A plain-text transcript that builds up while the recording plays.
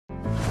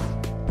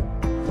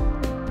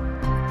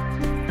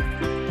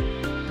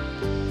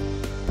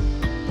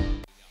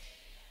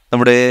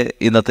നമ്മുടെ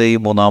ഇന്നത്തെ ഈ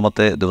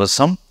മൂന്നാമത്തെ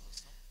ദിവസം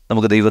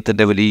നമുക്ക്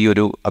ദൈവത്തിൻ്റെ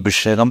വലിയൊരു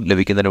അഭിഷേകം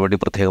ലഭിക്കുന്നതിന് വേണ്ടി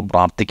പ്രത്യേകം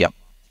പ്രാർത്ഥിക്കാം.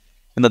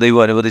 ഇന്ന്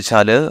ദൈവം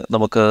അനുവദിച്ചാൽ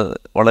നമുക്ക്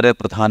വളരെ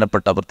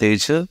പ്രധാനപ്പെട്ട,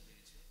 പ്രത്യേകിച്ച്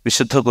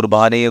വിശുദ്ധ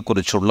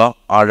കുർബാനയെക്കുറിച്ചുള്ള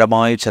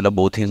ആഴമായ ചില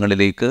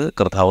ബോധ്യങ്ങളിലേക്ക്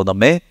കർത്താവ്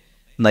നമ്മെ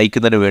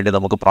നയിക്കുന്നതിന് വേണ്ടി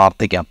നമുക്ക്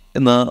പ്രാർത്ഥിക്കാം.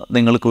 ഇന്ന്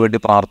നിങ്ങൾക്ക് വേണ്ടി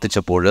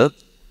പ്രാർത്ഥിച്ചപ്പോൾ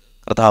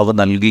കർത്താവ്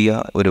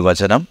നൽകിയ ഒരു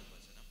വചനം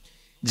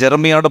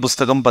ജെറമ്യായുടെ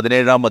പുസ്തകം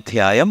 17-ാം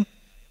അധ്യായം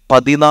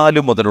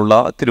 14 മുതലുള്ള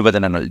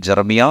തിരുവചനങ്ങൾ.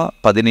 ജെറമ്യ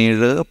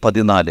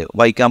 17-14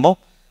 വായിക്കാമോ?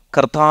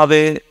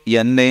 കർത്താവേ,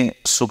 എന്നെ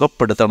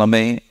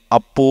സുഖപ്പെടുത്തണമേ,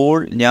 അപ്പോൾ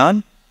ഞാൻ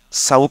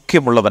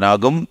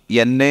സൗഖ്യമുള്ളവനാകും.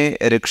 എന്നെ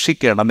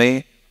രക്ഷിക്കണമേ,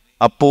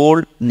 അപ്പോൾ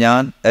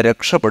ഞാൻ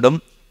രക്ഷപ്പെടും.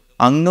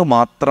 അങ്ങ്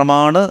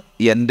മാത്രമാണ്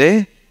എൻ്റെ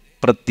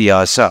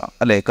പ്രത്യാശ.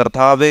 അല്ലേ?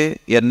 കർത്താവേ,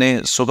 എന്നെ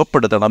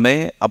സുഖപ്പെടുത്തണമേ,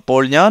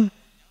 അപ്പോൾ ഞാൻ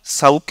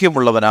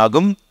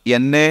സൗഖ്യമുള്ളവനാകും.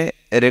 എന്നെ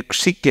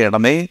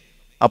രക്ഷിക്കണമേ,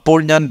 അപ്പോൾ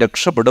ഞാൻ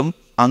രക്ഷപ്പെടും.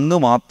 അങ്ങ്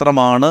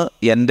മാത്രമാണ്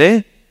എൻ്റെ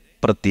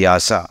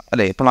പ്രത്യാശ.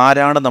 അല്ലേ? ഇപ്പോൾ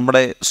ആരാണ്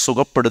നമ്മളെ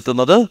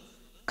സുഖപ്പെടുത്തുന്നത്?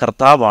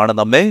 കർത്താവാണ്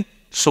നമ്മെ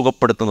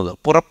സുഖപ്പെടുത്തുന്നത്.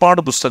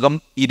 പുറപ്പാട് പുസ്തകം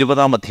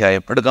 20-ാം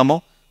അധ്യായം എടുക്കാമോ?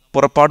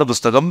 പുറപ്പാട്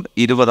പുസ്തകം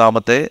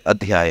 20-ാമത്തെ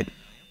അധ്യായം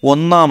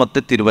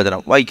 1-ാമത്തെ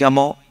തിരുവചനം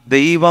വായിക്കാമോ?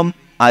 ദൈവം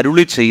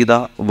അരുളി ചെയ്ത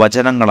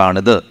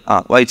വചനങ്ങളാണിത്.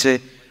 വായിച്ചേ.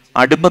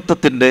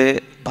 അടിമത്തത്തിൻ്റെ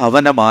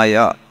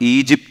ഭവനമായ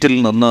ഈജിപ്തിൽ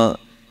നിന്ന്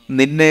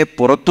നിന്നെ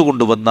പുറത്തു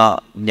കൊണ്ടുവന്ന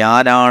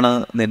ഞാനാണ്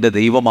നിന്റെ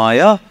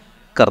ദൈവമായ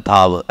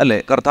കർത്താവ്. അല്ലേ?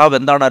 കർത്താവ്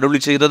എന്താണ് അരുളി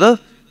ചെയ്തത്?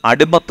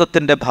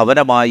 അടിമത്തത്തിൻ്റെ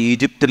ഭവനമായ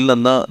ഈജിപ്തിൽ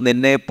നിന്ന്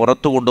നിന്നെ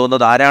പുറത്തു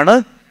കൊണ്ടുവന്നത് ആരാണ്?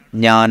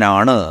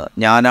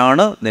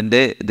 ഞാനാണ്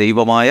നിന്റെ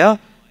ദൈവമായ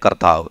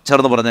കർത്താവ്.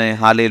 ചേർന്ന് പറഞ്ഞേ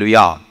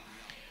ഹല്ലേലൂയാ.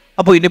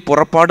 അപ്പോൾ ഇനി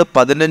പുറപ്പാട്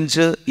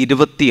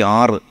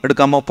 15-26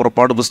 എടുക്കാമോ?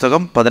 പുറപ്പാട്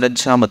പുസ്തകം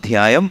 15-ാം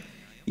അധ്യായം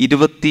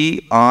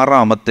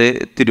 26-ാമത്തെ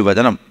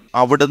തിരുവചനം.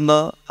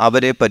 അവിടുന്ന്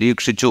അവരെ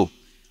പരീക്ഷിച്ചു.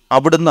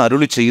 അവിടുന്ന്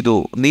അരുളി ചെയ്തു,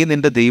 നീ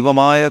നിന്റെ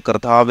ദൈവമായ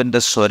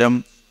കർത്താവിൻ്റെ സ്വരം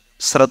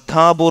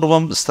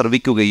ശ്രദ്ധാപൂർവം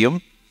ശ്രവിക്കുകയും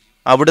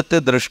അവിടുത്തെ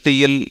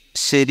ദൃഷ്ടിയിൽ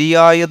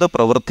ശരിയായത്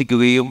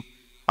പ്രവർത്തിക്കുകയും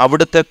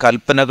അവിടുത്തെ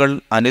കൽപ്പനകൾ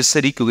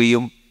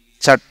അനുസരിക്കുകയും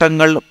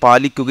ചട്ടങ്ങൾ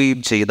പാലിക്കുകയും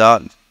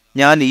ചെയ്താൽ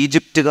ഞാൻ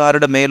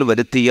ഈജിപ്തുകാരുടെ മേൽ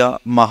വരുത്തിയ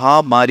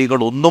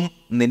മഹാമാരികളൊന്നും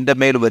നിന്റെ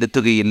മേൽ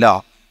വരുത്തുകയില്ല.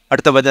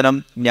 അടുത്ത വചനം,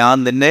 ഞാൻ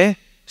നിന്നെ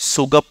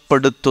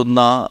സുഖപ്പെടുത്തുന്ന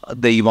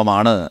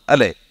ദൈവമാണ്.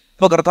 അല്ലേ?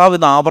 അപ്പോൾ കർത്താവ്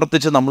ഇന്ന്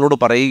ആവർത്തിച്ച് നമ്മളോട്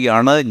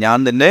പറയുകയാണ്, ഞാൻ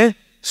നിന്നെ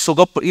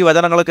ഈ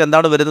വചനങ്ങളൊക്കെ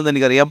എന്താണ് വരുന്നത്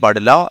എനിക്കറിയാൻ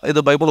പാടില്ല. ഇത്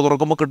ബൈബിൾ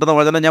തുറക്കുമ്പോൾ കിട്ടുന്ന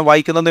വചനം ഞാൻ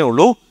വായിക്കുന്നതേ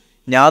ഉള്ളൂ.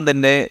 ഞാൻ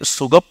നിന്നെ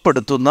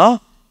സുഖപ്പെടുത്തുന്ന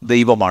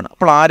ദൈവമാണ്.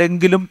 അപ്പോൾ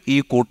ആരെങ്കിലും ഈ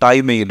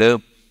കൂട്ടായ്മയിൽ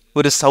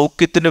ഒരു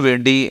സൗഖ്യത്തിന്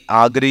വേണ്ടി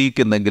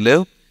ആഗ്രഹിക്കുന്നെങ്കിൽ,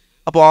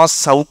 അപ്പോൾ ആ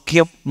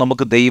സൗഖ്യം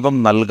നമുക്ക് ദൈവം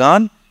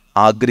നൽകാൻ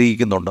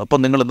ആഗ്രഹിക്കുന്നുണ്ട്. അപ്പോൾ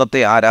നിങ്ങൾ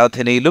ഇന്നത്തെ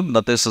ആരാധനയിലും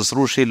ഇന്നത്തെ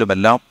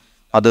ശുശ്രൂഷയിലുമെല്ലാം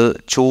അത്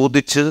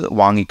ചോദിച്ച്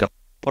വാങ്ങിക്കണം.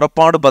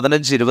 പുറപ്പാട്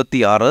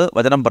 15-26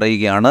 വചനം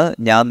പറയുകയാണ്,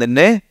 ഞാൻ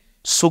നിന്നെ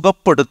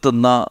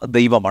സുഖപ്പെടുത്തുന്ന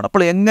ദൈവമാണ്.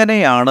 അപ്പോൾ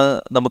എങ്ങനെയാണ്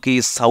നമുക്ക് ഈ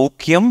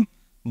സൗഖ്യം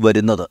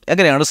വരുന്നത്?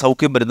 എങ്ങനെയാണ്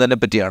സൗഖ്യം വരുന്നതിനെ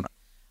പറ്റിയാണ്.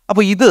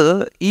 അപ്പോൾ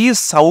ഈ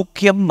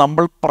സൗഖ്യം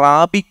നമ്മൾ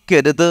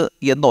പ്രാപിക്കരുത്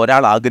എന്ന്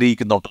ഒരാൾ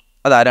ആഗ്രഹിക്കുന്നുണ്ട്.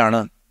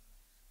 അതാരാണ്?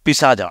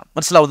 പിശാചാണ്.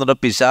 മനസ്സിലാവുന്നുണ്ടോ?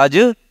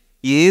 പിശാച്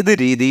ഏത്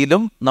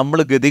രീതിയിലും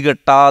നമ്മൾ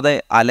ഗതികെട്ടാതെ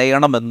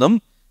അലയണമെന്നും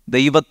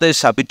ദൈവത്തെ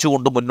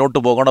ശപിച്ചുകൊണ്ട് മുന്നോട്ട്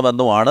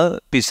പോകണമെന്നുമാണ്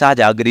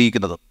പിശാച്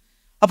ആഗ്രഹിക്കുന്നത്.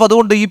 അപ്പോൾ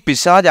അതുകൊണ്ട് ഈ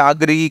പിശാച്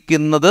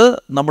ആഗ്രഹിക്കുന്നത്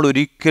നമ്മൾ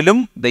ഒരിക്കലും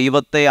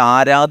ദൈവത്തെ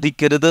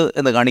ആരാധിക്കരുത്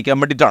എന്ന് കാണിക്കാൻ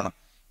വേണ്ടിയിട്ടാണ്.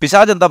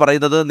 പിശാച് എന്താ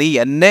പറയുന്നത്? നീ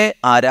എന്നെ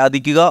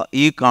ആരാധിക്കുക,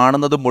 ഈ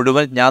കാണുന്നത്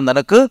മുഴുവൻ ഞാൻ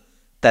നിനക്ക്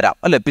തരാം.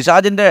 അല്ലേ?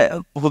 പിശാചിൻ്റെ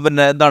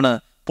എന്താണ്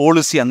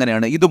പോളിസി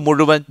അങ്ങനെയാണ്. ഇത്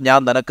മുഴുവൻ ഞാൻ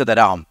നിനക്ക്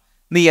തരാം,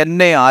 നീ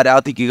എന്നെ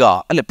ആരാധിക്കുക.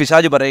 അല്ലെ?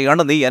 പിശാച്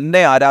പറയുകയാണ്, നീ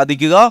എന്നെ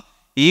ആരാധിക്കുക,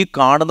 ഈ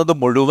കാണുന്നത്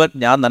മുഴുവൻ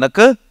ഞാൻ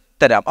നിനക്ക്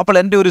തരാം. അപ്പോൾ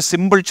എൻ്റെ ഒരു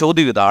സിമ്പിൾ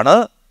ചോദ്യം ഇതാണ്.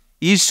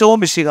 ഈശോ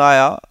മിശിഹായ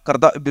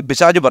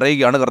പിശാച്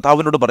പറയുകയാണ്,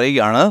 കർത്താവിനോട്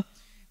പറയുകയാണ്,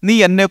 നീ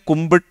എന്നെ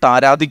കുമ്പിട്ട്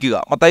ആരാധിക്കുക.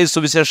 മത്തായി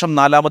സുവിശേഷം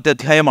 4-ാമത്തെ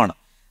അധ്യായമാണ്.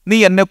 നീ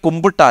എന്നെ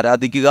കുമ്പിട്ട്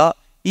ആരാധിക്കുക,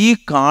 ഈ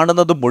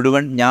കാണുന്നത്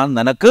മുഴുവൻ ഞാൻ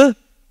നിനക്ക്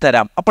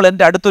തരാം. അപ്പോൾ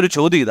എൻ്റെ അടുത്തൊരു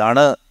ചോദ്യം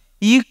ഇതാണ്,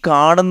 ഈ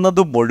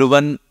കാണുന്നത്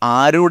മുഴുവൻ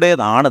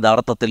ആരുടേതാണ്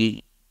യഥാർത്ഥത്തിൽ?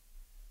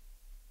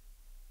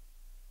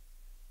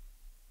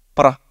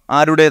 പറ,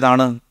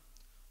 ആരുടേതാണ്?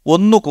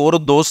 1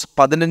 Korinthos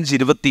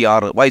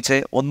 15-26 വായിച്ചേ.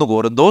 1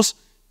 Korinthos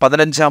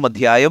 15-ാം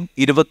അധ്യായം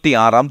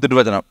 26-ാം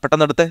തിരുവചനം.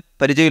 പെട്ടെന്നെടുത്ത്,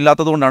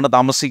 പരിചയമില്ലാത്തത് കൊണ്ടാണ്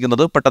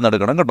താമസിക്കുന്നത്.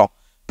 പെട്ടെന്നെടുക്കണം കേട്ടോ,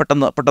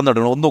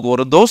 പെട്ടെന്നെടുക്കണം. 1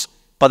 Korinthos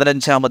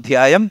 15-ാം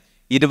അധ്യായം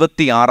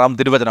 26-ാം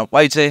തിരുവചനം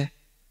വായിച്ചേ.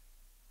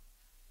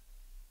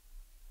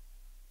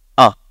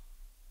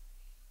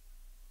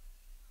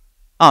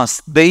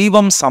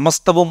 ദൈവം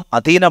സമസ്തവും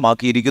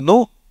അധീനമാക്കിയിരിക്കുന്നു,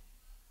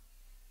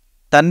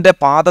 തൻ്റെ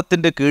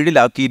പാദത്തിൻ്റെ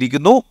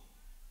കീഴിലാക്കിയിരിക്കുന്നു.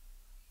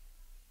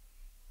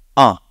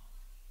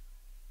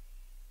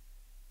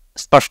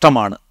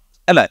 സ്പഷ്ടമാണ്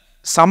അല്ലേ?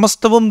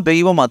 സമസ്തവും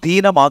ദൈവം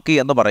അധീനമാക്കി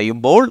എന്ന്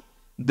പറയുമ്പോൾ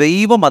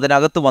ദൈവം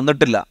അതിനകത്ത്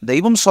വന്നിട്ടില്ല.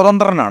 ദൈവം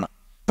സ്വതന്ത്രനാണ്.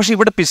 പക്ഷെ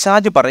ഇവിടെ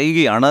പിശാച്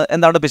പറയുകയാണ്,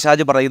 എന്താണ്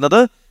പിശാച് പറയുന്നത്?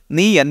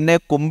 നീ എന്നെ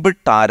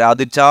കുമ്പിട്ട്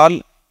ആരാധിച്ചാൽ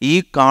ഈ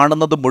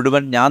കാണുന്നത്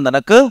മുഴുവൻ ഞാൻ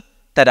നിനക്ക്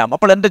തരാം.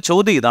 അപ്പോൾ എൻ്റെ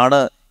ചോദ്യം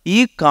ഇതാണ്, ഈ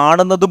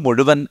കാണുന്നത്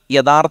മുഴുവൻ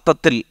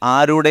യഥാർത്ഥത്തിൽ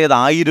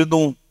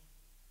ആരുടേതായിരുന്നു?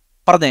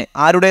 പറഞ്ഞേ,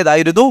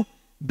 ആരുടേതായിരുന്നു?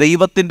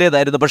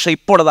 ദൈവത്തിൻ്റെതായിരുന്നു. പക്ഷെ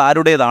ഇപ്പോൾ അത്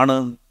ആരുടേതാണ്?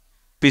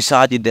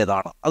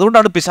 പിശാചിൻ്റെതാണ്.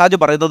 അതുകൊണ്ടാണ് പിശാച്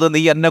പറയുന്നത്,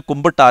 നീ എന്നെ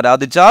കുമ്പിട്ട്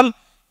ആരാധിച്ചാൽ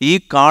ഈ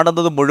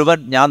കാണുന്നത് മുഴുവൻ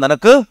ഞാൻ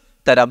നിനക്ക്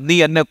തരാം, നീ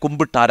എന്നെ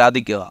കുമ്പിട്ട്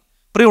ആരാധിക്കുക.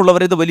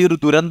 പ്രിയമുള്ളവർ, ഇത് വലിയൊരു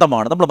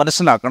ദുരന്തമാണ്, നമ്മൾ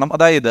മനസ്സിലാക്കണം.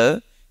 അതായത്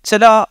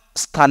ചില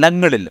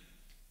സ്ഥലങ്ങളിൽ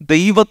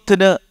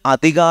ദൈവത്തിന്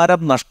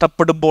അധികാരം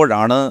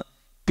നഷ്ടപ്പെടുമ്പോഴാണ്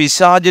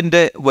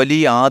പിശാചിൻ്റെ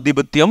വലിയ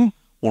ആധിപത്യം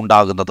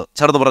ഉണ്ടാകുന്നത്.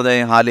 ചേർന്ന് പറഞ്ഞേ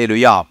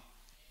ഹല്ലേലൂയ.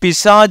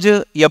 പിശാച്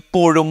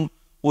എപ്പോഴും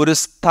ഒരു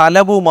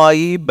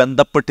സ്ഥലവുമായി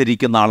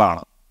ബന്ധപ്പെട്ടിരിക്കുന്ന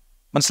ആളാണ്.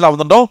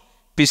 മനസ്സിലാവുന്നുണ്ടോ?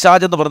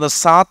 പിശാച് എന്ന് പറയുന്നത്,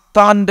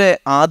 സാത്താൻ്റെ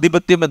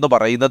ആധിപത്യം എന്ന്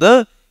പറയുന്നത്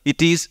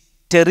ഇറ്റ് ഈസ്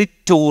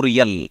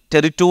ടെറിറ്റോറിയൽ.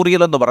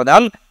 ടെറിറ്റോറിയൽ എന്ന്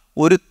പറഞ്ഞാൽ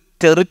ഒരു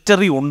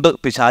ടെറിറ്ററി ഉണ്ട്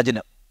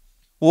പിശാചിന്.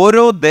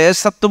 ഓരോ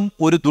ദേശത്തും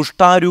ഒരു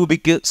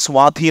ദുഷ്ടാരൂപിക്ക്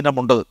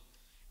സ്വാധീനമുണ്ട്.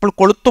 ഇപ്പോൾ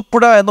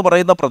കൊളുത്തുപ്പുഴ എന്ന്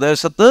പറയുന്ന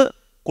പ്രദേശത്ത്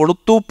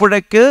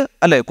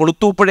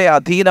കൊളുത്തൂപ്പുഴയെ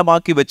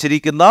അധീനമാക്കി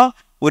വെച്ചിരിക്കുന്ന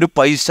ഒരു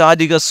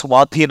പൈശാചിക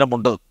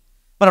സ്വാധീനമുണ്ട്.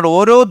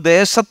 ഓരോ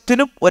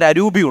ദേശത്തിനും ഒരു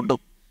അരൂപിയുണ്ട്.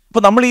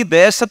 അപ്പോൾ നമ്മൾ ഈ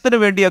ദേശത്തിന്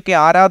വേണ്ടിയൊക്കെ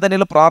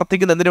ആരാധനയിൽ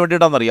പ്രാർത്ഥിക്കുന്ന എന്തിനു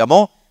വേണ്ടിയിട്ടാണെന്നറിയാമോ?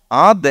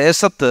 ആ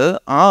ദേശത്ത്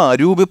ആ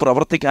അരൂപി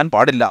പ്രവർത്തിക്കാൻ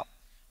പാടില്ല.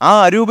 ആ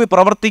അരൂപി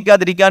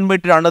പ്രവർത്തിക്കാതിരിക്കാൻ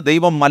വേണ്ടിയിട്ടാണ്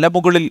ദൈവം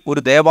മലമുകളിൽ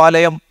ഒരു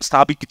ദേവാലയം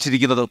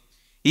സ്ഥാപിച്ചിരിക്കുന്നത്.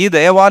 ഈ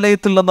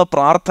ദേവാലയത്തിൽ നിന്ന്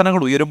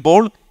പ്രാർത്ഥനകൾ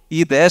ഉയരുമ്പോൾ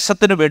ഈ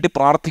ദേശത്തിന് വേണ്ടി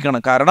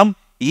പ്രാർത്ഥിക്കണം. കാരണം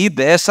ഈ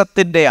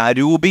ദേശത്തിൻ്റെ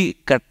അരൂപി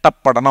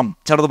കെട്ടപ്പെടണം.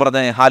 ചേർന്ന്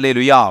പറഞ്ഞേ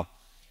ഹല്ലേലൂയ.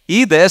 ഈ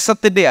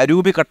ദേശത്തിൻ്റെ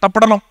അരൂപി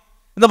കെട്ടപ്പെടണം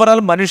എന്ന്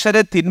പറഞ്ഞാൽ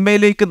മനുഷ്യരെ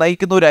തിന്മയിലേക്ക്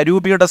നയിക്കുന്ന ഒരു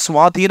അരൂപിയുടെ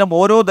സ്വാധീനം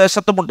ഓരോ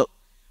ദേശത്തുമുണ്ട്.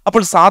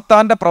 അപ്പോൾ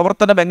സാത്താൻ്റെ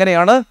പ്രവർത്തനം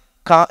എങ്ങനെയാണ്?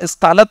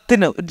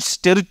 സ്ഥലത്തിന്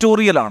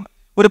ടെറിറ്റോറിയലാണ്.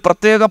 ഒരു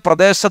പ്രത്യേക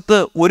പ്രദേശത്ത്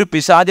ഒരു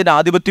പിശാചിന്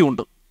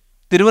ആധിപത്യമുണ്ട്.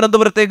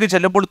 തിരുവനന്തപുരത്തേക്ക്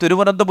ചെല്ലുമ്പോൾ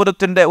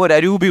തിരുവനന്തപുരത്തിൻ്റെ ഒരു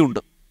അരൂപിയുണ്ട്.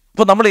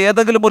 അപ്പോൾ നമ്മൾ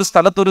ഏതെങ്കിലും ഒരു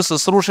സ്ഥലത്ത് ഒരു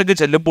ശുശ്രൂഷയ്ക്ക്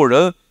ചെല്ലുമ്പോൾ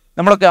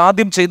നമ്മളൊക്കെ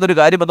ആദ്യം ചെയ്യുന്നൊരു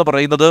കാര്യം എന്ന്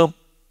പറയുന്നത്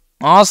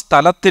ആ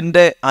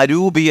സ്ഥലത്തിൻ്റെ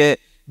അരൂപിയെ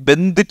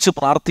ബന്ധിച്ച്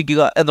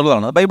പ്രാർത്ഥിക്കുക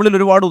എന്നുള്ളതാണ്. ബൈബിളിൽ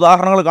ഒരുപാട്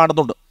ഉദാഹരണങ്ങൾ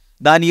കാണുന്നുണ്ട്.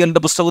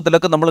 ദാനിയേലിൻ്റെ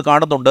പുസ്തകത്തിലൊക്കെ നമ്മൾ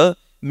കാണുന്നുണ്ട്.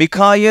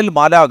 മിഖായേൽ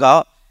മാലാഖ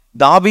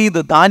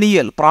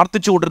ദാനിയേൽ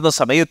പ്രാർത്ഥിച്ചുകൊണ്ടിരുന്ന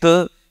സമയത്ത്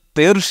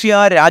പേർഷ്യ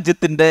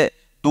രാജ്യത്തിൻ്റെ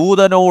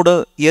ദൂതനോട്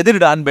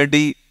എതിരിടാൻ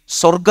വേണ്ടി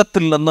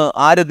സ്വർഗത്തിൽ നിന്ന്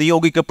ആര്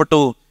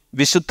നിയോഗിക്കപ്പെട്ടു?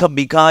 വിശുദ്ധ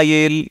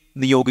മിഖായേൽ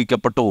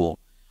നിയോഗിക്കപ്പെട്ടു.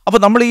 അപ്പോൾ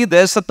നമ്മൾ ഈ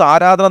ദേശത്ത്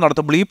ആരാധന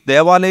നടത്തുമ്പോൾ, ഈ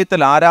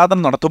ദേവാലയത്തിൽ ആരാധന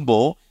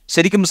നടത്തുമ്പോൾ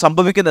ശരിക്കും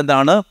സംഭവിക്കുന്ന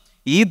എന്താണ്?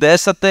 ഈ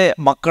ദേശത്തെ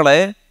മക്കളെ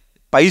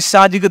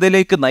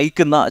പൈശാചികതയിലേക്ക്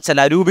നയിക്കുന്ന ചില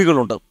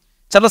അരൂപികളുണ്ട്.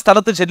 ചില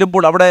സ്ഥലത്ത്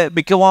ചെല്ലുമ്പോൾ അവിടെ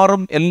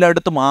മിക്കവാറും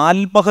എല്ലായിടത്തും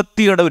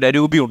ആത്മഹത്യയുടെ ഒരു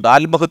അരൂപിയുണ്ട്.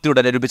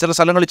 ആത്മഹത്യയുടെ അരൂപി ചില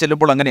സ്ഥലങ്ങളിൽ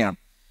ചെല്ലുമ്പോൾ അങ്ങനെയാണ്.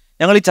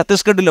 ഞങ്ങൾ ഈ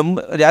ഛത്തീസ്ഗഡിലും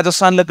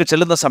രാജസ്ഥാനിലൊക്കെ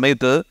ചെല്ലുന്ന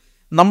സമയത്ത്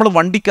നമ്മൾ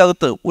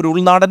വണ്ടിക്കകത്ത് ഒരു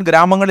ഉൾനാടൻ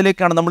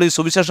ഗ്രാമങ്ങളിലേക്കാണ് നമ്മൾ ഈ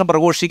സുവിശേഷം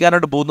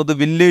പ്രഘോഷിക്കാനായിട്ട് പോകുന്നത്.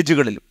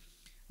 വില്ലേജുകളിൽ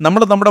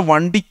നമ്മൾ നമ്മുടെ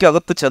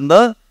വണ്ടിക്കകത്ത്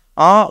ചെന്ന്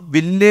ആ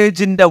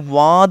വില്ലേജിൻ്റെ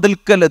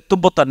വാതിൽക്കൽ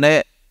എത്തുമ്പോൾ തന്നെ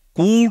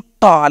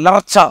കൂട്ട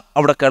അലർച്ച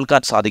അവിടെ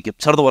കേൾക്കാൻ സാധിക്കും.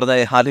 ചേർന്ന്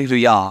പറഞ്ഞേ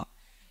ഹല്ലേലൂയ.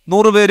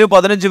 100 പേര്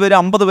 15 പേര്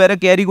 50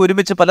 പേരൊക്കെ ആയിരിക്കും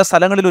ഒരുമിച്ച് പല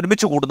സ്ഥലങ്ങളിൽ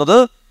ഒരുമിച്ച് കൂടുന്നത്.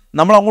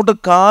 നമ്മൾ അങ്ങോട്ട്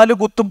കാല്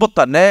കുത്തുമ്പോൾ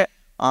തന്നെ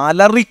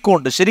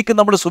അലറിക്കൊണ്ട്, ശരിക്കും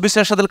നമ്മൾ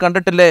സുവിശേഷത്തിൽ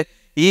കണ്ടിട്ടില്ലേ,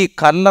 ഈ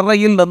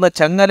കല്ലറയിൽ നിന്ന്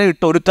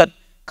ചങ്ങലയിട്ട് ഒരുത്തൻ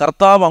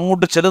കർത്താവ്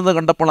അങ്ങോട്ട് ചെല്ലുന്നത്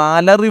കണ്ടപ്പോൾ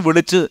അലറി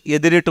വിളിച്ച്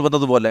എതിരിട്ട്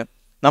വന്നതുപോലെ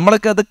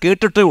നമ്മളൊക്കെ അത്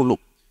കേട്ടിട്ടേ ഉള്ളൂ.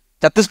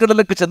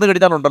 ഛത്തീസ്ഗഡിലേക്ക് ചെന്ന്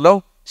കഴിഞ്ഞാലുണ്ടല്ലോ,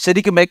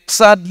 ശരിക്കും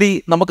എക്സാക്ട്ലി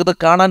നമുക്കിത്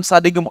കാണാൻ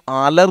സാധിക്കും.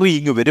 അലറി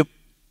ഇങ്ങ് വരും.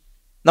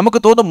 നമുക്ക്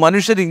തോന്നും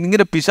മനുഷ്യർ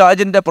ഇങ്ങനെ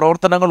പിശാചിൻ്റെ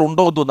പ്രവർത്തനങ്ങൾ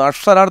ഉണ്ടോ എന്ന് തോന്നുന്നു.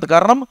 അക്ഷരാർത്ഥ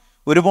കാരണം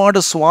ഒരുപാട്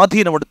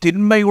സ്വാധീനമുണ്ട്.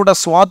 തിന്മയുടെ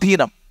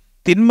സ്വാധീനം,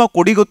 തിന്മ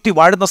കൊടികുത്തി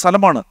വാഴുന്ന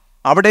സ്ഥലമാണ്.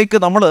 അവിടേക്ക്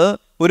നമ്മൾ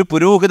ഒരു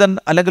പുരോഹിതൻ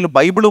അല്ലെങ്കിൽ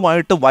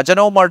ബൈബിളുമായിട്ട്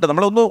വചനവുമായിട്ട്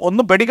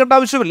ഒന്നും പേടിക്കേണ്ട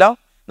ആവശ്യമില്ല.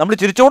 നമ്മൾ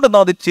ചിരിച്ചോണ്ട്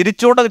എന്നാൽ മതി,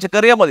 ചിരിച്ചോണ്ട്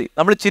കയറിയാൽ മതി.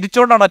 നമ്മൾ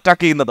ചിരിച്ചോണ്ടാണ്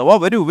അറ്റാക്ക് ചെയ്യുന്നത്.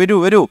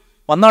 വരൂ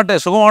വന്നാട്ടെ,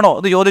 സുഖമാണോ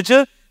എന്ന് ചോദിച്ച്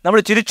നമ്മൾ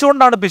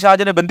ചിരിച്ചുകൊണ്ടാണ്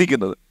പിശാചിനെ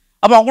ബന്ധിക്കുന്നത്.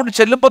 അപ്പോൾ അങ്ങോട്ട്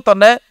ചെല്ലുമ്പോൾ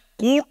തന്നെ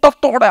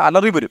കൂട്ടത്തോടെ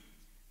അലറി വരും.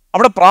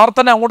 അവിടെ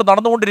പ്രാർത്ഥന അങ്ങോട്ട്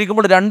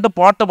നടന്നുകൊണ്ടിരിക്കുമ്പോൾ 2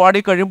 പാട്ട് പാടി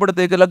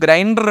കഴിയുമ്പോഴത്തേക്കുള്ള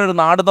ഗ്രൈൻഡർ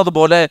നാടുന്നത്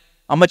പോലെ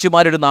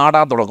അമ്മച്ചിമാരൊരു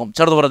നാടാൻ തുടങ്ങും.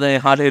 ചേർന്ന് പറഞ്ഞേ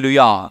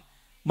ഹല്ലേലൂയ.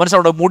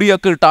 മനസ്സിലാവുണ്ടോ?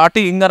 മുടിയൊക്കെ ഇട്ട്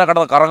ആട്ടി ഇങ്ങനെ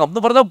കടന്ന് കറങ്ങും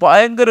എന്ന് പറഞ്ഞാൽ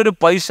ഭയങ്കര ഒരു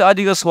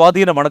പൈശാചിക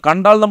സ്വാധീനമാണ്.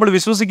 കണ്ടാൽ നമ്മൾ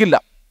വിശ്വസിക്കില്ല.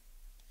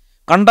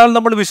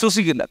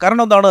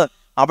 കാരണം എന്താണ്?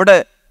 അവിടെ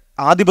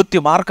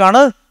ആധിപത്യം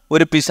ആർക്കാണ്?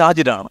 ഒരു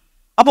പിശാചിനാണ്.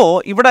 അപ്പോൾ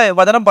ഇവിടെ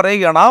വചനം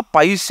പറയുകയാണ് ആ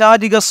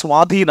പൈശാചിക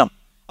സ്വാധീനം.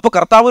 അപ്പോൾ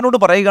കർത്താവിനോട്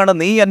പറയുകയാണ്,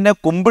 നീ എന്നെ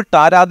കുമ്പിട്ട്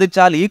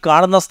ആരാധിച്ചാൽ ഈ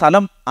കാണുന്ന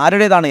സ്ഥലം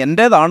ആരുടേതാണ്?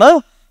 എൻ്റേതാണ്,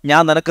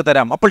 ഞാൻ നിനക്ക്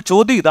തരാം. അപ്പോൾ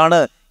ചോദ്യം ഇതാണ്,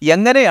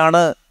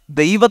 എങ്ങനെയാണ്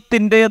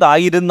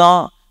ദൈവത്തിൻ്റെതായിരുന്ന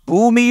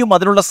ഭൂമിയും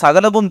അതിലുള്ള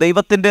സകലവും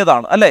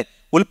ദൈവത്തിൻ്റെതാണ് അല്ലേ?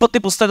 ഉൽപ്പത്തി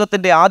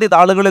പുസ്തകത്തിൻ്റെ ആദ്യ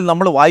താളുകളിൽ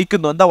നമ്മൾ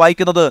വായിക്കുന്നു. എന്താ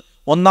വായിക്കുന്നത്?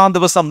 1-ാം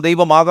ദിവസം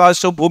ദൈവം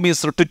ആകാശവും ഭൂമിയും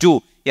സൃഷ്ടിച്ചു,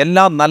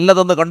 എല്ലാം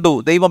നല്ലതെന്ന് കണ്ടു.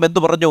 ദൈവം എന്തു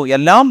പറഞ്ഞു?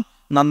 എല്ലാം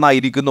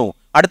നന്നായിരിക്കുന്നു.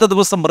 അടുത്ത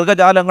ദിവസം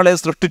മൃഗജാലങ്ങളെ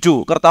സൃഷ്ടിച്ചു.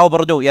 കർത്താവ്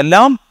പറഞ്ഞു,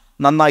 എല്ലാം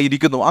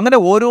നന്നായിരിക്കുന്നു. അങ്ങനെ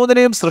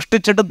ഓരോന്നിനെയും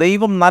സൃഷ്ടിച്ചിട്ട്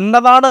ദൈവം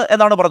നല്ലതാണ്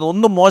എന്നാണ് പറഞ്ഞത്.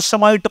 ഒന്നും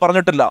മോശമായിട്ട്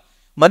പറഞ്ഞിട്ടില്ല.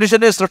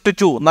 മനുഷ്യനെ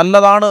സൃഷ്ടിച്ചു,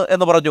 നല്ലതാണ്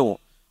എന്ന് പറഞ്ഞു.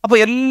 അപ്പോൾ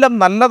എല്ലാം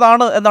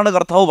നല്ലതാണ് എന്നാണ്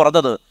കർത്താവ്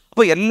പറഞ്ഞത്.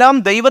 അപ്പോൾ എല്ലാം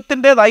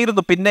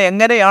ദൈവത്തിൻ്റെതായിരുന്നു. പിന്നെ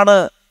എങ്ങനെയാണ്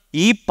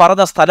ഈ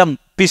പറഞ്ഞ സ്ഥലം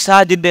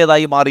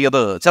പിശാചിൻ്റെതായി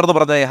മാറിയത്? ചേർന്ന്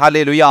പറഞ്ഞേ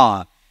ഹല്ലേലൂയ.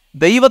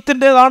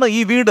 ദൈവത്തിൻ്റെതാണ് ഈ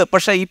വീട്,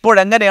 പക്ഷേ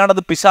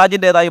ഇപ്പോഴെങ്ങനെയാണത്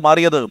പിശാചിൻ്റെതായി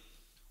മാറിയത്?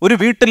 ഒരു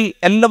വീട്ടിൽ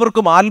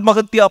എല്ലാവർക്കും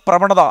ആത്മഹത്യാ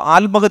പ്രവണത,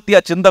 ആത്മഹത്യാ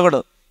ചിന്തകൾ,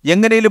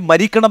 എങ്ങനെയും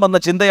മരിക്കണമെന്ന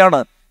ചിന്തയാണ്.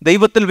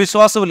 ദൈവത്തിൽ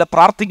വിശ്വാസമില്ല,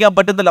 പ്രാർത്ഥിക്കാൻ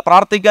പറ്റുന്നില്ല.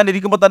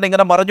 പ്രാർത്ഥിക്കാനിരിക്കുമ്പോൾ തന്നെ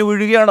ഇങ്ങനെ മറഞ്ഞു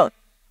വീഴുകയാണ്.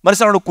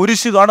 മനസ്സിലാണ്,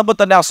 കുരിശ് കാണുമ്പോൾ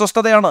തന്നെ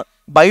അസ്വസ്ഥതയാണ്.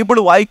 ബൈബിൾ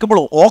വായിക്കുമ്പോൾ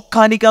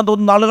ഓക്കാനിക്കാൻ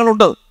തോന്നുന്ന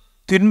ആളുകളുണ്ട്.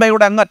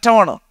 തിന്മയുടെ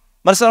അങ്ങറ്റമാണ്.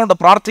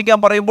 മനസ്സിലാവുന്നുണ്ട്? പ്രാർത്ഥിക്കാൻ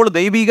പറയുമ്പോൾ,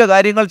 ദൈവിക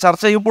കാര്യങ്ങൾ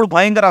ചർച്ച ചെയ്യുമ്പോൾ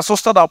ഭയങ്കര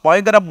അസ്വസ്ഥത,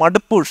 ഭയങ്കര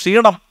മടുപ്പ്,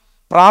 ക്ഷീണം.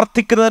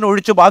 പ്രാർത്ഥിക്കുന്നതിന്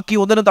ഒഴിച്ച് ബാക്കി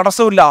ഒന്നിനും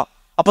തടസ്സമില്ല.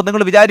 അപ്പം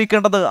നിങ്ങൾ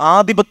വിചാരിക്കേണ്ടത്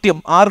ആധിപത്യം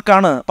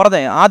ആർക്കാണ്?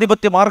 പറഞ്ഞേ,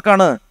 ആധിപത്യം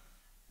ആർക്കാണ്?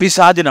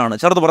 പിശാചിനാണ്.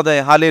 ചെറുത് പറഞ്ഞേ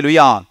ഹല്ലേലൂയ.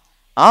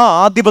 ആ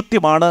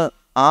ആധിപത്യമാണ്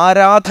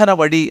ആരാധന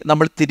വഴി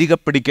നമ്മൾ തിരികെ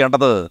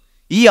പിടിക്കേണ്ടത്.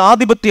 ഈ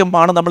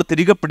ആധിപത്യമാണ് നമ്മൾ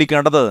തിരികെ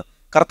പിടിക്കേണ്ടത്.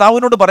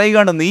 കർത്താവിനോട്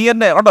പറയുകയാണ്, നീ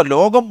എന്നെ, കേട്ടോ,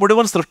 ലോകം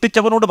മുഴുവൻ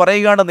സൃഷ്ടിച്ചവനോട്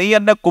പറയുകയാണ്, നീ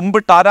എന്നെ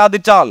കുമ്പിട്ട്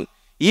ആരാധിച്ചാൽ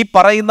ഈ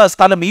പറയുന്ന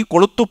സ്ഥലം, ഈ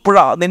കൊളുത്തുപ്പുഴ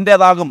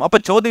നിന്റേതാകും. അപ്പൊ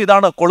ചോദ്യം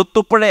ഇതാണ്,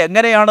 കൊളുത്തുപ്പുഴ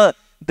എങ്ങനെയാണ്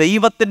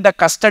ദൈവത്തിന്റെ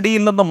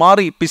കസ്റ്റഡിയിൽ നിന്ന്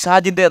മാറി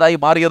പിശാചിൻ്റെതായി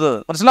മാറിയത്?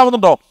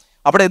 മനസ്സിലാവുന്നുണ്ടോ?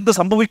 അവിടെ എന്ത്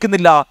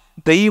സംഭവിക്കുന്നില്ല?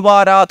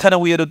 ദൈവാരാധന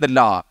ഉയരുന്നില്ല,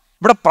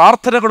 ഇവിടെ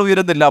പ്രാർത്ഥനകൾ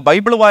ഉയരുന്നില്ല,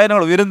 ബൈബിൾ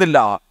വായനകൾ ഉയരുന്നില്ല.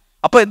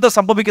 അപ്പൊ എന്താ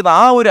സംഭവിക്കുന്നത്?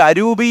 ആ ഒരു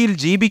അരൂപിയിൽ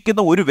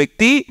ജീവിക്കുന്ന ഒരു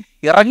വ്യക്തി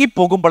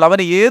ഇറങ്ങിപ്പോകുമ്പോൾ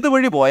അവന് ഏത്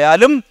വഴി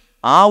പോയാലും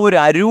ആ ഒരു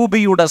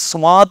അരൂപിയുടെ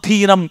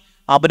സ്വാധീനം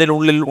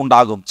അവനുള്ളിൽ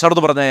ഉണ്ടാകും.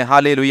 ചെറുത് പറഞ്ഞേ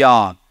ഹല്ലേലൂയാ.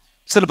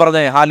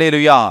 പറഞ്ഞേ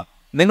ഹല്ലേലൂയാ.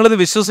 നിങ്ങളിത്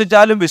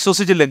വിശ്വസിച്ചാലും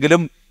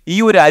വിശ്വസിച്ചില്ലെങ്കിലും ഈ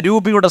ഒരു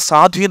അരൂപിയുടെ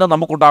സ്വാധീനം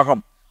നമുക്കുണ്ടാകും.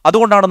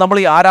 അതുകൊണ്ടാണ് നമ്മൾ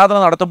ഈ ആരാധന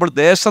നടത്തുമ്പോൾ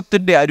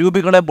ദേശത്തിന്റെ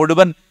അരൂപികളെ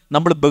മുഴുവൻ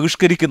നമ്മൾ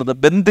ബഹിഷ്കരിക്കുന്നത്,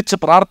 ബന്ധിച്ച്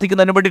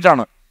പ്രാർത്ഥിക്കുന്നതിന്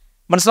വേണ്ടിയിട്ടാണ്.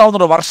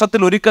 മനസ്സിലാവുന്നുണ്ടോ?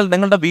 വർഷത്തിൽ ഒരിക്കൽ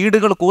നിങ്ങളുടെ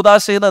വീടുകൾ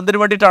കൂദാശ ചെയ്യുന്നത് എന്തിനു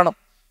വേണ്ടിയിട്ടാണ്?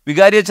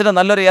 വികാരിയച്ഛന്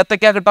നല്ലൊരു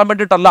ഏത്തയ്ക്ക കിട്ടാൻ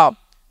വേണ്ടിയിട്ടല്ല,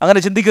 അങ്ങനെ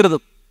ചിന്തിക്കരുത്.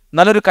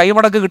 നല്ലൊരു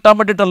കൈമടക്ക് കിട്ടാൻ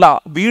വേണ്ടിയിട്ടല്ല.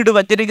 വീട്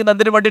വച്ചിരിക്കുന്ന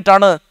എന്തിനു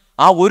വേണ്ടിയിട്ടാണ്?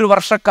 ആ ഒരു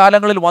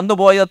വർഷക്കാലങ്ങളിൽ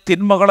വന്നുപോയ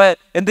തിന്മകളെ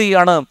എന്ത്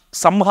ചെയ്യാണ്?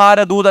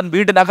 സംഹാരദൂതൻ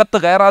വീടിനകത്ത്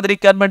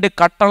കയറാതിരിക്കാൻ വേണ്ടി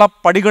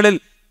കട്ടളപ്പടികളിൽ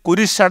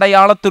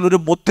കുരിശടയാളത്തിൽ ഒരു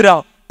മുദ്ര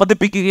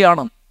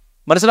പതിപ്പിക്കുകയാണ്.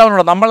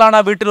 മനസ്സിലാവുന്നുണ്ടോ? നമ്മളാണ്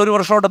ആ വീട്ടിൽ ഒരു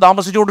വർഷമായിട്ട്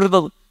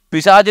താമസിച്ചുകൊണ്ടിരുന്നത്.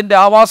 പിശാചിന്റെ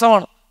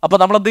ആവാസമാണ്. അപ്പൊ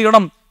നമ്മൾ എന്ത്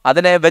ചെയ്യണം?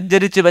 അതിനെ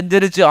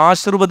വെഞ്ചരിച്ച്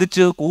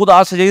ആശീർവദിച്ച്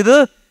കൂദാശ ചെയ്ത്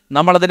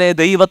നമ്മളതിനെ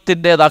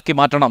ദൈവത്തിൻ്റെതാക്കി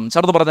മാറ്റണം.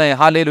 ചെറുത് പറഞ്ഞേ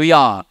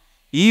ഹല്ലേലൂയാ.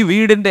 ഈ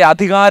വീടിന്റെ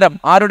അധികാരം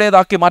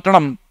ആരുടേതാക്കി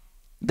മാറ്റണം?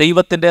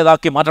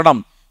 ദൈവത്തിൻ്റെതാക്കി മാറ്റണം.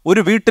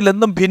 ഒരു വീട്ടിൽ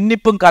എന്നും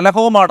ഭിന്നിപ്പും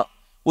കലഹവുമാണ്.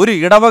 ഒരു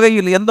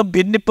ഇടവകയിൽ എന്നും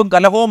ഭിന്നിപ്പും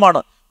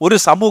കലഹവുമാണ്. ഒരു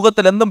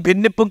സമൂഹത്തിൽ എന്നും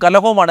ഭിന്നിപ്പും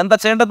കലഹവുമാണ്. എന്താ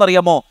ചെയ്യേണ്ടതെന്ന്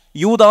അറിയാമോ?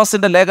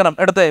 യൂദാസിന്റെ ലേഖനം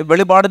എടുത്ത്,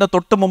 വെളിപാടിന്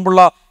തൊട്ട്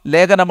മുമ്പുള്ള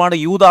ലേഖനമാണ്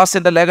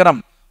യൂദാസിന്റെ ലേഖനം.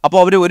 അപ്പോൾ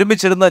അവർ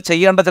ഒരുമിച്ചിരുന്ന്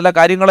ചെയ്യേണ്ട ചില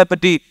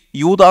കാര്യങ്ങളെപ്പറ്റി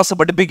യൂദാസ്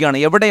പഠിപ്പിക്കുകയാണ്.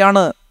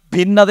 എവിടെയാണ്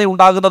ഭിന്നത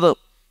ഉണ്ടാകുന്നത്?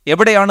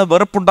 എവിടെയാണ്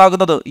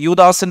വെറുപ്പുണ്ടാകുന്നത്?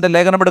 യൂദാസിന്റെ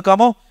ലേഖനം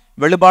എടുക്കാമോ?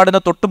 വെളിപാടിന്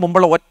തൊട്ട്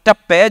മുമ്പുള്ള ഒറ്റ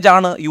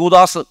പേജാണ്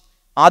യൂദാസ്.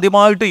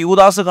 ആദ്യമായിട്ട്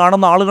യൂദാസ്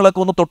കാണുന്ന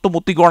ആളുകളൊക്കെ ഒന്ന് തൊട്ട്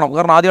മുത്തിക്കോണം,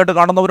 കാരണം ആദ്യമായിട്ട്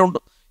കാണുന്നവരുണ്ട്.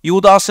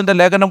 യൂദാസിന്റെ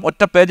ലേഖനം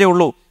ഒറ്റ പേജേ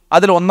ഉള്ളൂ.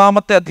 അതിൽ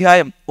ഒന്നാമത്തെ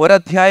അധ്യായം,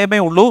 ഒരധ്യായമേ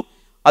ഉള്ളൂ.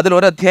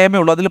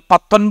 അതിൽ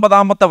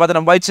 19-ാമത്തെ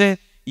വചനം വായിച്ചേ.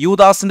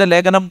 യൂദാസിന്റെ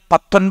ലേഖനം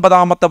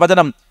 19-ാമത്തെ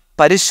വചനം.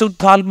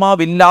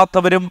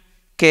 പരിശുദ്ധാത്മാവില്ലാത്തവരും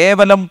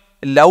കേവലം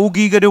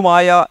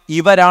ലൗകികരുമായ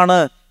ഇവരാണ്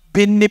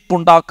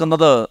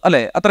ഭിന്നിപ്പുണ്ടാക്കുന്നത്.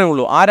 അല്ലെ, അത്രയേ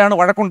ഉള്ളൂ. ആരാണ്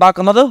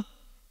വഴക്കുണ്ടാക്കുന്നത്?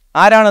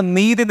 ആരാണ്?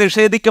 നീതി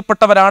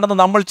നിഷേധിക്കപ്പെട്ടവരാണെന്ന്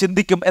നമ്മൾ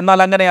ചിന്തിക്കും. എന്നാൽ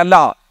അങ്ങനെയല്ല.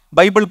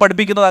 ബൈബിൾ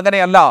പഠിപ്പിക്കുന്നത്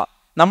അങ്ങനെയല്ല.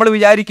 നമ്മൾ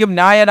വിചാരിക്കും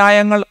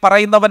ന്യായങ്ങൾ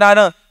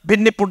പറയുന്നവനാണ്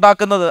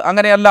ഭിന്നിപ്പുണ്ടാക്കുന്നത്.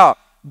 അങ്ങനെയല്ല.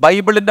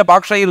 ബൈബിളിന്റെ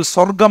ഭാഷയിൽ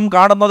സ്വർഗം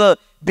കാണുന്നത്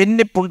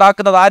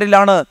ഭിന്നിപ്പുണ്ടാക്കുന്നത്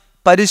ആരിലാണ്?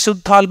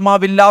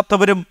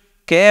 പരിശുദ്ധാത്മാവില്ലാത്തവരും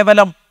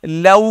കേവലം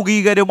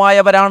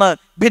ലൗകികരുമായവരാണ്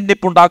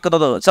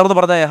ഭിന്നിപ്പുണ്ടാക്കുന്നത്. ചെറുത്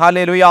പറഞ്ഞേ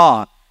ഹല്ലേലൂയാ.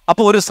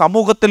 അപ്പോൾ ഒരു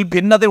സമൂഹത്തിൽ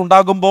ഭിന്നത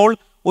ഉണ്ടാകുമ്പോൾ,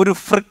 ഒരു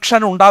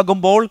ഫ്രിക്ഷൻ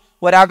ഉണ്ടാകുമ്പോൾ,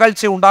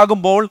 ഒരകൽച്ച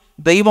ഉണ്ടാകുമ്പോൾ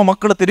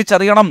ദൈവമക്കൾ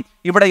തിരിച്ചറിയണം,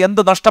 ഇവിടെ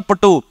എന്ത്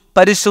നഷ്ടപ്പെട്ടു?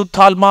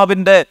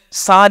 പരിശുദ്ധാത്മാവിന്റെ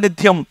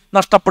സാന്നിധ്യം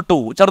നഷ്ടപ്പെട്ടു.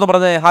 ചെറുത്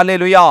പറഞ്ഞേ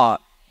ഹല്ലേലൂയാ.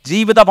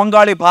 ജീവിത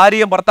പങ്കാളി,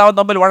 ഭാര്യയും ഭർത്താവും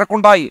തമ്മിൽ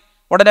വഴക്കുണ്ടായി.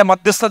 ഉടനെ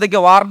മധ്യസ്ഥതയ്ക്ക്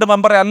വാർഡ്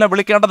മെമ്പറെ അല്ല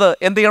വിളിക്കേണ്ടത്.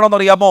 എന്ത് ചെയ്യണമെന്ന്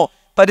അറിയാമോ?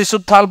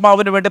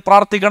 പരിശുദ്ധാത്മാവിന് വേണ്ടി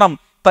പ്രാർത്ഥിക്കണം.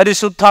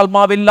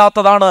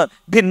 പരിശുദ്ധാത്മാവില്ലാത്തതാണ്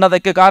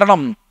ഭിന്നതയ്ക്ക്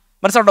കാരണം.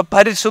 മനസ്സിലുണ്ടോ?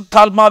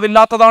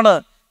 പരിശുദ്ധാത്മാവില്ലാത്തതാണ്.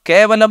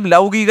 കേവലം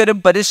ലൗകികരും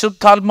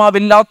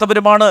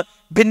പരിശുദ്ധാത്മാവില്ലാത്തവരുമാണ്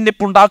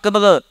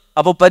ഭിന്നിപ്പുണ്ടാക്കുന്നത്.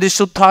 അപ്പോൾ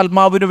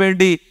പരിശുദ്ധാത്മാവിനു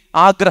വേണ്ടി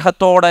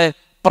ആഗ്രഹത്തോടെ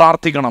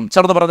പ്രാർത്ഥിക്കണം.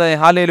 ചെറുത് പറഞ്ഞേ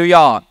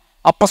ഹല്ലേലൂയാ.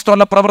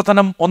 അപ്പസ്തോല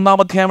പ്രവർത്തനം 1-ാം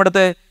അധ്യായം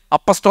എടുത്ത്.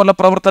 അപ്പസ്തോല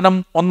പ്രവർത്തനം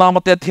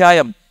 1-ാമത്തെ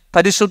അധ്യായം.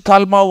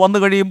 പരിശുദ്ധാത്മാവ് വന്നു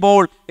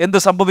കഴിയുമ്പോൾ എന്ത്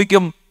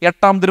സംഭവിക്കും?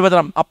 8-ാം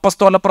തിരുവചനം.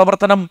 അപ്പസ്തോല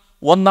പ്രവർത്തനം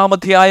 1-ാം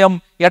അധ്യായം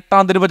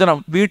 8-ാം തിരുവചനം.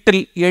 വീട്ടിൽ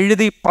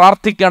എഴുതി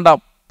പ്രാർത്ഥിക്കേണ്ട,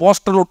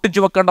 പോസ്റ്ററിൽ ഒട്ടിച്ചു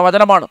വെക്കേണ്ട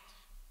വചനമാണ്.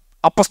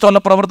 അപ്പസ്തോല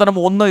പ്രവർത്തനം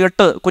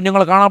 1:8.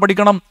 കുഞ്ഞുങ്ങൾ കാണാൻ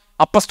പഠിക്കണം.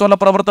 അപ്പസ്തോല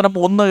പ്രവർത്തനം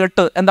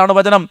 1:8 എന്താണ്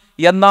വചനം?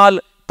 എന്നാൽ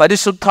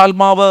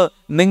പരിശുദ്ധാത്മാവ്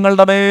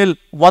നിങ്ങളുടെ മേൽ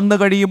വന്നു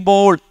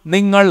കഴിയുമ്പോൾ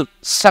നിങ്ങൾ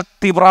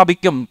ശക്തി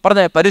പ്രാപിക്കും.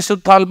 പറഞ്ഞേ,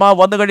 പരിശുദ്ധാത്മാവ്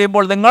വന്നു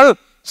കഴിയുമ്പോൾ നിങ്ങൾ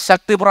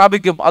ശക്തി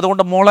പ്രാപിക്കും.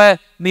 അതുകൊണ്ട് മോളെ,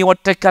 നീ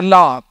ഒറ്റയ്ക്കല്ല.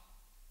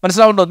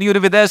 മനസ്സിലാവുണ്ടോ? നീ ഒരു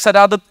വിദേശ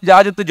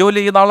രാജ്യത്ത് ജോലി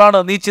ചെയ്യുന്ന ആളാണ്.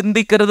 നീ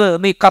ചിന്തിക്കരുത്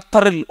നീ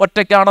ഖത്തറിൽ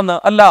ഒറ്റയ്ക്കാണെന്ന്.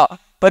 അല്ല,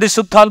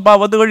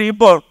 പരിശുദ്ധാത്മാവ് വന്നു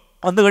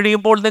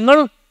കഴിയുമ്പോൾ നിങ്ങൾ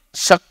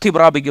ശക്തി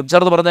പ്രാപിക്കും.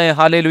 ചെറുത് പറഞ്ഞേ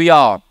ഹല്ലേലൂയാ.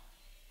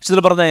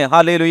 പറഞ്ഞേ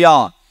ഹല്ലേലൂയാ.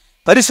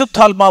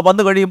 പരിശുദ്ധാത്മാവ്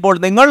വന്നു കഴിയുമ്പോൾ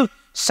നിങ്ങൾ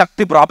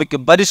ശക്തി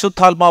പ്രാപിക്കും.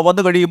 പരിശുദ്ധാത്മാവ്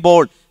വന്നു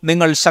കഴിയുമ്പോൾ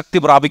നിങ്ങൾ ശക്തി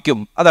പ്രാപിക്കും.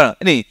 അതാണ്.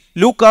 ഇനി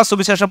ലൂക്കാ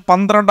സുവിശേഷം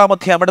 12-ാം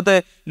അധ്യായം എടുത്ത്.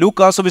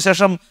 ലൂക്കാ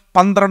സുവിശേഷം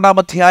 12-ാം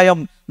അധ്യായം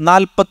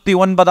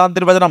 49-ാം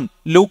തിരുവചനം.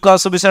 ലൂക്കാ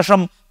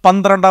സുവിശേഷം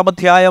 12-ാം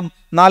അധ്യായം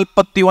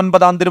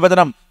 49-ാം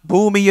തിരുവചനം.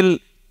 ഭൂമിയിൽ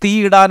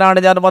തീയിടാനാണ്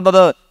ഞാൻ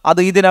വന്നത്,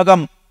 അത്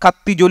ഇതിനകം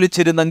കത്തി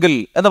ജ്വലിച്ചിരുന്നെങ്കിൽ.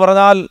 എന്ന്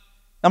പറഞ്ഞാൽ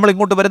നമ്മൾ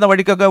ഇങ്ങോട്ട് വരുന്ന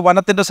വഴിക്കൊക്കെ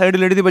വനത്തിന്റെ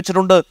സൈഡിൽ എഴുതി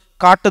വെച്ചിട്ടുണ്ട്,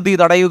 കാട്ടുതീ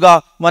തടയുക,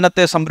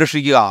 വനത്തെ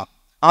സംരക്ഷിക്കുക.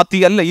 ആ തീ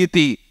അല്ല ഈ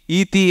തീ. ഈ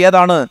തീ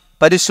ഏതാണ്?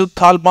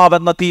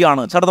 പരിശുദ്ധാത്മാവെന്ന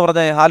തീയാണ്. ചേർന്ന്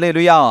പറഞ്ഞേ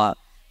ഹല്ലേലൂയാ.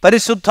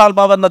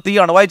 പരിശുദ്ധാത്മാവ് എന്ന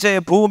തീയാണ്. വായിച്ചേ,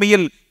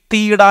 ഭൂമിയിൽ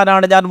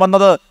തീയിടാനാണ് ഞാൻ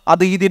വന്നത്,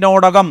 അത്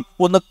ഇതിനോടകം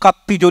ഒന്ന്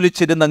കത്തി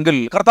ജ്വലിച്ചിരുന്നെങ്കിൽ.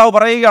 കർത്താവ്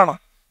പറയുകയാണ്,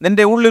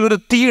 നിന്റെ ഉള്ളിൽ ഒരു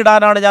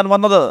തീയിടാനാണ് ഞാൻ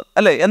വന്നത്,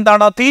 അല്ലെ?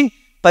 എന്താണ് ആ തീ?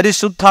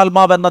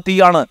 പരിശുദ്ധാത്മാവ് എന്ന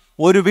തീയാണ്.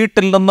 ഒരു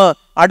വീട്ടിൽ നിന്ന്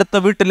അടുത്ത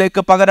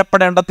വീട്ടിലേക്ക്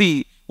പകരപ്പെടേണ്ട തീ,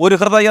 ഒരു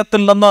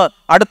ഹൃദയത്തിൽ നിന്ന്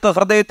അടുത്ത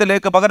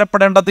ഹൃദയത്തിലേക്ക്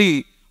പകരപ്പെടേണ്ട തീ.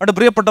 അതുകൊണ്ട്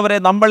പ്രിയപ്പെട്ടവരെ,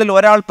 നമ്മളിൽ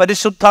ഒരാൾ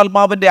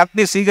പരിശുദ്ധാത്മാവിന്റെ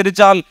അഗ്നി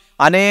സ്വീകരിച്ചാൽ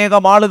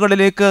അനേകം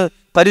ആളുകളിലേക്ക്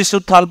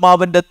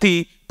പരിശുദ്ധാത്മാവിന്റെ തീ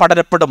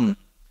പടരപ്പെടും.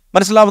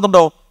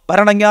 മനസ്സിലാവുന്നുണ്ടോ?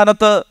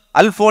 ഭരണങ്ങാനത്ത്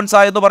അൽഫോൻസ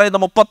എന്ന് പറയുന്ന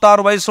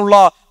 36 വയസ്സുള്ള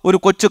ഒരു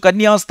കൊച്ചു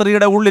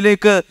കന്യാസ്ത്രീയുടെ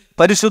ഉള്ളിലേക്ക്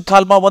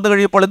പരിശുദ്ധാത്മാവ് വന്നു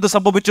കഴിയുമ്പോൾ എന്ത്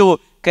സംഭവിച്ചു?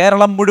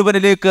 കേരളം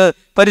മുഴുവനിലേക്ക്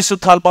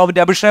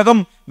പരിശുദ്ധാത്മാവിന്റെ അഭിഷേകം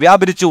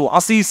വ്യാപരിച്ചു.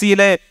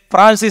 അസീസിയിലെ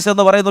ഫ്രാൻസിസ്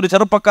എന്ന് പറയുന്ന ഒരു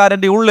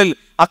ചെറുപ്പക്കാരന്റെ ഉള്ളിൽ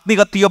അഗ്നി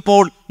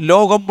കത്തിയപ്പോൾ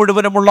ലോകം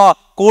മുഴുവനുമുള്ള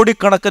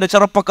കോടിക്കണക്കിന്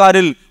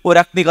ചെറുപ്പക്കാരിൽ ഒരു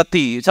അഗ്നി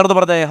കത്തി. ചെറുത്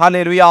പറഞ്ഞേ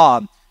ഹല്ലേലൂയാ.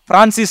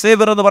 ഫ്രാൻസിസ്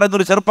സേവ്യർ എന്ന് പറയുന്ന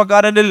ഒരു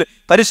ചെറുപ്പക്കാരനിൽ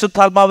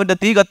പരിശുദ്ധാത്മാവിന്റെ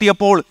തീ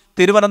കത്തിയപ്പോൾ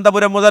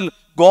തിരുവനന്തപുരം മുതൽ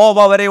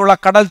ഗോവ വരെയുള്ള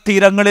കടൽ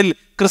തീരങ്ങളിൽ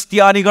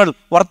ക്രിസ്ത്യാനികൾ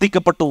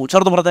വർദ്ധിക്കപ്പെട്ടു.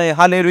 ചെറുത് പറഞ്ഞേ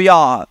ഹല്ലേലൂയാ.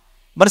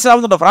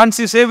 മനസ്സിലാവുന്നുണ്ടോ?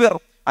 ഫ്രാൻസിസ് സേവ്യർ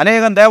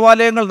അനേകം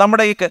ദേവാലയങ്ങൾ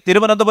നമ്മുടെ ഈ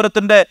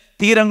തിരുവനന്തപുരത്തിന്റെ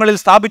തീരങ്ങളിൽ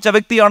സ്ഥാപിച്ച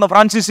വ്യക്തിയാണ്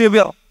ഫ്രാൻസിസ്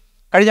സേവ്യർ.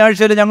 കഴിഞ്ഞ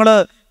ആഴ്ചയിൽ ഞങ്ങൾ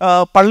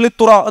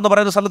പള്ളിത്തുറ എന്ന്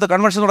പറയുന്ന സ്ഥലത്ത്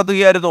കൺവെൻഷൻ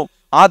നടത്തുകയായിരുന്നു.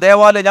 ആ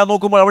ദേവാലയം ഞാൻ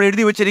നോക്കുമ്പോൾ അവിടെ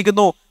എഴുതി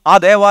വെച്ചിരിക്കുന്നു, ആ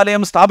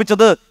ദേവാലയം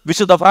സ്ഥാപിച്ചത്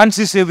വിശുദ്ധ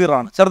ഫ്രാൻസിസ് സേവ്യർ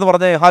ആണ്. ചെറുത്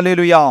പറഞ്ഞേ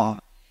ഹല്ലേലൂയാ.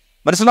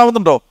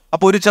 മനസ്സിലാവുന്നുണ്ടോ?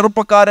 അപ്പൊ ഒരു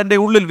ചെറുപ്പക്കാരന്റെ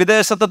ഉള്ളിൽ,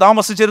 വിദേശത്ത്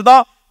താമസിച്ചിരുന്ന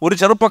ഒരു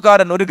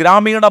ചെറുപ്പക്കാരൻ, ഒരു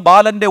ഗ്രാമീണ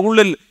ബാലന്റെ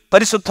ഉള്ളിൽ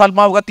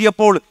പരിശുദ്ധാത്മാവ്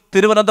കത്തിയപ്പോൾ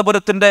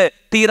തിരുവനന്തപുരത്തിന്റെ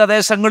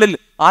തീരദേശങ്ങളിൽ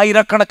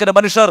ആയിരക്കണക്കിന്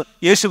മനുഷ്യർ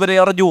യേശുവിനെ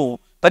അറിഞ്ഞു.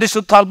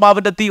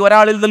 പരിശുദ്ധാത്മാവിന്റെ തീ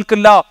ഒരാളിൽ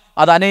നിൽക്കില്ല,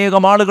 അത്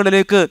അനേകം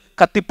ആളുകളിലേക്ക്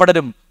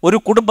കത്തിപ്പടരും. ഒരു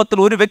കുടുംബത്തിൽ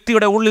ഒരു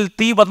വ്യക്തിയുടെ ഉള്ളിൽ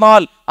തീ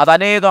വന്നാൽ അത്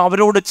അനേകം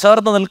അവരോട്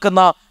ചേർന്ന്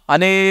നിൽക്കുന്ന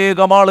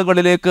അനേകം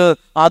ആളുകളിലേക്ക്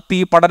ആ തീ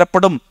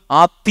പടരപ്പെടും.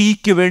 ആ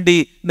തീക്ക് വേണ്ടി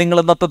നിങ്ങൾ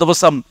ഇന്നത്തെ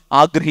ദിവസം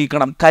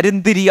ആഗ്രഹിക്കണം.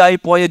 കരിന്തിരിയായി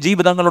പോയ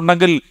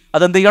ജീവിതങ്ങളുണ്ടെങ്കിൽ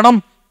അതെന്ത് ചെയ്യണം?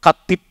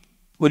 കത്തി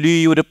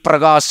വലിയൊരു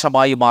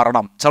പ്രകാശമായി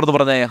മാറണം. ചെറുത്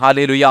പറഞ്ഞേ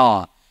ഹല്ലേലൂയാ.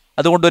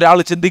 അതുകൊണ്ട് ഒരാൾ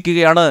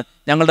ചിന്തിക്കുകയാണ്,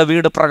 ഞങ്ങളുടെ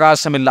വീട്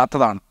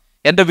പ്രകാശമില്ലാത്തതാണ്,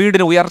 എൻ്റെ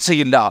വീടിന്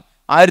ഉയർച്ചയില്ല.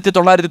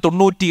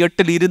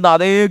 1998 ഇരുന്ന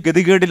അതേ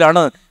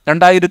ഗതികേടിലാണ്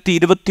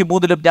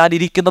 2023 ഞാൻ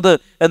ഇരിക്കുന്നത്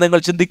എന്ന് നിങ്ങൾ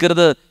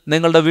ചിന്തിക്കരുത്.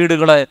 നിങ്ങളുടെ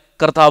വീടുകളെ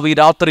കർത്താവ് ഈ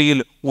രാത്രിയിൽ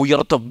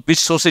ഉയർത്തും.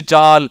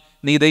 വിശ്വസിച്ചാൽ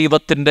നീ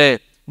ദൈവത്തിന്റെ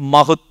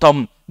മഹത്വം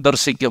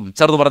ദർശിക്കും.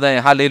 ചെറുത് പറഞ്ഞേ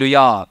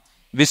ഹല്ലേലൂയാ.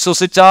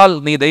 വിശ്വസിച്ചാൽ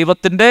നീ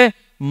ദൈവത്തിന്റെ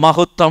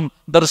മഹത്വം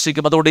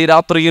ദർശിക്കും. അതുകൊണ്ട് ഈ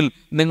രാത്രിയിൽ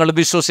നിങ്ങൾ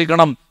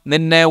വിശ്വസിക്കണം.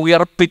 നിന്നെ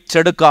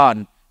ഉയർപ്പിച്ചെടുക്കാൻ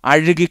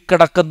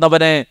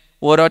അഴുകിക്കിടക്കുന്നവനെ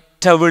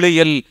ഒരൊറ്റ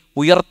വിളിയിൽ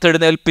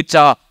ഉയർത്തെഴുന്നേൽപ്പിച്ച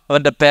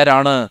അവന്റെ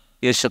പേരാണ്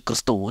യേശു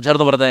ക്രിസ്തു.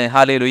 ചേർന്ന് പറഞ്ഞേ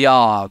ഹല്ലേലൂയാ.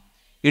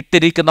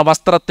 ഇട്ടിരിക്കുന്ന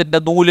വസ്ത്രത്തിന്റെ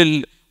നൂലിൽ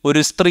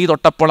ഒരു സ്ത്രീ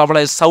തൊട്ടപ്പോൾ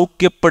അവളെ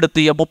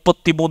സൗഖ്യപ്പെടുത്തിയ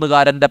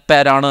 33കാരന്റെ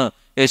പേരാണ്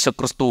യേശു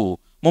ക്രിസ്തു.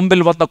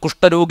 മുമ്പിൽ വന്ന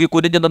കുഷ്ഠരോഗി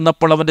കുനിഞ്ഞു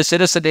നിന്നപ്പോൾ അവന്റെ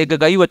ശിരസിലേക്ക്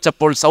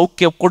കൈവച്ചപ്പോൾ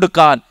സൗഖ്യം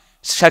കൊടുക്കാൻ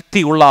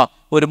ശക്തിയുള്ള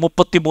ഒരു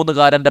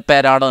 33കാരന്റെ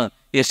പേരാണ്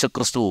യേശു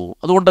ക്രിസ്തു.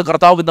 അതുകൊണ്ട്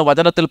കർത്താവ് ഇന്ന്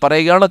വചനത്തിൽ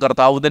പറയുകയാണ്,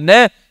 കർത്താവ് നിന്നെ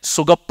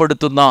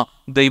സുഖപ്പെടുത്തുന്ന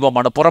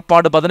ദൈവമാണ്.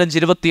 പുറപ്പാട്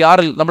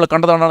 15:26 നമ്മൾ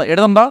കണ്ടതാണ്,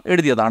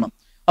 എഴുതിയതാണ്.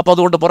 അപ്പൊ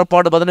അതുകൊണ്ട്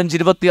പുറപ്പാട്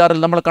 15:26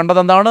 നമ്മൾ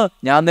കണ്ടതെന്താണ്?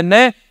 ഞാൻ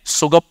നിന്നെ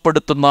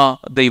സുഖപ്പെടുത്തുന്ന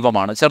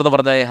ദൈവമാണ്. ചേർന്ന്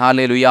പറഞ്ഞേ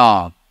ഹല്ലേലൂയാ.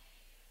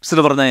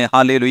 പറഞ്ഞേ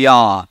ഹല്ലേലൂയാ.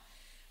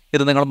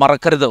 ഇത് നിങ്ങൾ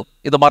മറക്കരുത്,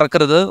 ഇത്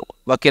മറക്കരുത്.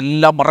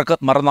 ബാക്കിയെല്ലാം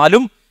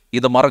മറന്നാലും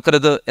ഇത്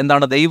മറക്കരുത്.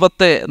 എന്താണ്?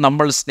 ദൈവത്തെ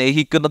നമ്മൾ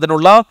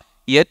സ്നേഹിക്കുന്നതിനുള്ള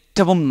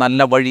ഏറ്റവും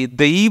നല്ല വഴി,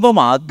 ദൈവം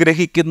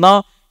ആഗ്രഹിക്കുന്ന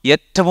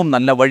ഏറ്റവും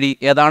നല്ല വഴി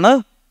ഏതാണ്?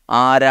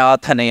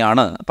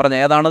 ആരാധനയാണ്. പറഞ്ഞ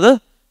ഏതാണത്?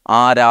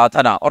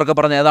 ആരാധന. ഉറക്കെ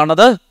പറഞ്ഞ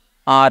ഏതാണത്?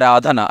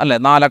 ആരാധന. അല്ലെ,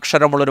 4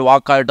 അക്ഷരമുള്ളൊരു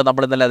വാക്കായിട്ട്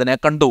നമ്മൾ ഇന്നലെ അതിനെ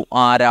കണ്ടു,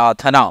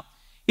 ആരാധന.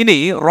 ഇനി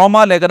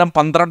റോമാലേഖനം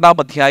 12-ാം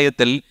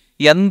അധ്യായത്തിൽ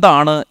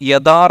എന്താണ്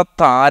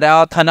യഥാർത്ഥ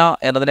ആരാധന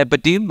എന്നതിനെ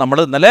പറ്റിയും നമ്മൾ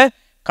ഇന്നലെ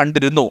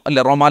കണ്ടിരുന്നു.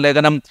 അല്ലെ,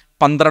 റോമാലേഖനം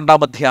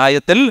 12-ാം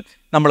അധ്യായത്തിൽ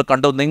നമ്മൾ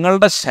കണ്ടു,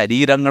 നിങ്ങളുടെ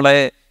ശരീരങ്ങളെ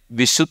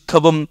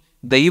വിശുദ്ധവും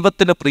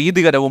ദൈവത്തിന്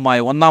പ്രീതികരവുമായ,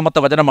 1-ാമത്തെ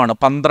വചനമാണ്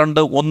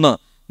 12:1,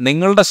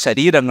 നിങ്ങളുടെ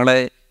ശരീരങ്ങളെ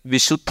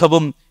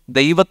വിശുദ്ധവും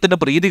ദൈവത്തിന്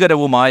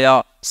പ്രീതികരവുമായ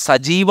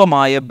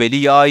സജീവമായ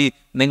ബലിയായി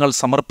നിങ്ങൾ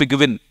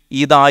സമർപ്പിക്കുവിൻ,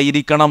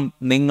 ഇതായിരിക്കണം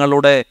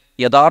നിങ്ങളുടെ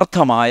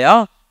യഥാർത്ഥമായ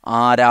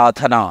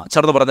ആരാധന.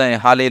 ചേർന്ന് പറഞ്ഞേ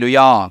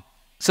ഹല്ലേലൂയാ.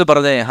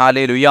 പറഞ്ഞേ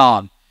ഹല്ലേലൂയാ.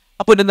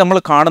 അപ്പോൾ ഇനി നമ്മൾ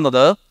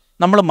കാണുന്നത്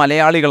നമ്മൾ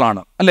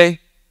മലയാളികളാണ്, അല്ലേ?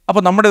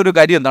 അപ്പോൾ നമ്മുടെ ഒരു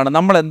കാര്യം എന്താണ്?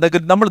 നമ്മൾ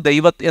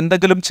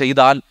എന്തെങ്കിലും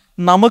ചെയ്താൽ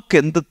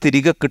നമുക്കെന്ത്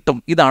തിരികെ കിട്ടും?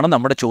 ഇതാണ്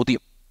നമ്മുടെ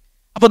ചോദ്യം.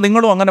 അപ്പോൾ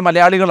നിങ്ങളും അങ്ങനെ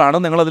മലയാളികളാണ്,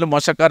 നിങ്ങളതിൽ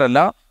മോശക്കാരല്ല.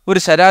 ഒരു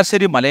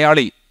ശരാശരി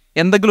മലയാളി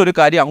എന്തെങ്കിലും ഒരു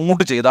കാര്യം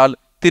അങ്ങോട്ട് ചെയ്താൽ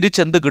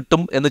തിരിച്ചെന്ത്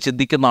കിട്ടും എന്ന്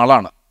ചിന്തിക്കുന്ന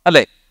ആളാണ്,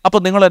 അല്ലേ? അപ്പോൾ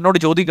നിങ്ങൾ എന്നോട്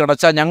ചോദിക്കണം,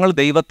 വെച്ചാൽ ഞങ്ങൾ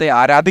ദൈവത്തെ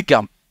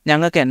ആരാധിക്കാം,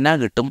 ഞങ്ങൾക്ക് എന്നാ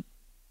കിട്ടും?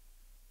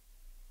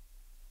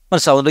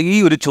 മനസ്സിലാവുന്നത് ഈ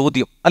ഒരു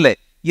ചോദ്യം, അല്ലേ?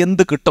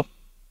 എന്ത് കിട്ടും,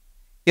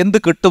 എന്ത്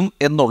കിട്ടും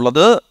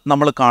എന്നുള്ളത്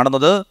നമ്മൾ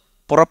കാണുന്നത്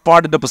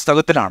പുറപ്പാടിൻ്റെ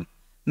പുസ്തകത്തിലാണ്.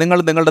 നിങ്ങൾ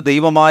നിങ്ങളുടെ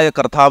ദൈവമായ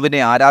കർത്താവിനെ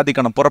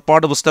ആരാധിക്കണം.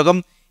 പുറപ്പാട് പുസ്തകം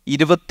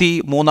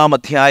 23-ാം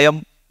അധ്യായം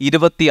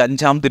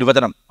 25-ാം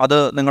തിരുവചനം. അത്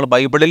നിങ്ങൾ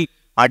ബൈബിളിൽ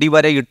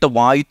അടിവരയിട്ട്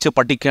വായിച്ച്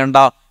പഠിക്കേണ്ട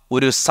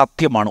ഒരു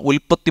സത്യമാണ്.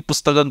 ഉൽപ്പത്തി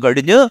പുസ്തകം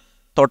കഴിഞ്ഞ്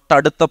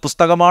തൊട്ടടുത്ത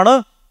പുസ്തകമാണ്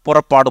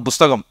പുറപ്പാട്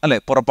പുസ്തകം, അല്ലെ?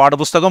 പുറപ്പാട്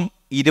പുസ്തകം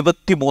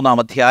 23-ാം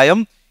അധ്യായം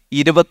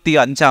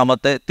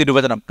 25-ാമത്തെ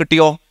തിരുവചനം.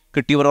 കിട്ടിയോ?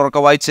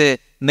 കിട്ടിയവരൊക്കെ വായിച്ചേ.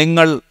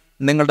 നിങ്ങൾ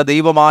നിങ്ങളുടെ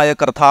ദൈവമായ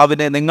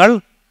കർത്താവിനെ നിങ്ങൾ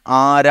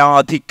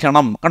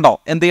ആരാധിക്കണം. കണ്ടോ,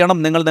 എന്ത് ചെയ്യണം?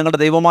 നിങ്ങൾ നിങ്ങളുടെ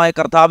ദൈവമായ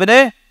കർത്താവിനെ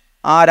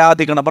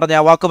ആരാധിക്കണം. പറഞ്ഞ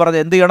ആ വാക്ക് പറഞ്ഞ,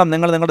 എന്ത് ചെയ്യണം?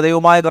 നിങ്ങൾ നിങ്ങളുടെ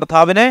ദൈവമായ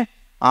കർത്താവിനെ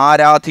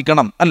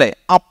ആരാധിക്കണം, അല്ലേ?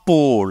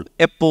 അപ്പോൾ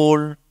എപ്പോൾ?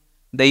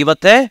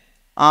 ദൈവത്തെ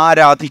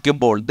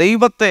ആരാധിക്കുമ്പോൾ.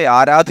 ദൈവത്തെ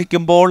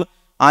ആരാധിക്കുമ്പോൾ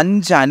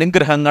 5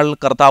 അനുഗ്രഹങ്ങൾ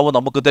കർത്താവ്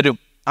നമുക്ക് തരും.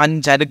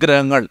 5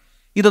 അനുഗ്രഹങ്ങൾ.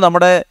 ഇത്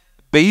നമ്മുടെ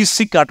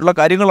ബേസിക് ആയിട്ടുള്ള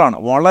കാര്യങ്ങളാണ്.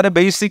 വളരെ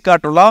ബേസിക്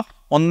ആയിട്ടുള്ള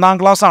 1-ാം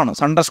ക്ലാസ്സാണ്.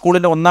 സൺഡേ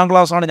സ്കൂളിൻ്റെ 1-ാം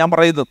ക്ലാസ്സാണ് ഞാൻ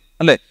പറയുന്നത്,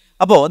 അല്ലേ?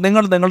 അപ്പോൾ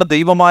നിങ്ങൾ നിങ്ങളുടെ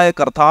ദൈവമായ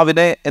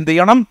കർത്താവിനെ എന്ത്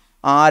ചെയ്യണം?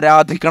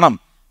 ആരാധിക്കണം.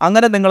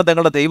 അങ്ങനെ നിങ്ങൾ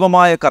നിങ്ങളുടെ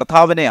ദൈവമായ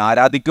കർത്താവിനെ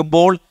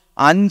ആരാധിക്കുമ്പോൾ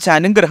 5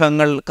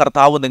 അനുഗ്രഹങ്ങൾ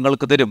കർത്താവ്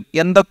നിങ്ങൾക്ക് തരും.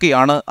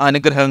 എന്തൊക്കെയാണ്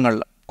അനുഗ്രഹങ്ങൾ?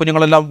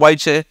 കുഞ്ഞുങ്ങളെല്ലാം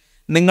വായിച്ച്.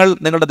 നിങ്ങൾ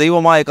നിങ്ങളുടെ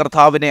ദൈവമായ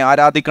കർത്താവിനെ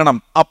ആരാധിക്കണം.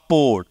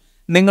 അപ്പോൾ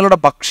നിങ്ങളുടെ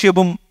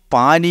ഭക്ഷ്യവും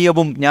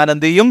പാനീയവും ഞാൻ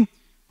എന്ത് ചെയ്യും?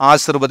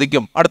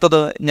 ആശീർവദിക്കും.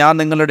 അടുത്തത്, ഞാൻ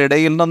നിങ്ങളുടെ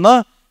ഇടയിൽ നിന്ന്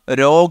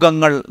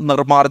രോഗങ്ങൾ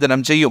നിർമ്മാർജ്ജനം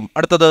ചെയ്യും.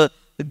 അടുത്തത്,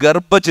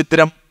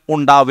 ഗർഭഛിദ്രം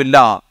ഉണ്ടാവില്ല,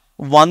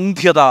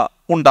 വന്ധ്യത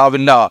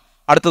ഉണ്ടാവില്ല.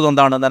 അടുത്തത്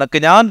എന്താണ്? നിനക്ക്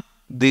ഞാൻ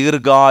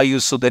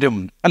ദീർഘായുസ് തരും,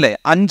 അല്ലേ?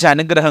 5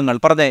 അനുഗ്രഹങ്ങൾ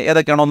പറഞ്ഞേ,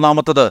 ഏതൊക്കെയാണ്?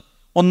 ഒന്നാമത്തത്,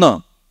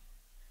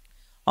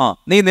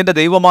 നീ നിന്റെ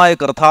ദൈവമായ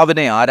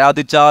കർത്താവിനെ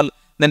ആരാധിച്ചാൽ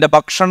നിന്റെ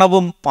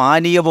ഭക്ഷണവും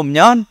പാനീയവും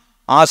ഞാൻ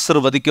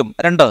ആശീർവദിക്കും.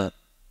 2,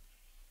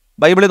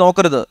 ബൈബിളിൽ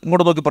നോക്കരുത്,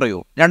 ഇങ്ങോട്ട് നോക്കി പറയൂ.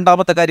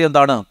 രണ്ടാമത്തെ കാര്യം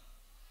എന്താണ്?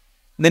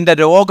 നിന്റെ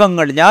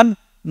രോഗങ്ങൾ ഞാൻ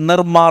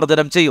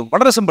നിർമ്മാർജ്ജനം ചെയ്യും.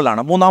 വളരെ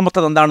സിമ്പിളാണ്.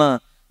 മൂന്നാമത്തത് എന്താണ്?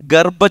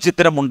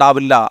 ഗർഭഛിദ്രം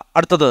ഉണ്ടാവില്ല.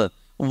 അടുത്തത്,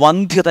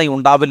 വന്ധ്യത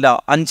ഉണ്ടാവില്ല.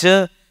 5,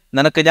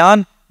 നിനക്ക് ഞാൻ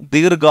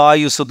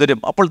ദീർഘായുസ് തരും.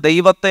 അപ്പോൾ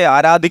ദൈവത്തെ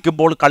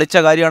ആരാധിക്കുമ്പോൾ കളിച്ച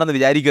കാര്യമാണെന്ന്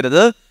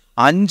വിചാരിക്കരുത്.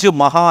 5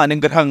 മഹാ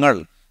അനുഗ്രഹങ്ങൾ,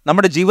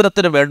 നമ്മുടെ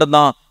ജീവിതത്തിന് വേണ്ടുന്ന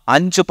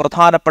 5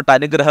 പ്രധാനപ്പെട്ട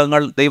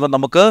അനുഗ്രഹങ്ങൾ ദൈവം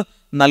നമുക്ക്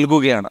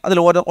നൽകുകയാണ്. അതിൽ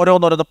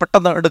ഓരോന്നോരോന്ന്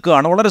പെട്ടെന്ന്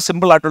എടുക്കുകയാണ്. വളരെ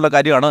സിമ്പിളായിട്ടുള്ള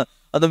കാര്യമാണ്,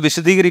 അതൊന്നും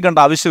വിശദീകരിക്കേണ്ട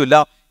ആവശ്യമില്ല.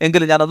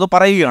 എങ്കിലും ഞാനത്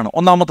പറയുകയാണ്.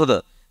 ഒന്നാമത്തത്,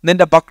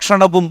 നിന്റെ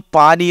ഭക്ഷണവും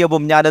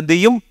പാനീയവും ഞാൻ എന്ത്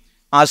ചെയ്യും?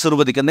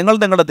 ആശീർവദിക്കും. നിങ്ങൾ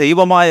നിങ്ങളുടെ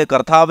ദൈവമായ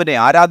കർത്താവിനെ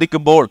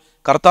ആരാധിക്കുമ്പോൾ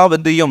കർത്താവ്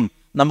എന്ത് ചെയ്യും?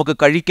 നമുക്ക്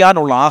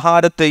കഴിക്കാനുള്ള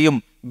ആഹാരത്തെയും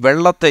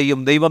വെള്ളത്തെയും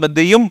ദൈവം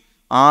എന്ത് ചെയ്യും?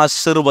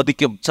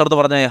 ആശീർവദിക്കും. ചെറുത്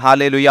പറഞ്ഞേ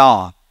ഹല്ലേലൂയ.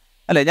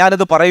 അല്ലെ,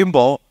 ഞാനിത്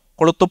പറയുമ്പോൾ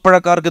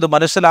കൊളുത്തുപ്പുഴക്കാർക്ക് ഇത്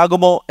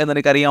മനസ്സിലാകുമോ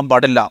എന്നെനിക്കറിയാൻ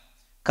പാടില്ല.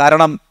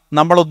 കാരണം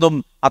നമ്മളൊന്നും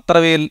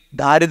അത്രവേൽ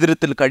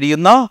ദാരിദ്ര്യത്തിൽ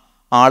കഴിയുന്ന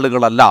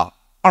ആളുകളല്ല.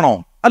 ആണോ?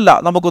 അല്ല,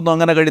 നമുക്കൊന്നും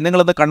അങ്ങനെ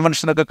നിങ്ങളിന്ന്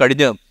കൺവെൻഷനൊക്കെ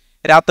കഴിഞ്ഞ്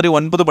രാത്രി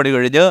 9 മണി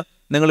കഴിഞ്ഞ്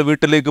നിങ്ങൾ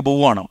വീട്ടിലേക്ക്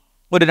പോവുകയാണ്.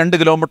 ഒരു 2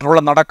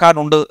 കിലോമീറ്ററോളം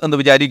നടക്കാനുണ്ട് എന്ന്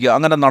വിചാരിക്കുക.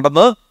 അങ്ങനെ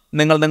നടന്ന്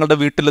നിങ്ങൾ നിങ്ങളുടെ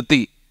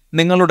വീട്ടിലെത്തി.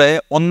 നിങ്ങളുടെ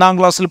 1-ാം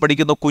ക്ലാസ്സിൽ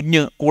പഠിക്കുന്ന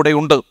കുഞ്ഞ്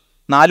കൂടെയുണ്ട്.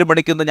 4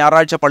 മണിക്ക്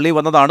ഞായറാഴ്ച പള്ളി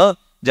വന്നതാണ്.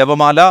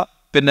 ജപമാല,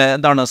 പിന്നെ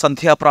എന്താണ്,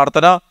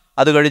 സന്ധ്യാപ്രാർത്ഥന,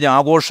 അത് കഴിഞ്ഞ്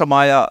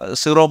ആഘോഷമായ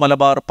സീറോ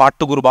മലബാർ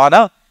പാട്ടുകുർബാന,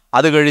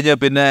 അത് കഴിഞ്ഞ്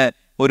പിന്നെ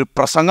ഒരു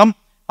പ്രസംഗം,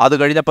 അത്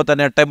കഴിഞ്ഞപ്പോൾ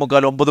തന്നെ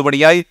 8:45 9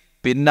 മണിയായി.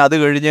 പിന്നെ അത്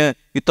കഴിഞ്ഞ്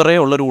ഇത്രയേ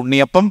ഉള്ളൊരു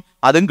ഉണ്ണിയപ്പം,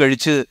 അതും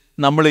കഴിച്ച്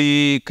നമ്മൾ ഈ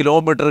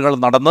കിലോമീറ്ററുകൾ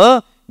നടന്ന്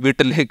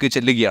വീട്ടിലേക്ക്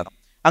ചെല്ലുകയാണ്.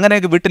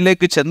 അങ്ങനെയൊക്കെ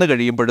വീട്ടിലേക്ക് ചെന്ന്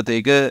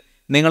കഴിയുമ്പോഴത്തേക്ക്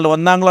നിങ്ങൾ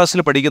 1-ാം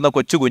ക്ലാസ്സിൽ പഠിക്കുന്ന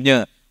കൊച്ചു കുഞ്ഞ്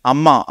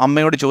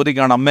അമ്മയോട്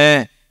ചോദിക്കുകയാണ്, അമ്മേ,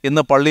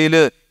 ഇന്ന് പള്ളിയിൽ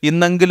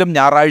ഇന്നെങ്കിലും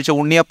ഞായറാഴ്ച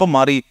ഉണ്ണിയപ്പം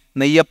മാറി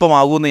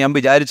നെയ്യപ്പമാകുമെന്ന് ഞാൻ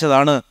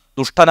വിചാരിച്ചതാണ്.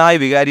 ദുഷ്ടനായ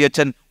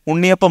വികാരിയച്ഛൻ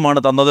ഉണ്ണിയപ്പമാണ്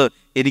തന്നത്.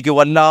 എനിക്ക്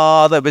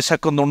വല്ലാതെ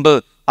വിശക്കുന്നുണ്ട്,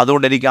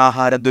 അതുകൊണ്ട് എനിക്ക്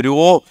ആഹാരം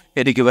തരുവോ,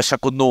 എനിക്ക്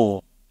വിശക്കുന്നു.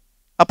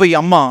 അപ്പോൾ ഈ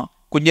അമ്മ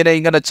കുഞ്ഞിനെ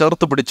ഇങ്ങനെ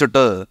ചേർത്ത്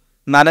പിടിച്ചിട്ട്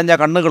നനഞ്ഞ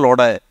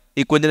കണ്ണുകളോടെ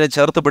ഈ കുഞ്ഞിനെ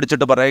ചേർത്ത്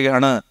പിടിച്ചിട്ട്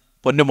പറയുകയാണ്,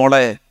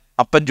 പൊന്നുമോളെ,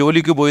 അപ്പൻ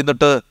ജോലിക്ക്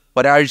പോയിന്നിട്ട്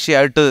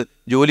ഒരാഴ്ചയായിട്ട്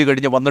ജോലി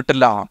കഴിഞ്ഞ്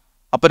വന്നിട്ടില്ല.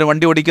 അപ്പന്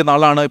വണ്ടി ഓടിക്കുന്ന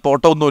ആളാണ്, ഇപ്പോൾ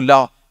ഓട്ടോ ഒന്നുമില്ല.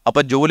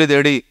 അപ്പൻ ജോലി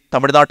തേടി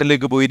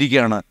തമിഴ്നാട്ടിലേക്ക്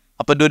പോയിരിക്കുകയാണ്.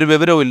 അപ്പൻ്റെ ഒരു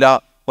വിവരവും ഇല്ല.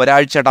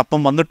 ഒരാഴ്ചയായിട്ട് അപ്പം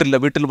വന്നിട്ടില്ല,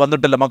 വീട്ടിൽ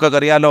വന്നിട്ടില്ല.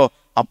 മക്കൾക്കറിയാലോ,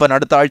 അപ്പൻ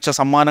അടുത്ത ആഴ്ച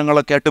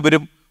സമ്മാനങ്ങളൊക്കെ ആയിട്ട്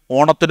വരും.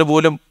 ഓണത്തിന്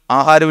പോലും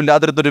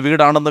ആഹാരമില്ലാതിരുന്നൊരു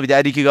വീടാണെന്ന്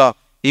വിചാരിക്കുക.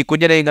 ഈ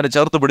കുഞ്ഞിനെ ഇങ്ങനെ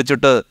ചേർത്ത്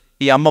പിടിച്ചിട്ട്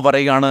ഈ അമ്മ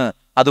പറയുകയാണ്,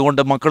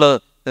 അതുകൊണ്ട് മക്കള്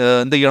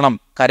എന്ത് ചെയ്യണം?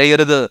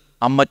 കരയരുത്.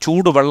 അമ്മ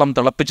ചൂടുവെള്ളം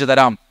തിളപ്പിച്ച്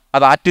തരാം,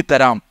 അത്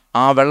ആറ്റിത്തരാം.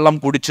 ആ വെള്ളം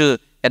കുടിച്ച്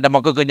എൻ്റെ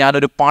മക്കൾക്ക്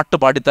ഞാനൊരു പാട്ട്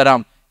പാടിത്തരാം.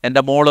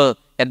 എൻ്റെ മോള്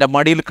എൻ്റെ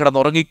മടിയിൽ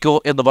കിടന്നുറങ്ങിക്കോ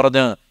എന്ന്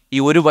പറഞ്ഞ് ഈ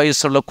 1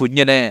 വയസ്സുള്ള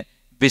കുഞ്ഞിനെ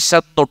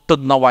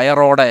വിശത്തൊട്ടുന്ന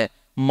വയറോടെ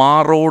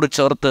മാറോട്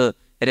ചേർത്ത്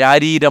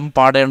രാരീരം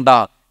പാടേണ്ട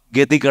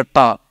ഗതികെട്ട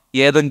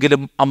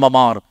ഏതെങ്കിലും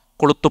അമ്മമാർ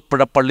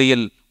കൊളുത്തുപ്പുഴ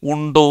പള്ളിയിൽ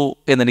ഉണ്ടോ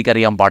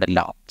എന്നെനിക്കറിയാൻ പാടില്ല.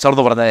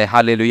 ചേർന്ന് പറഞ്ഞേ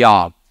ഹല്ലേലൂയ.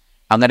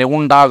 അങ്ങനെ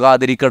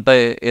ഉണ്ടാകാതിരിക്കട്ടെ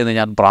എന്ന്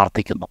ഞാൻ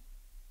പ്രാർത്ഥിക്കുന്നു.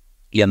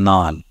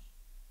 എന്നാൽ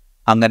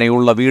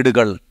അങ്ങനെയുള്ള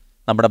വീടുകൾ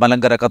നമ്മുടെ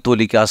മലങ്കര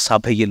കത്തോലിക്ക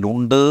സഭയിൽ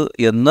ഉണ്ട്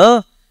എന്ന്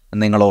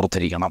നിങ്ങൾ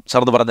ഓർത്തിരിക്കണം.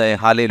 ചേർന്ന് പറഞ്ഞേ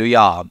ഹല്ലേലൂയ.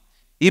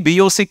 ഈ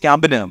BOC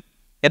ക്യാമ്പിന്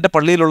എൻ്റെ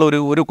പള്ളിയിലുള്ള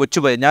ഒരു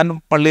കൊച്ചുപയ്യൻ, ഞാൻ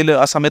പള്ളിയിൽ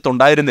ആ സമയത്ത്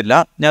ഉണ്ടായിരുന്നില്ല.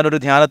 ഞാനൊരു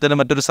ധ്യാനത്തിന്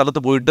മറ്റൊരു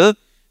സ്ഥലത്ത് പോയിട്ട്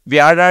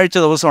വ്യാഴാഴ്ച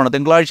ദിവസമാണ്,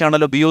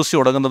 തിങ്കളാഴ്ചയാണല്ലോ BOC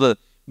തുടങ്ങുന്നത്,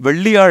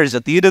 വെള്ളിയാഴ്ച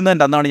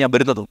തീരുന്നതിൻ്റെ അന്നാണ് ഞാൻ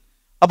വരുന്നത്.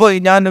 അപ്പോൾ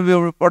ഞാൻ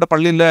ഇവിടെ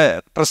പള്ളിയിലെ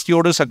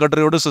ട്രസ്റ്റിയോട്,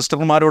 സെക്രട്ടറിയോട്,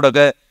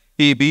 സിസ്റ്റർമാരോടൊക്കെ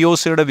ഈ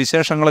BOCയുടെ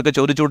വിശേഷങ്ങളൊക്കെ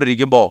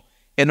ചോദിച്ചുകൊണ്ടിരിക്കുമ്പോൾ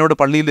എന്നോട്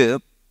പള്ളിയിൽ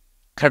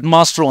ഹെഡ്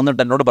മാസ്റ്റർ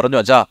വന്നിട്ട് എന്നോട് പറഞ്ഞു,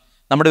 അച്ഛാ,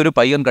 നമ്മുടെ ഒരു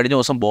പയ്യൻ കഴിഞ്ഞ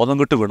ദിവസം ബോധം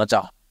കെട്ട്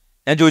വീണച്ചാ.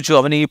 ഞാൻ ചോദിച്ചു,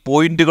 അവൻ ഈ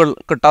പോയിന്റുകൾ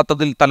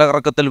കിട്ടാത്തതിൽ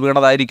തലകറക്കത്തിൽ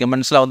വീണതായിരിക്കും,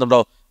 മനസ്സിലാവുന്നുണ്ടോ?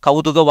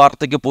 കൗതുക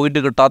വാർത്തയ്ക്ക് പോയിന്റ്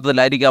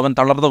കിട്ടാത്തതിലായിരിക്കും അവൻ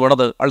തളർന്നു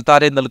വീണത്.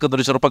 അൾത്താരയിൽ നിൽക്കുന്ന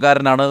ഒരു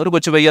ചെറുപ്പക്കാരനാണ്, ഒരു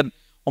കൊച്ചു പയ്യൻ,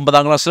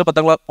 9-ാം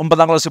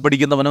ക്ലാസ്സിൽ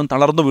പഠിക്കുന്നവനും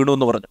തളർന്നു വീണു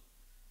എന്ന് പറഞ്ഞു.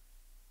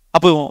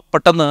 അപ്പോൾ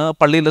പെട്ടെന്ന്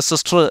പള്ളിയിലെ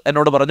സിസ്റ്റർ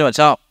എന്നോട് പറഞ്ഞു,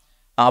 അച്ഛാ,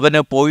 അവന്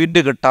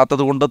പോയിന്റ്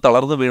കിട്ടാത്തത് കൊണ്ട്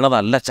തളർന്നു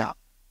വീണതല്ല അച്ഛാ,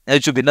 ഞാൻ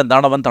ചോദിച്ചു,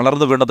 പിന്നെന്താണ് അവൻ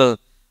തളർന്നു വീണത്?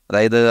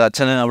 അതായത്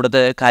അച്ഛന്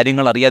അവിടുത്തെ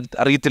കാര്യങ്ങൾ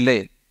അറിയത്തില്ലേ?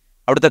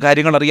 അവിടുത്തെ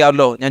കാര്യങ്ങൾ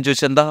അറിയാമല്ലോ. ഞാൻ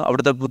ചോദിച്ചു, എന്താ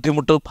അവിടുത്തെ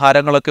ബുദ്ധിമുട്ട്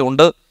ഭാരങ്ങളൊക്കെ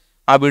ഉണ്ട്.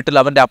 ആ വീട്ടിൽ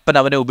അവൻ്റെ അപ്പൻ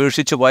അവനെ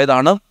ഉപേക്ഷിച്ച്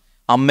പോയതാണ്.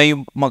 അമ്മയും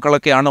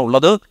മക്കളൊക്കെയാണ്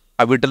ഉള്ളത്.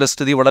 ആ വീട്ടിലെ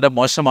സ്ഥിതി വളരെ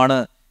മോശമാണ്.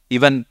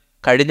 ഇവൻ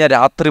കഴിഞ്ഞ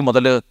രാത്രി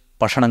മുതൽ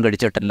ഭക്ഷണം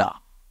കഴിച്ചിട്ടില്ല.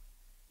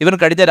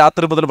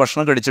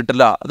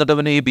 എന്നിട്ട്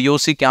അവന് ഈ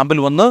BOC ക്യാമ്പിൽ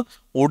വന്ന്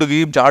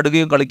ഓടുകയും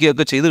ചാടുകയും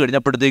കളിക്കുകയൊക്കെ ചെയ്ത്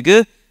കഴിഞ്ഞപ്പോഴത്തേക്ക്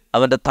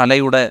അവൻ്റെ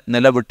തലയുടെ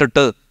നില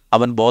വിട്ടിട്ട്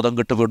അവൻ ബോധം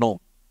കെട്ട് വീണു.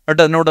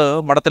 എന്നിട്ട് എന്നോട്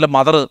മഠത്തിലെ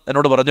മദർ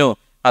എന്നോട് പറഞ്ഞു,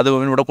 അത്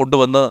അവനിവിടെ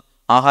കൊണ്ടുവന്ന്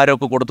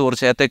ആഹാരമൊക്കെ കൊടുത്ത്,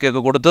 കുറച്ച്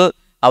ഏത്തയ്ക്കൊക്കെ കൊടുത്ത്,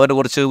 അവന്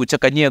കുറച്ച്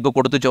ഉച്ചക്കഞ്ഞിയൊക്കെ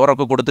കൊടുത്ത്,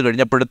 ചോറൊക്കെ കൊടുത്ത്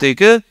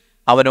കഴിഞ്ഞപ്പോഴത്തേക്ക്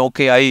അവൻ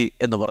ഓക്കെ ആയി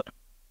എന്ന് പറഞ്ഞു.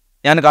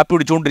 ഞാൻ കാപ്പി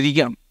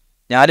കുടിച്ചുകൊണ്ടിരിക്കുകയാണ്.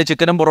 ഞാൻ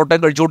ചിക്കനും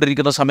പൊറോട്ടയും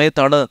കഴിച്ചുകൊണ്ടിരിക്കുന്ന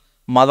സമയത്താണ്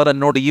മദർ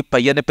എന്നോട് ഈ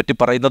പയ്യനെ പറ്റി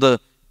പറയുന്നത്.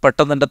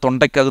 പെട്ടെന്ന് എൻ്റെ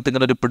തൊണ്ടയ്ക്കകത്ത്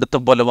ഇങ്ങനെ ഒരു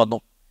പിടുത്തം പോലെ വന്നു.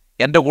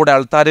 എൻ്റെ കൂടെ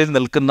അൾത്താരയിൽ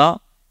നിൽക്കുന്ന,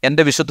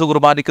 എൻ്റെ വിശുദ്ധ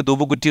കുർബാനയ്ക്ക്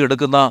ധൂപകുറ്റി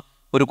എടുക്കുന്ന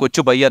ഒരു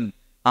കൊച്ചു പയ്യൻ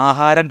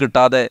ആഹാരം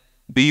കിട്ടാതെ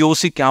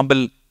BOC ക്യാമ്പിൽ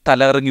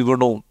തലയിറങ്ങി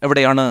വീണു.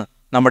 എവിടെയാണ്?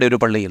 നമ്മുടെ ഒരു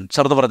പള്ളിയിൽ.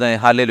 ചെറുത് പറഞ്ഞേ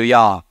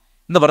ഹല്ലേലൂയാ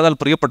എന്ന് പറഞ്ഞാൽ,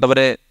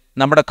 പ്രിയപ്പെട്ടവരെ,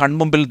 നമ്മുടെ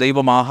കൺമുമ്പിൽ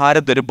ദൈവം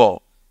ആഹാരം തരുമ്പോൾ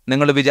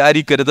നിങ്ങൾ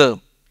വിചാരിക്കരുത്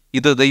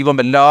ഇത് ദൈവം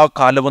എല്ലാ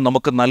കാലവും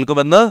നമുക്ക്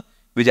നൽകുമെന്ന്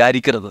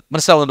വിചാരിക്കരുത്.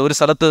 മനസ്സിലാവുന്നുണ്ട്? ഒരു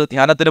സ്ഥലത്ത്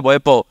ധ്യാനത്തിന്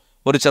പോയപ്പോൾ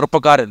ഒരു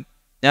ചെറുപ്പക്കാരൻ,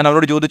 ഞാൻ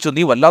അവരോട് ചോദിച്ചു,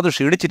 നീ വല്ലാതെ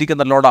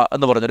ക്ഷീണിച്ചിരിക്കുന്നല്ലോടാ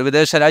എന്ന് പറഞ്ഞു. ഒരു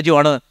വിദേശ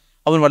രാജ്യമാണ്,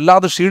 അവൻ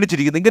വല്ലാതെ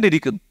ക്ഷീണിച്ചിരിക്കുന്നു, ഇങ്ങനെ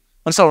ഇരിക്കുന്നു.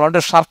 മനസ്സിലാവും?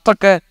 അവൻ്റെ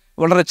ഷർട്ടൊക്കെ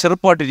വളരെ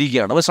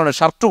ചെറുപ്പമായിട്ടിരിക്കുകയാണ്. മനസ്സിലാവും?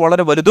 ഷർട്ട്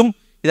വളരെ വലുതും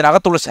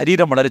ഇതിനകത്തുള്ള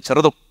ശരീരം വളരെ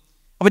ചെറുതും.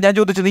 അപ്പം ഞാൻ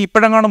ചോദിച്ചു, നീ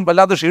ഇപ്പോഴെങ്ങാനും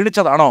വല്ലാതെ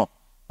ക്ഷീണിച്ചതാണോ?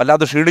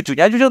 വല്ലാതെ ക്ഷീണിച്ചു.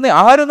 ഞാൻ ചോദിച്ചു, നീ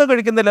ആരൊന്നും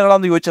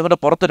കഴിക്കുന്നില്ലാന്ന് ചോദിച്ചു. അവൻ്റെ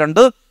പുറത്ത്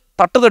 2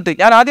 തട്ട് തട്ടി.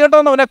 ഞാൻ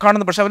ആദ്യമായിട്ടാണ് അവനെ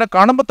കാണുന്നത്, പക്ഷെ അവനെ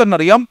കാണുമ്പോൾ തന്നെ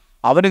അറിയാം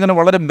അവനിങ്ങനെ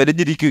വളരെ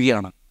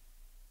മെലിഞ്ഞിരിക്കുകയാണ്.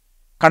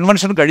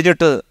 കൺവെൻഷൻ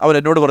കഴിഞ്ഞിട്ട് അവൻ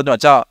എന്നോട് പറഞ്ഞു,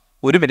 അച്ഛാ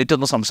 1 മിനിറ്റ്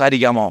ഒന്ന്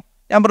സംസാരിക്കാമോ?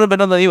 ഞാൻ പറഞ്ഞു,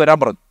 പിന്നെ നീ വരാൻ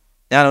പറഞ്ഞു.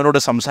 ഞാൻ അവനോട്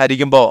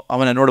സംസാരിക്കുമ്പോൾ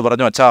അവൻ എന്നോട്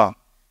പറഞ്ഞു, അച്ഛാ,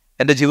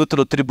 എൻ്റെ ജീവിതത്തിൽ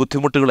ഒത്തിരി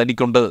ബുദ്ധിമുട്ടുകൾ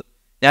എനിക്കുണ്ട്.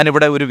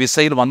 ഞാനിവിടെ ഒരു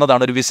വിസയിൽ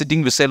വന്നതാണ്, ഒരു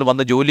വിസിറ്റിംഗ് വിസയിൽ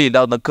വന്ന്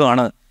ജോലിയില്ലാതെ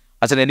നിൽക്കുകയാണ്.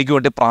 അച്ഛൻ എനിക്ക്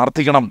വേണ്ടി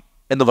പ്രാർത്ഥിക്കണം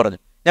എന്ന് പറഞ്ഞു.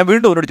 ഞാൻ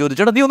വീണ്ടും അവനോട്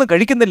ചോദിച്ചു, നീ ഒന്നും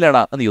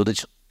കഴിക്കുന്നില്ലേടാ എന്ന്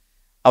ചോദിച്ചു.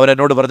 അവൻ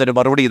എന്നോട് പറഞ്ഞൊരു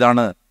മറുപടി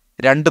ഇതാണ്: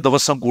 2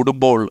 ദിവസം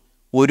കൂടുമ്പോൾ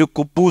ഒരു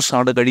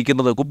കുബൂസാണ്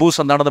കഴിക്കുന്നത്. കുബൂസ്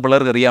എന്താണെന്ന്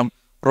പിള്ളേർക്ക് അറിയാം.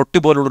 റൊട്ടി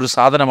പോലുള്ളൊരു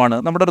സാധനമാണ്.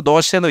 നമ്മുടെ ഒരു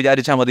ദോശയെന്ന്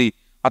വിചാരിച്ചാൽ മതി,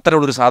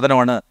 അത്തരമുള്ളൊരു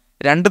സാധനമാണ്.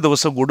 2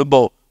 ദിവസം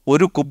കൂടുമ്പോൾ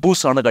ഒരു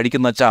കുബൂസാണ്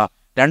കഴിക്കുന്ന. വെച്ചാൽ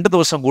 2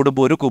 ദിവസം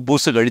കൂടുമ്പോൾ ഒരു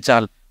കുബൂസ്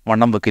കഴിച്ചാൽ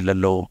വണ്ണം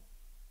വെക്കില്ലല്ലോ.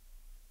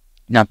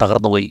 ഞാൻ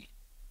തകർന്നുപോയി.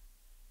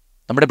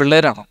 നമ്മുടെ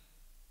പിള്ളേരാണ്,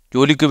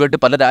 ജോലിക്ക് വേണ്ടി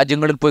പല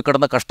രാജ്യങ്ങളിൽ പോയി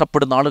കിടന്ന്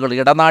കഷ്ടപ്പെടുന്ന ആളുകൾ.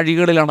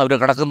 ഇടനാഴികളിലാണ് അവർ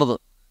കിടക്കുന്നത്.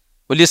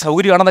 വലിയ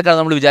സൗകര്യമാണെന്നൊക്കെയാണ്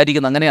നമ്മൾ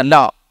വിചാരിക്കുന്നത്. അങ്ങനെയല്ല.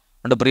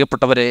 അതുകൊണ്ട്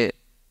പ്രിയപ്പെട്ടവരെ,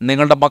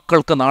 നിങ്ങളുടെ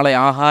മക്കൾക്ക് നാളെ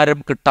ആഹാരം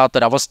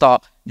കിട്ടാത്തൊരവസ്ഥ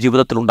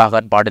ജീവിതത്തിൽ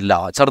ഉണ്ടാകാൻ പാടില്ല.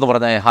 ചേർന്ന്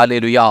പറഞ്ഞേ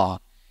ഹല്ലേലൂയാ.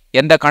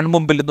 എൻ്റെ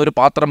കൺമുമ്പിൽ നിന്നൊരു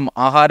പാത്രം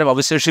ആഹാരം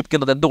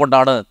അവശേഷിക്കുന്നത്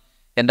എന്തുകൊണ്ടാണ്?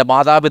 എൻ്റെ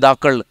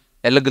മാതാപിതാക്കൾ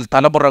അല്ലെങ്കിൽ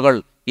തലമുറകൾ,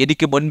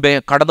 എനിക്ക് മുൻപേ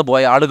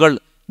കടന്നുപോയ ആളുകൾ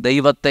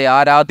ദൈവത്തെ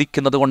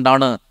ആരാധിക്കുന്നത്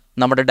കൊണ്ടാണ്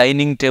നമ്മുടെ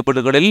ഡൈനിങ്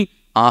ടേബിളുകളിൽ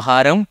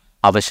ആഹാരം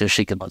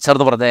അവശേഷിക്കുന്നത്.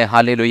 ചേർന്ന് പറഞ്ഞേ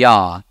ഹല്ലേലൂയാ.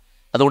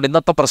 അതുകൊണ്ട്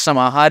ഇന്നത്തെ പ്രശ്നം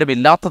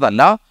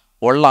ആഹാരമില്ലാത്തതല്ല,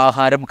 ഉള്ള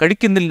ആഹാരം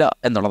കഴിക്കുന്നില്ല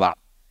എന്നുള്ളതാണ്.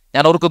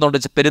 ഞാൻ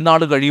ഓർക്കുന്നുണ്ട്,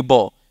 പെരുന്നാൾ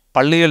കഴിയുമ്പോൾ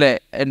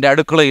എൻ്റെ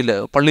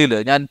പള്ളിയിൽ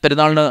ഞാൻ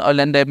പെരുന്നാളിന്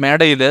എൻ്റെ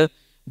മേടയിൽ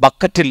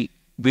ബക്കറ്റിൽ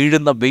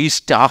വീഴുന്ന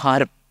വേസ്റ്റ്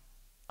ആഹാരം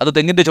അത്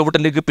തെങ്ങിൻ്റെ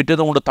ചുവട്ടിലേക്ക്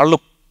പിറ്റേന്ന് കൊണ്ട്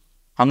തള്ളും.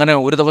 അങ്ങനെ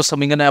ഒരു ദിവസം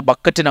ഇങ്ങനെ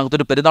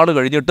ബക്കറ്റിനകത്തൊരു പെരുന്നാൾ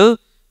കഴിഞ്ഞിട്ട്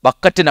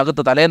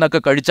ബക്കറ്റിനകത്ത് തലേന്നൊക്കെ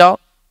കഴിച്ച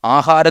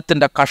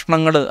ആഹാരത്തിൻ്റെ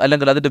കഷ്ണങ്ങൾ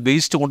അല്ലെങ്കിൽ അതിൻ്റെ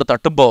വേസ്റ്റ് കൊണ്ട്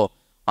തട്ടുമ്പോൾ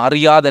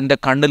അറിയാതെ എൻ്റെ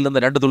കണ്ണിൽ നിന്ന്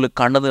 2 തുള്ളി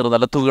കണ്ണുനീർ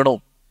നിലത്ത് വീണു.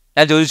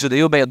 ഞാൻ ചോദിച്ചു,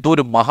 ദൈവമേ, എന്തോ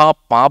ഒരു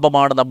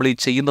മഹാപാപമാണ് നമ്മൾ ഈ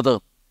ചെയ്യുന്നത്.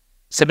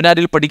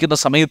 സെമിനാരിൽ പഠിക്കുന്ന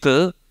സമയത്ത്,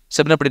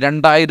 സെമിനാർ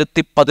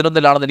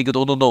 2011 എനിക്ക്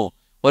തോന്നുന്നു,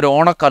 ഒരു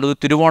ഓണക്കാലത്ത്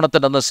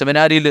തിരുവോണത്തിൻ്റെ അന്ന്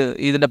സെമിനാരിയിൽ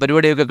ഇതിൻ്റെ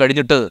പരിപാടിയൊക്കെ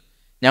കഴിഞ്ഞിട്ട്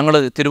ഞങ്ങൾ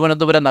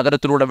തിരുവനന്തപുരം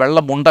നഗരത്തിലൂടെ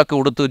വെള്ളം മുണ്ടൊക്കെ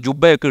കൊടുത്ത്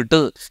ജുബയൊക്കെ ഇട്ട്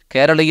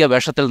കേരളീയ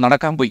വേഷത്തിൽ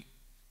നടക്കാൻ പോയി.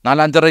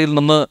 നാലാഞ്ചിറയിൽ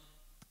നിന്ന്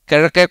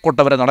കിഴക്കേക്കോട്ട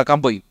വരെ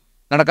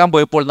നടക്കാൻ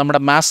പോയപ്പോൾ നമ്മുടെ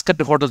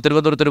മാസ്കറ്റ് ഹോട്ടൽ,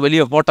 തിരുവനന്തപുരത്ത് ഒരു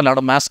വലിയ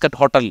ഹോട്ടലാണ് മാസ്കറ്റ്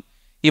ഹോട്ടൽ.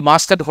 ഈ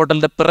മാസ്കറ്റ്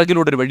ഹോട്ടലിൻ്റെ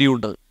പിറകിലൂടെ ഒരു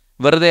വഴിയുണ്ട്.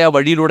 വെറുതെ ആ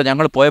വഴിയിലൂടെ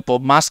ഞങ്ങൾ പോയപ്പോൾ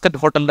മാസ്കറ്റ്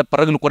ഹോട്ടലിൻ്റെ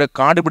പിറകിൽ കുറേ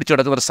കാട് പിടിച്ച്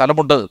കിടക്കുന്ന ഒരു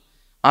സ്ഥലമുണ്ട്.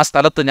 ആ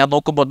സ്ഥലത്ത് ഞാൻ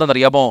നോക്കുമ്പോൾ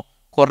എന്താണെന്നറിയാമോ?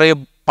 കുറേ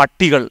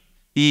പട്ടികൾ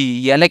ഈ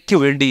ഇലയ്ക്ക്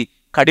വേണ്ടി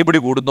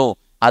കടിപിടി കൂടുന്നു.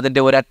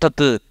 അതിൻ്റെ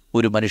ഒരറ്റത്ത്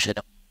ഒരു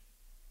മനുഷ്യനും.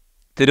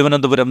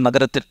 തിരുവനന്തപുരം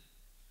നഗരത്തിൽ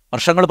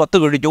വർഷങ്ങൾ 10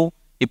 കഴിഞ്ഞു.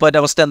 ഇപ്പോൾ എൻ്റെ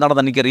അവസ്ഥ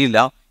എന്താണെന്ന് എനിക്കറിയില്ല.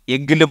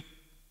 എങ്കിലും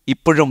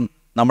ഇപ്പോഴും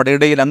നമ്മുടെ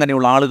ഇടയിൽ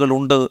അങ്ങനെയുള്ള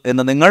ആളുകളുണ്ട്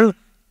എന്ന് നിങ്ങൾ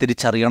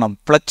തിരിച്ചറിയണം.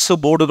 ഫ്ലെക്സ്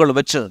ബോർഡുകൾ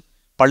വെച്ച്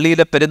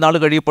പള്ളിയിലെ പെരുന്നാൾ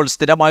കഴിയുമ്പോൾ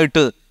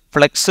സ്ഥിരമായിട്ട്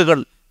ഫ്ലെക്സുകൾ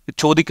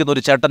ചോദിക്കുന്ന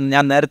ഒരു ചേട്ടൻ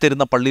ഞാൻ നേരത്തെ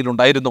ഇരുന്ന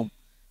പള്ളിയിലുണ്ടായിരുന്നു.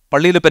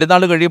 പള്ളിയിൽ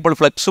പെരുന്നാൾ കഴിയുമ്പോൾ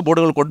ഫ്ലെക്സ്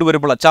ബോർഡുകൾ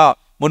കൊണ്ടുവരുമ്പോൾ അച്ഛാ,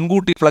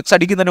 മുൻകൂട്ടി ഫ്ലെക്സ്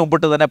അടിക്കുന്നതിന്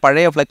മുമ്പിട്ട് തന്നെ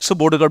പഴയ ഫ്ലെക്സ്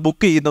ബോർഡുകൾ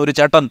ബുക്ക് ചെയ്യുന്ന ഒരു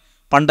ചേട്ടൻ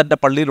പണ്ടെൻ്റെ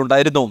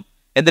പള്ളിയിലുണ്ടായിരുന്നു.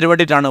 എന്തിനു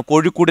വേണ്ടിയിട്ടാണ്?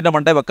 കോഴിക്കൂടിൻ്റെ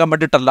മണ്ടേ വെക്കാൻ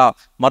വേണ്ടിയിട്ടല്ല,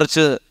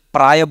 മറിച്ച്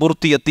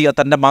പ്രായപൂർത്തിയെത്തിയ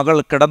തൻ്റെ മകൾ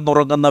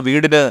കിടന്നുറങ്ങുന്ന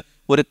വീടിന്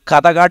ഒരു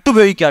കഥ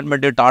കാട്ടുപയോഗിക്കാൻ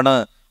വേണ്ടിയിട്ടാണ്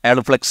അയാൾ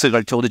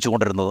ഫ്ലെക്സുകൾ ചോദിച്ചു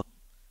കൊണ്ടിരുന്നത്.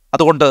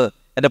 അതുകൊണ്ട്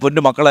എൻ്റെ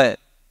പൊന്നു മക്കളെ,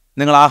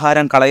 നിങ്ങൾ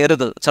ആഹാരം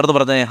കളയരുത്. ചെറുത്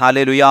പറഞ്ഞേ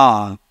ഹല്ലേലൂയാ.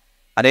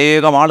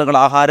 അനേകം ആളുകൾ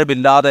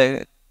ആഹാരമില്ലാതെ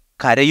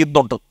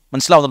കരയുന്നുണ്ട്.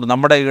 മനസ്സിലാവുന്നുണ്ട്?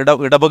 നമ്മുടെ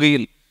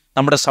ഇടവകയിൽ,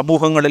 നമ്മുടെ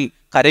സമൂഹങ്ങളിൽ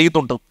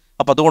കരയുന്നുണ്ട്.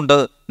 അപ്പം അതുകൊണ്ട്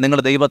നിങ്ങൾ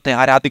ദൈവത്തെ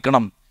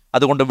ആരാധിക്കണം.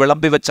 അതുകൊണ്ട്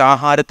വിളമ്പി വെച്ച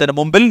ആഹാരത്തിന്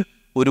മുമ്പിൽ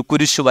ഒരു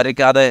കുരിശ്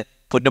വരയ്ക്കാതെ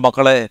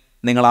പൊന്നുമക്കളെ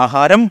നിങ്ങൾ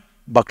ആഹാരം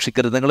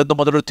ഭക്ഷിക്കരുത്. നിങ്ങൾ ഇന്ന്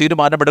മുതലൊരു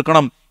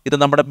തീരുമാനമെടുക്കണം. ഇത്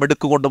നമ്മുടെ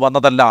മിടുക്ക് കൊണ്ട്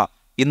വന്നതല്ല.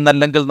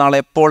 ഇന്നല്ലെങ്കിൽ നാളെ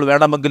എപ്പോൾ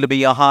വേണമെങ്കിലും ഈ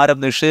ആഹാരം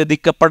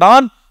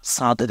നിഷേധിക്കപ്പെടാൻ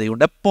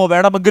സാധ്യതയുണ്ട്. എപ്പോൾ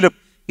വേണമെങ്കിലും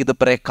ഇത്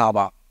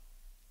ബ്രേക്കാവാം.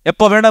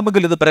 എപ്പോൾ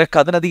വേണമെങ്കിലും ഇത് ബ്രേക്ക്.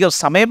 അതിനധികം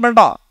സമയം വേണ്ട.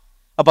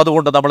 അപ്പം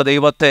അതുകൊണ്ട് നമ്മൾ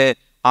ദൈവത്തെ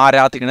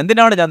ആരാധിക്കണം.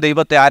 എന്തിനാണ് ഞാൻ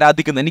ദൈവത്തെ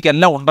ആരാധിക്കുന്നത്?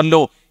 എനിക്കെല്ലാം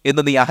ഉണ്ടല്ലോ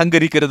എന്ന് നീ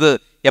അഹങ്കരിക്കരുത്.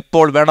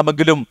 എപ്പോൾ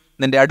വേണമെങ്കിലും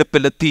നിന്റെ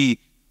അടുപ്പിലെത്തി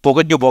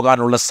പുകഞ്ഞു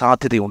പോകാനുള്ള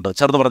സാധ്യതയുണ്ട്.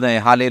 ചേർന്ന് പറഞ്ഞേ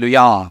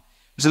ഹാലേലുയാ.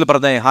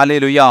 പറഞ്ഞേ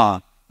ഹാലേലുയാ.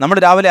 നമ്മൾ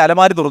രാവിലെ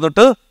അലമാരി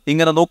തുറന്നിട്ട്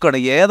ഇങ്ങനെ നോക്കുകയാണ്,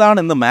 ഏതാണ്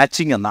ഇന്ന്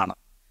മാച്ചിങ് എന്നാണ്.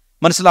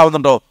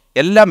 മനസ്സിലാവുന്നുണ്ടോ?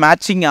 എല്ലാം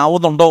മാച്ചിങ്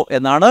ആവുന്നുണ്ടോ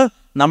എന്നാണ്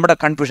നമ്മുടെ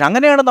കൺഫ്യൂഷൻ.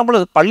 അങ്ങനെയാണ് നമ്മൾ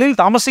പള്ളിയിൽ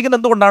താമസിക്കുന്നത്.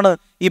 എന്തുകൊണ്ടാണ്?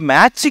 ഈ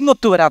മാച്ചിങ്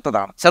ഒത്തു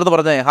വരാത്തതാണ്. ചേർന്ന്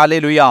പറഞ്ഞേ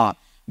ഹാലേലുയാ.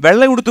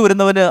 വെള്ള ഉടുത്ത്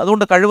വരുന്നവന്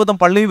അതുകൊണ്ട് കഴിവതും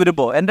പള്ളിയിൽ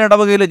വരുമ്പോൾ, എൻ്റെ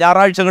ഇടവകയിൽ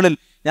ഞായറാഴ്ചകളിൽ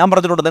ഞാൻ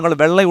പറഞ്ഞിട്ടുണ്ട്, നിങ്ങൾ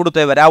വെള്ള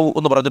ഉടുത്തേ വരാവൂ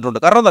എന്ന് പറഞ്ഞിട്ടുണ്ട്.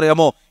 കാരണം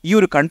എന്നറിയാമോ? ഈ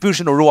ഒരു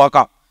കൺഫ്യൂഷൻ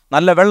ഒഴിവാക്കാം.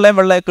 നല്ല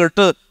വെള്ളയൊക്കെ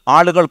ഇട്ട്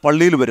ആളുകൾ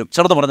പള്ളിയിൽ വരും.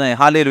 ചേർന്ന് പറഞ്ഞേ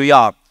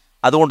ഹാലേലുയാ.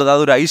 അതുകൊണ്ട്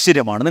അതൊരു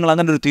ഐശ്വര്യമാണ്. നിങ്ങൾ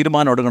അങ്ങനെ ഒരു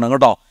തീരുമാനം എടുക്കണം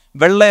കേട്ടോ.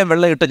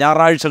 വെള്ളയിട്ട്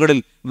ഞായറാഴ്ചകളിൽ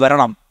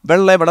വരണം.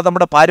 വെള്ള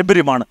നമ്മുടെ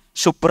പാരമ്പര്യമാണ്.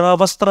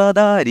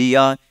 ശുഭ്രവസ്ത്രധാരിയ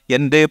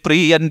എൻ്റെ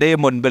പ്രിയൻ്റെ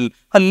മുൻപിൽ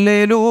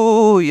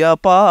ഹല്ലേലൂയ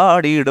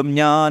പാടിയിടും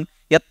ഞാൻ.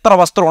 എത്ര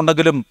വസ്ത്രം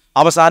ഉണ്ടെങ്കിലും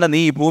അവസാനം നീ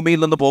ഈ ഭൂമിയിൽ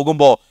നിന്ന്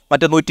പോകുമ്പോൾ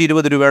മറ്റേ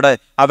 120 രൂപയുടെ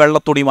ആ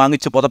വെള്ളത്തുണി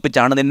വാങ്ങിച്ച്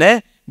പുതപ്പിച്ചാണ് നിന്നെ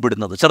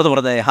വിടുന്നത്. ചെറുത്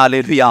പറഞ്ഞേ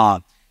ഹാലേലുയാ.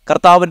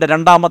 കർത്താവിൻ്റെ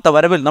രണ്ടാമത്തെ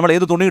വരവിൽ നമ്മൾ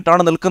ഏത്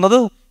തുണിയിട്ടാണ് നിൽക്കുന്നത്?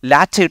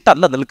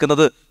 ലാച്ചയിട്ടല്ല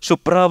നിൽക്കുന്നത്.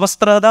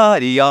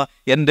 ശുഭ്രവസ്ത്രധാരിയ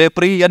എൻ്റെ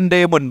പ്രിയൻ്റെ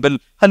മുൻപിൽ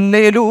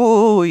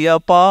ഹല്ലേലൂയ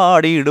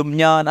പാടിയിടും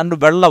ഞാൻ. അന്ന്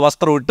വെള്ള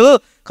വസ്ത്രം ഇട്ട്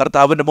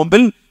കർത്താവിൻ്റെ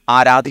മുമ്പിൽ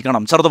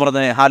ആരാധിക്കണം. ചെറുത്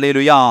പറഞ്ഞേ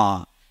ഹാലേലുയാ.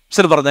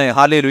 ചെറുത് പറഞ്ഞേ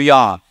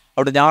ഹാലേലുയാ.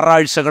 അവിടെ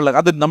ഞായറാഴ്ചകൾ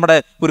അത് നമ്മുടെ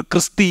ഒരു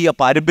ക്രിസ്തീയ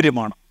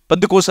പാരമ്പര്യമാണ്.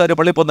 പെന്തക്കോസ്തുകാർ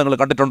പള്ളിയിൽ പോകുന്ന നിങ്ങൾ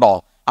കണ്ടിട്ടുണ്ടോ?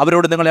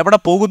 അവരോട് നിങ്ങൾ എവിടെ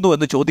പോകുന്നു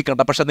എന്ന്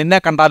ചോദിക്കണ്ട. പക്ഷെ നിന്നെ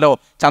കണ്ടാലോ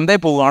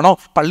ചന്തയിൽ പോവുകയാണോ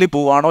പള്ളി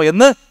പോവുകയാണോ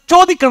എന്ന്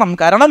ചോദിക്കണം.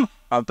 കാരണം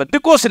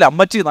പെന്തക്കോസ്തിലെ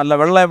അമ്മച്ചി നല്ല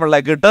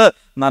വെള്ളയൊക്കെ ഇട്ട്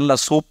നല്ല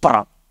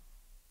സൂപ്പറാണ്.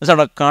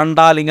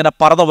 കണ്ടാൽ ഇങ്ങനെ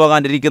പറന്നു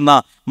പോകാനിരിക്കുന്ന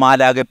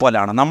മാലാകെ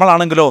പോലാണ്.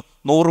 നമ്മളാണെങ്കിലോ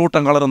 100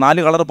 കൂട്ടം കളർ,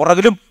 4 കളർ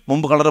പുറകിലും,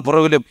 മുമ്പ് കളർ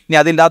പുറകിലും, ഇനി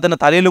അതില്ലാതെ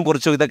തലയിലും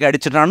കുറച്ചും ഇതൊക്കെ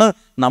അടിച്ചിട്ടാണ്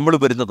നമ്മൾ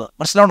വരുന്നത്.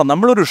 മനസ്സിലാവണം?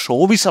 നമ്മളൊരു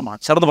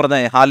ഷോവിസമാണ്. ചേർന്ന്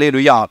പറഞ്ഞേ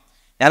ഹാലേലുയാ.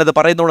 ഞാനത്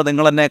പറയുന്നതുകൊണ്ട്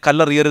നിങ്ങൾ എന്നെ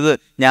കല്ലെറിയരുത്,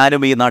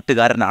 ഞാനും ഈ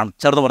നാട്ടുകാരനാണ്.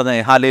 ചേർന്ന് പറഞ്ഞേ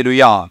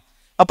ഹാലേലുയാ.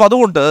 അപ്പം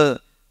അതുകൊണ്ട്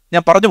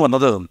ഞാൻ പറഞ്ഞു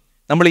വന്നത്,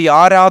 നമ്മൾ ഈ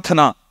ആരാധന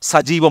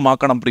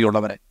സജീവമാക്കണം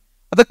പ്രിയമുള്ളവരെ.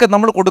 അതൊക്കെ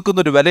നമ്മൾ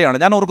കൊടുക്കുന്നൊരു വിലയാണ്.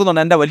 ഞാൻ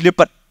ഓർക്കുന്നുണ്ട്, എൻ്റെ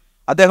വല്യപ്പൻ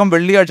അദ്ദേഹം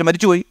വെള്ളിയാഴ്ച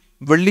മരിച്ചുപോയി.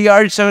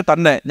 വെള്ളിയാഴ്ച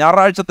തന്നെ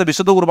ഞായറാഴ്ചത്തെ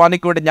വിശുദ്ധ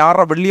കുർബാനയ്ക്ക് വേണ്ടി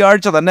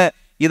വെള്ളിയാഴ്ച തന്നെ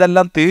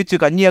ഇതെല്ലാം തേച്ച്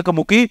കഞ്ഞിയൊക്കെ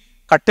മുക്കി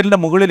കട്ടിലിൻ്റെ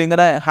മുകളിൽ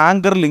ഇങ്ങനെ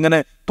ഹാങ്കറിൽ ഇങ്ങനെ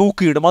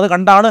തൂക്കിയിടും. അത്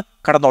കണ്ടാണ്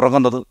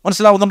കിടന്നുറങ്ങുന്നത്.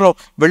 മനസ്സിലാവുന്നുണ്ടോ?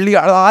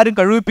 ആരും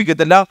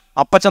കഴുകിപ്പിക്കത്തില്ല,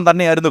 അപ്പച്ചൻ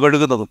തന്നെയായിരുന്നു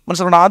കഴുകുന്നത്.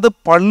 മനസ്സിലാവണം? അത്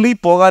പള്ളി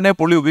പോകാനേ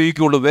പുള്ളി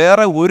ഉപയോഗിക്കുകയുള്ളൂ,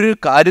 വേറെ ഒരു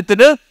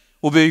കാര്യത്തിന്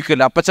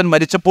ഉപയോഗിക്കില്ല. അപ്പച്ചൻ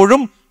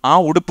മരിച്ചപ്പോഴും ആ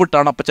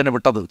ഉടുപ്പിട്ടാണ് അപ്പച്ചനെ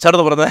വിട്ടത്.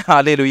 ചേർന്ന് പറഞ്ഞത്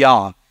ഹാലേലുയാ.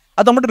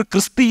 അത് നമ്മുടെ ഒരു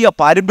ക്രിസ്തീയ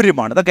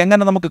പാരമ്പര്യമാണ്. ഇതൊക്കെ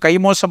എങ്ങനെ നമുക്ക്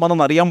കൈമോശം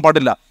വന്നെന്ന് അറിയാൻ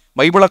പാടില്ല.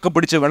 ബൈബിളൊക്കെ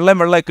പിടിച്ച്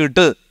വെള്ളയൊക്കെ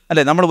ഇട്ട്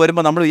അല്ലേ നമ്മൾ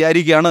വരുമ്പോൾ നമ്മൾ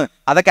വിചാരിക്കുകയാണ്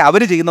അതൊക്കെ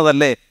അവർ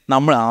ചെയ്യുന്നതല്ലേ.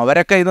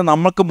 അവരൊക്കെ ഇത്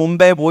നമുക്ക്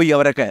മുമ്പേ പോയി.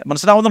 അവരൊക്കെ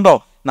മനസ്സിലാവുന്നുണ്ടോ?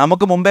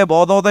 നമുക്ക് മുമ്പേ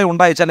ബോധോദയം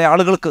ഉണ്ടായി ചില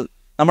ആളുകൾക്ക്.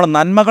 നമ്മൾ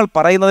നന്മകൾ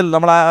പറയുന്നതിൽ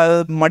നമ്മൾ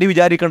മടി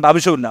വിചാരിക്കേണ്ട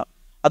ആവശ്യമില്ല.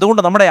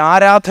 അതുകൊണ്ട് നമ്മുടെ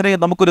ആരാധനയിൽ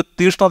നമുക്കൊരു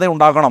തീഷ്ണത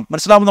ഉണ്ടാകണം.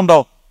 മനസ്സിലാവുന്നുണ്ടോ?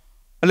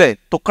 അല്ലേ?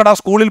 തുക്കട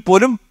സ്കൂളിൽ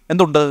പോലും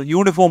എന്തുണ്ട്?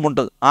 യൂണിഫോം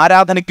ഉണ്ട്.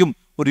 ആരാധനയ്ക്കും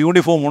ഒരു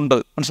യൂണിഫോം ഉണ്ട്.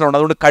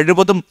 മനസ്സിലാവുന്നുണ്ട്? അതുകൊണ്ട്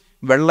കഴിവതും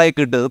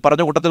വെള്ളയൊക്കെ ഇട്ട്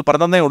പറഞ്ഞ കൂട്ടത്തിൽ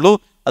പറഞ്ഞതേ ഉള്ളൂ.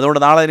 അതുകൊണ്ട്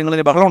നാളെ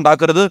നിങ്ങളിനി ബഹളം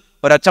ഉണ്ടാക്കരുത്.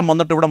 ഒരച്ഛൻ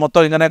വന്നിട്ട് ഇവിടെ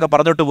മൊത്തം ഇങ്ങനെയൊക്കെ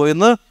പറഞ്ഞിട്ട്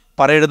പോയെന്ന്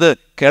പറയരുത്.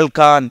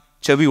 കേൾക്കാൻ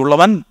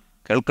ചെവിയുള്ളവൻ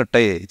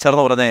കേൾക്കട്ടെ.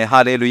 ചേർന്ന് പറഞ്ഞേ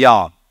ഹാലേലുയാ.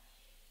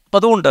 അപ്പം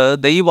അതുകൊണ്ട്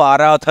ദൈവ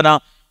ആരാധന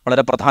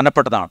വളരെ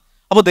പ്രധാനപ്പെട്ടതാണ്.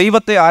 അപ്പോൾ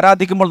ദൈവത്തെ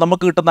ആരാധിക്കുമ്പോൾ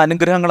നമുക്ക് കിട്ടുന്ന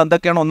അനുഗ്രഹങ്ങൾ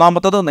എന്തൊക്കെയാണ്?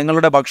 ഒന്നാമത്തത്,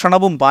 നിങ്ങളുടെ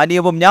ഭക്ഷണവും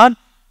പാനീയവും ഞാൻ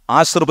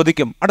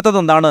ആശീർവദിക്കും. അടുത്തത്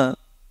എന്താണ്?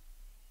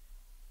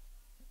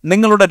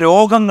 നിങ്ങളുടെ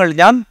രോഗങ്ങൾ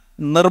ഞാൻ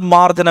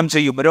നിർമാർജനം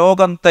ചെയ്യും.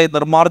 രോഗത്തെ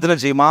നിർമാർജനം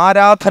ചെയ്യും.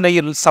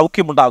 ആരാധനയിൽ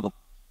സൗഖ്യമുണ്ടാകും.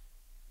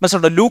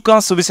 മനസ്സിലുണ്ടോ? ലൂക്കാ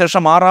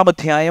സുവിശേഷം 6-ാം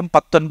അധ്യായം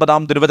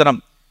 19-ാം തിരുവചനം.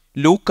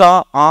 ലൂക്ക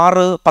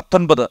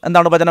 6:19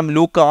 എന്താണ് വചനം?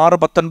 ലൂക്ക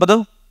 6:19.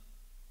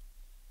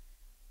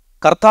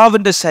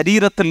 കർത്താവിൻ്റെ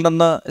ശരീരത്തിൽ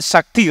നിന്ന്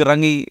ശക്തി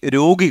ഇറങ്ങി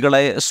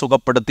രോഗികളെ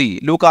സുഖപ്പെടുത്തി.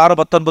 ലൂക്ക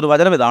 6:19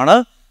 വചനം ഇതാണ്.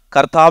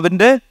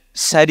 കർത്താവിൻ്റെ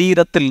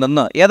ശരീരത്തിൽ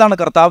നിന്ന്. ഏതാണ്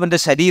കർത്താവിൻ്റെ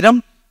ശരീരം?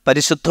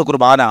 പരിശുദ്ധ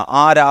കുർബാന,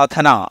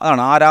 ആരാധന.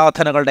 അതാണ്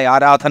ആരാധനകളുടെ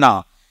ആരാധന.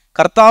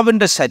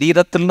 കർത്താവിൻ്റെ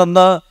ശരീരത്തിൽ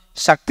നിന്ന്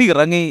ശക്തി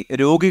ഇറങ്ങി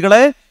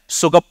രോഗികളെ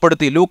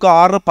സുഖപ്പെടുത്തി. ലൂക്ക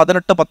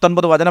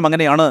 6:18-19 വചനം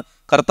അങ്ങനെയാണ്.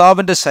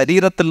 കർത്താവിൻ്റെ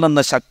ശരീരത്തിൽ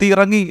നിന്ന് ശക്തി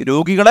ഇറങ്ങി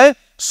രോഗികളെ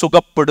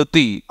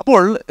സുഖപ്പെടുത്തി.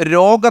 അപ്പോൾ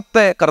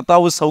രോഗത്തെ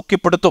കർത്താവ്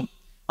സൗഖ്യപ്പെടുത്തും.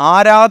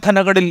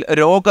 ആരാധനകളിൽ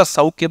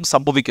രോഗസൗഖ്യം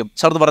സംഭവിക്കും.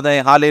 ചേർന്ന് പറഞ്ഞേ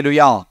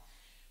ഹാലേലുയാ.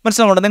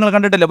 മനസ്സിലാവുന്നുണ്ട്? നിങ്ങൾ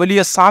കണ്ടിട്ടില്ലേ?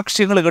 വലിയ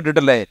സാക്ഷ്യങ്ങൾ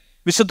കേട്ടിട്ടില്ലേ?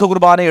 വിശുദ്ധ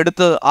കുർബാന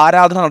എടുത്ത്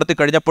ആരാധന നടത്തി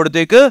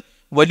കഴിഞ്ഞപ്പോഴത്തേക്ക്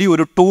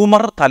വലിയൊരു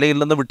ട്യൂമർ തലയിൽ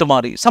നിന്ന്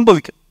വിട്ടുമാറി.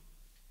 സംഭവിക്കും.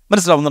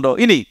 മനസ്സിലാവുന്നുണ്ടോ?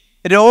 ഇനി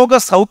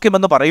രോഗസൗഖ്യം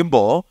എന്ന്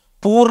പറയുമ്പോൾ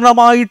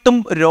പൂർണ്ണമായിട്ടും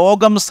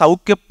രോഗം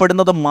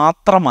സൗഖ്യപ്പെടുന്നത്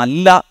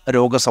മാത്രമല്ല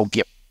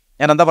രോഗസൗഖ്യം.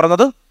 ഞാൻ എന്താ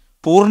പറഞ്ഞത്?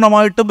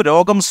 പൂർണ്ണമായിട്ടും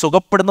രോഗം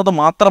സുഖപ്പെടുന്നത്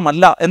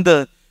മാത്രമല്ല എന്ത്?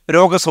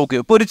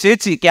 രോഗസൗഖ്യം. ഇപ്പോൾ ഒരു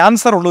ചേച്ചി,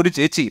 ക്യാൻസർ ഉള്ള ഒരു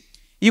ചേച്ചി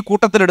ഈ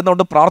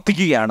കൂട്ടത്തിലിടുന്നുകൊണ്ട്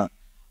പ്രാർത്ഥിക്കുകയാണ്.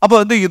 അപ്പോൾ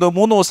എന്ത് ചെയ്തു?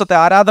 3 ദിവസത്തെ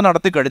ആരാധന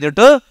നടത്തി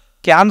കഴിഞ്ഞിട്ട്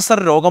ക്യാൻസർ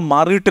രോഗം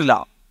മാറിയിട്ടില്ല.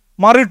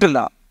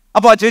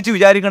 അപ്പോൾ ആ ചേച്ചി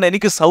വിചാരിക്കണം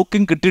എനിക്ക്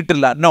സൗഖ്യം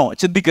കിട്ടിയിട്ടില്ല. നോ,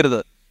 ചിന്തിക്കരുത്.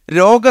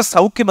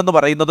 രോഗസൗഖ്യം എന്ന്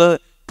പറയുന്നത്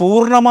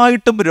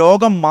പൂർണ്ണമായിട്ടും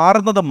രോഗം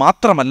മാറുന്നത്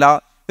മാത്രമല്ല,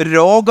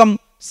 രോഗം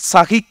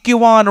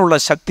സഹിക്കുവാനുള്ള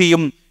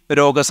ശക്തിയും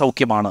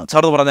രോഗസൗഖ്യമാണ്.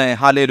 ചേർന്ന് പറഞ്ഞേ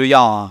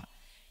ഹല്ലേലൂയാ.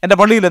 എൻ്റെ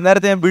പള്ളിയിൽ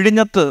നേരത്തെ ഞാൻ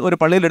വിഴിഞ്ഞത്ത് ഒരു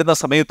പള്ളിയിലിടുന്ന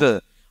സമയത്ത്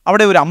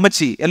അവിടെ ഒരു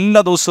അമ്മച്ചി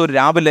എല്ലാ ദിവസവും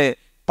രാവിലെ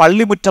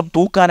പള്ളിമുറ്റം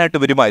തൂക്കാനായിട്ട്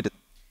വരുമായിരുന്നു.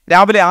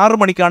 രാവിലെ 6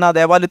 മണിക്കാണ് ആ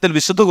ദേവാലയത്തിൽ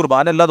വിശുദ്ധ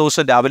കുർബാന. എല്ലാ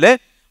ദിവസവും രാവിലെ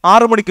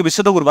 6 മണിക്ക്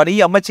വിശുദ്ധ കുർബാന. ഈ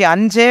അമ്മച്ചി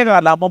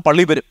 5:15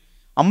 പള്ളി വരും.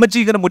 അമ്മച്ചി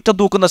ഇങ്ങനെ മുറ്റം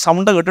തൂക്കുന്ന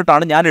സൗണ്ട്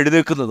കേട്ടിട്ടാണ് ഞാൻ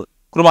എഴുന്നേൽക്കുന്നത്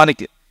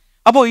കുർബാനയ്ക്ക്.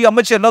 അപ്പോൾ ഈ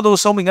അമ്മച്ചി എല്ലാ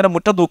ദിവസവും ഇങ്ങനെ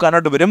മുറ്റം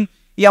തൂക്കാനായിട്ട് വരും.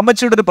 ഈ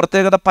അമ്മച്ചിയുടെ ഒരു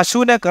പ്രത്യേകത,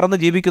 പശുവിനെ കറന്ന്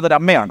ജീവിക്കുന്ന ഒരു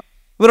അമ്മയാണ്.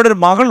 ഇവരുടെ ഒരു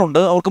മകളുണ്ട്,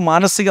 അവർക്ക്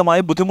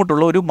മാനസികമായി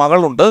ബുദ്ധിമുട്ടുള്ള ഒരു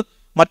മകളുണ്ട്.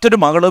 മറ്റൊരു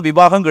മകള്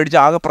വിവാഹം കഴിച്ച്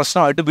ആകെ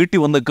പ്രശ്നമായിട്ട് വീട്ടിൽ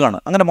വന്ന് നിൽക്കുകയാണ്.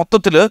 അങ്ങനെ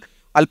മൊത്തത്തിൽ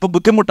അല്പം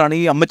ബുദ്ധിമുട്ടാണ്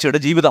ഈ അമ്മച്ചിയുടെ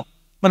ജീവിതം.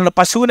 അങ്ങനെ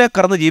പശുവിനെ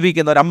കറന്ന്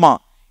ജീവിക്കുന്ന ഒരമ്മ.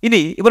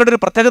 ഇനി ഇവരുടെ ഒരു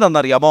പ്രത്യേകത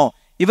എന്നറിയാമോ?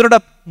 ഇവരുടെ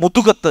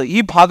മുതുകത്ത് ഈ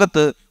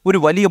ഭാഗത്ത് ഒരു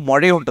വലിയ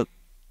മുഴയുണ്ട്.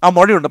 ആ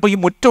മുഴയുണ്ട്. അപ്പോൾ ഈ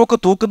മുറ്റമൊക്കെ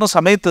തൂക്കുന്ന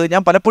സമയത്ത്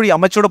ഞാൻ പലപ്പോഴും ഈ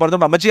അമ്മച്ചിയോട്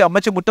പറഞ്ഞോണ്ട്,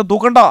 അമ്മച്ചി മുറ്റം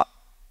തൂക്കണ്ട,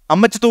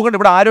 അമ്മച്ചി തൂക്കണ്ട,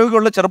 ഇവിടെ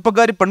ആരോഗ്യമുള്ള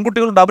ചെറുപ്പക്കാർ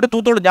പെൺകുട്ടികളുണ്ട്, അവർ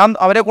തൂത്തോളൂ, ഞാൻ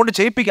അവരെ കൊണ്ട്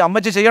ചെയ്യിപ്പിക്കാം,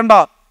 അമ്മച്ചി ചെയ്യണ്ട.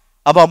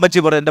 അപ്പോൾ അമ്മച്ചി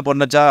പറയും, എൻ്റെ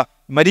പൊന്നച്ച,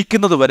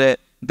 മരിക്കുന്നത് വരെ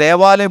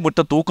ദേവാലയം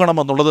മുറ്റം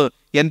തൂക്കണമെന്നുള്ളത്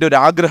എൻ്റെ ഒരു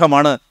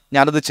ആഗ്രഹമാണ്,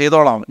 ഞാനത്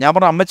ചെയ്തോളാം. ഞാൻ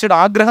പറഞ്ഞു, അമ്മച്ചിയുടെ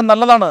ആഗ്രഹം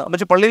നല്ലതാണ്,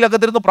 അമ്മച്ചി പള്ളിയിലൊക്കെ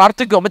തിരുന്ന്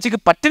പ്രാർത്ഥിക്കും. അമ്മച്ചിക്ക്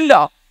പറ്റില്ല,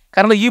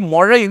 കാരണം ഈ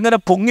മുഴ ഇങ്ങനെ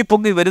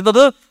പൊങ്ങി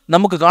വരുന്നത്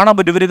നമുക്ക് കാണാൻ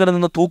പറ്റും, ഇവരിങ്ങനെ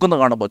നിന്ന് തൂക്കുന്ന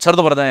കാണുമ്പോൾ.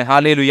 ചെറുത് പറഞ്ഞേ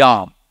ഹല്ലേലൂയാ.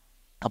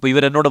 അപ്പോൾ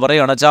ഇവരെന്നോട്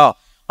പറയുകയാണ്, അച്ഛാ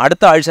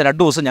അടുത്ത ആഴ്ച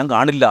 2 ദിവസം ഞാൻ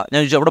കാണില്ല. ഞാൻ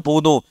ചോദിച്ചു എവിടെ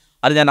പോകുന്നു?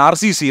 അത് ഞാൻ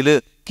RCCയിൽ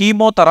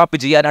കീമോതെറാപ്പി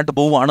ചെയ്യാനായിട്ട്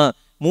പോവുകയാണ്.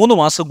 3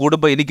 മാസം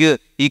കൂടുമ്പോൾ എനിക്ക്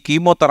ഈ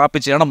കീമോതെറാപ്പി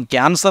ചെയ്യണം.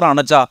 ക്യാൻസർ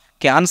ആണ് അച്ഛാ,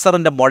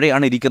 ക്യാൻസറിൻ്റെ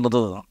മുഴയാണ്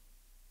ഇരിക്കുന്നത്.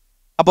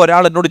 അപ്പോൾ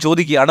ഒരാൾ എന്നോട്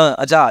ചോദിക്കുകയാണ്,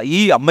 അച്ഛാ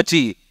ഈ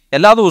അമ്മച്ചി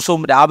എല്ലാ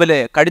ദിവസവും രാവിലെ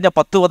കഴിഞ്ഞ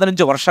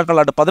 10-15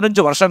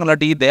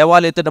 വർഷങ്ങളായിട്ട് ഈ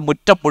ദേവാലയത്തിൻ്റെ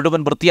മുറ്റം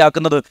മുഴുവൻ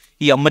വൃത്തിയാക്കുന്നത്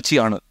ഈ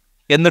അമ്മച്ചിയാണ്.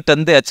 എന്നിട്ട്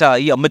എന്തേ അച്ഛാ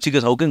ഈ അമ്മച്ചിക്ക്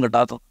സൗഖ്യം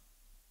കിട്ടാത്തത്?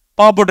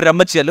 പാവപ്പെട്ടൊരു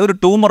അമ്മച്ചിയല്ല. ഒരു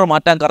ട്യൂമർ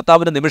മാറ്റാൻ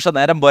കർത്താവിന് നിമിഷ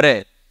നേരം പോരെ.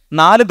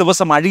 4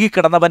 ദിവസം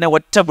അഴുകിക്കിടന്നവനെ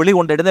ഒറ്റ വിളി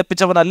കൊണ്ട്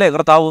എഴുന്നേപ്പിച്ചവനല്ലേ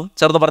കർത്താവ്?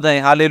 ചെറുത് പറഞ്ഞേ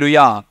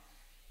ഹല്ലേലൂയാ.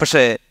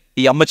 പക്ഷേ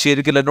ഈ അമ്മച്ചി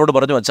ഒരിക്കലും എന്നോട്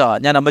പറഞ്ഞു, അച്ഛാ,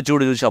 ഞാൻ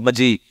അമ്മച്ചിയോട് ചോദിച്ചു,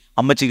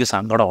 അമ്മച്ചിക്ക്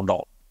സങ്കടമുണ്ടോ?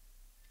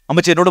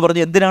 അമ്മച്ചി എന്നോട്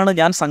പറഞ്ഞു, എന്തിനാണ്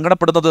ഞാൻ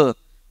സങ്കടപ്പെടുന്നത്?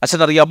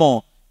 അച്ഛനറിയാമോ,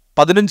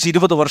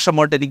 15-20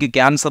 വർഷമായിട്ട് എനിക്ക്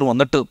ക്യാൻസർ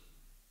വന്നിട്ട്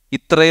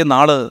ഇത്രയും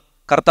നാള്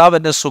കർത്താവ്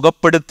എന്നെ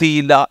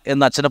സുഖപ്പെടുത്തിയില്ല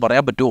എന്ന് അച്ഛന്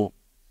പറയാൻ പറ്റുമോ?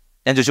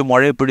 ഞാൻ ചോദിച്ചു,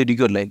 മുഴ എപ്പോഴും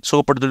ഇരിക്കുമല്ലേ,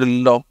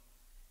 സുഖപ്പെടുത്തിയില്ലല്ലോ.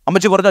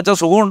 അമ്മച്ചി പറഞ്ഞു, അച്ഛാ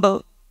സുഖമുണ്ട്.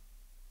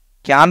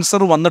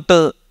 ക്യാൻസർ വന്നിട്ട്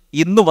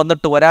ഇന്ന്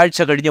വന്നിട്ട്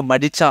ഒരാഴ്ച കഴിഞ്ഞ്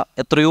മരിച്ച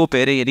എത്രയോ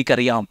പേരെ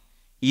എനിക്കറിയാം.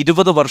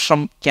 20 വർഷം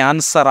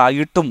ക്യാൻസർ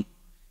ആയിട്ടും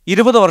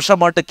 20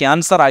 വർഷമായിട്ട്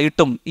ക്യാൻസർ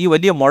ആയിട്ടും ഈ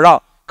വലിയ മുഴ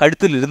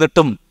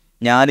കഴുത്തിലിരുന്നിട്ടും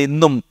ഞാൻ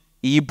ഇന്നും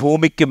ഈ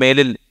ഭൂമിക്ക്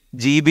മേലിൽ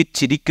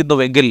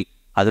ജീവിച്ചിരിക്കുന്നുവെങ്കിൽ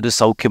അതൊരു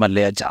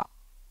സൗഖ്യമല്ലേ അച്ഛാ?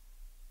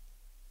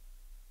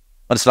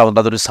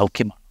 മനസ്സിലാവുന്നത്? അതൊരു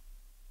സൗഖ്യമാണ്.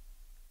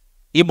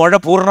 ഈ മുഴ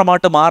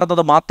പൂർണ്ണമായിട്ട്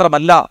മാറുന്നത്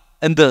മാത്രമല്ല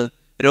എന്ത്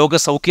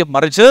രോഗസൗഖ്യം,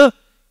 മറിച്ച്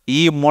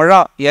ഈ മുഴ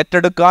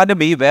ഏറ്റെടുക്കാനും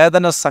ഈ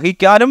വേദന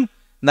സഹിക്കാനും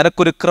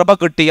നിനക്കൊരു കൃപ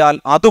കിട്ടിയാൽ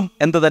അതും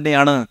എന്ത്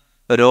തന്നെയാണ്?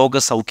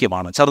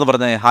 രോഗസൗഖ്യമാണ്. ചേർന്ന്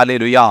പറഞ്ഞേ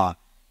ഹല്ലേലൂയാ.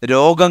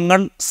 രോഗങ്ങൾ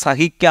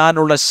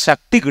സഹിക്കാനുള്ള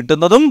ശക്തി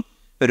കിട്ടുന്നതും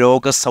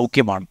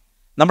രോഗസൗഖ്യമാണ്.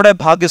 നമ്മുടെ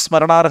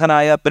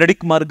ഭാഗ്യസ്മരണാർഹനായ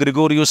ബെനഡിക്ട് മാർ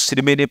ഗ്രിഗോറിയോസ്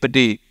തിരുമേനിയെ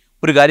പറ്റി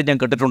ഒരു കാര്യം ഞാൻ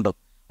കേട്ടിട്ടുണ്ട്.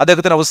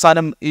 അദ്ദേഹത്തിന്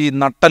അവസാനം ഈ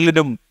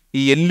നട്ടലിനും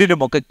ഈ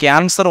എല്ലിനുമൊക്കെ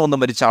ക്യാൻസർ വന്ന്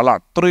മരിച്ച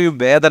ആളാണ്. അത്രയും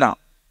വേദന.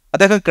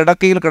 അദ്ദേഹം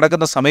കിടക്കയിൽ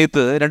കിടക്കുന്ന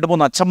സമയത്ത്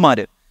 2-3 അച്ഛന്മാർ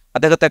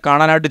അദ്ദേഹത്തെ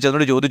കാണാനായിട്ട്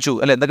ചെന്നിട്ട് ചോദിച്ചു,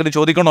 അല്ലെ എന്തെങ്കിലും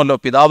ചോദിക്കണമല്ലോ,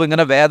 പിതാവ്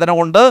ഇങ്ങനെ വേദന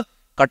കൊണ്ട്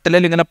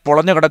കട്ടിലിൽ ഇങ്ങനെ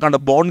പൊളഞ്ഞു കിടക്കാണ്ട്,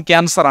 ബോൺ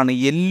ക്യാൻസർ ആണ്,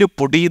 എല്ല്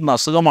പൊടിയുന്ന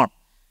അസുഖമാണ്,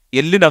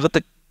 എല്ലിനകത്ത്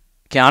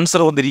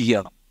ക്യാൻസർ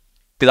വന്നിരിക്കുകയാണ്.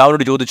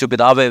 പിതാവിനോട് ചോദിച്ചു,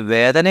 പിതാവേ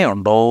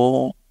വേദനയുണ്ടോ?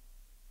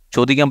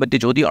 ചോദിക്കാൻ പറ്റിയ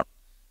ചോദ്യമാണ്.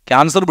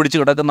 ക്യാൻസർ പിടിച്ച്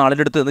കിടക്കുന്ന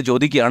ആളിൻ്റെ അടുത്ത് നിന്ന്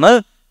ചോദിക്കുകയാണ്,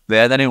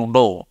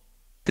 വേദനയുണ്ടോ?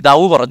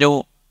 പിതാവ് പറഞ്ഞു,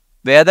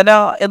 വേദന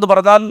എന്ന്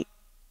പറഞ്ഞാൽ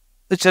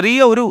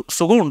ചെറിയ ഒരു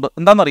സുഖമുണ്ട്.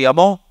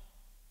 എന്താണെന്നറിയാമോ?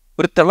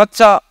 ഒരു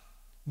തിളച്ച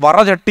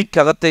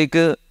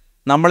വറചട്ടിക്കകത്തേക്ക്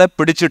നമ്മളെ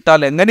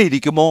പിടിച്ചിട്ടാൽ എങ്ങനെ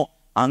ഇരിക്കുമോ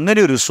അങ്ങനെ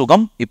ഒരു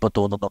സുഖം ഇപ്പൊ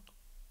തോന്നുന്നുണ്ട്.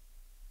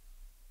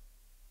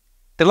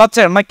 തിളച്ച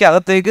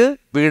എണ്ണയ്ക്കകത്തേക്ക്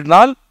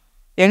വീണാൽ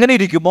എങ്ങനെ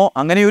ഇരിക്കുമോ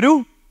അങ്ങനെയൊരു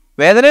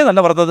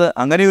വേദനയെന്നല്ല പറഞ്ഞത്,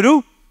 അങ്ങനെയൊരു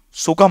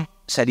സുഖം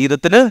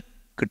ശരീരത്തിന്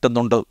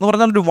കിട്ടുന്നുണ്ട് എന്ന്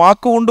പറഞ്ഞാൽ ഒരു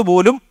വാക്കുകൊണ്ട്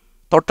പോലും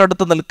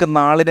തൊട്ടടുത്ത് നിൽക്കുന്ന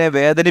ആളിനെ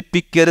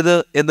വേദനിപ്പിക്കരുത്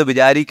എന്ന്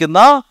വിചാരിക്കുന്ന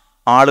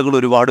ആളുകൾ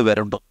ഒരുപാട്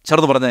പേരുണ്ട്.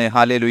 ചെറുത് പറഞ്ഞേ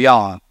ഹല്ലേലൂയാ.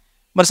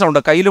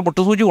 മനസ്സിലുണ്ട്? കയ്യിൽ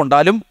മുട്ടുസൂചി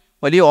കൊണ്ടാലും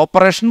വലിയ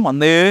ഓപ്പറേഷൻ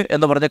വന്നേ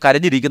എന്ന് പറഞ്ഞ്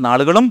കരഞ്ഞിരിക്കുന്ന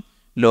ആളുകളും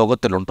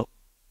ലോകത്തിലുണ്ട്.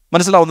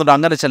 മനസ്സിലാവുന്നുണ്ട്?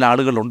 അങ്ങനെ ചില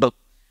ആളുകളുണ്ട്.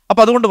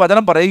 അപ്പം അതുകൊണ്ട്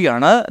വചനം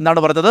പറയുകയാണ്, എന്താണ്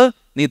പറഞ്ഞത്?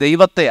 നീ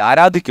ദൈവത്തെ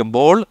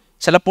ആരാധിക്കുമ്പോൾ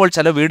ചിലപ്പോൾ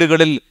ചില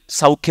വീടുകളിൽ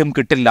സൗഖ്യം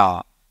കിട്ടില്ല.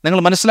 നിങ്ങൾ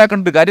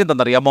മനസ്സിലാക്കേണ്ട ഒരു കാര്യം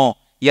എന്താണെന്നറിയാമോ?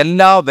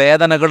 എല്ലാ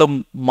വേദനകളും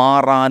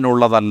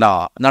മാറാനുള്ളതല്ല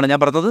എന്നാണ് ഞാൻ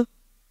പറഞ്ഞത്.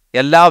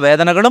 എല്ലാ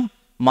വേദനകളും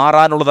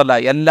മാറാനുള്ളതല്ല.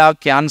 എല്ലാ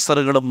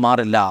ക്യാൻസറുകളും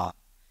മാറില്ല.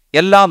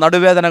 എല്ലാ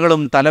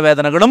നടുവേദനകളും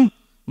തലവേദനകളും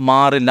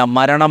മാറില്ല.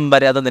 മരണം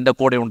വരെ അത് നിന്റെ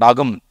കൂടെ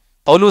ഉണ്ടാകും.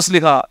 പൗലോസ്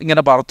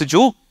ഇങ്ങനെ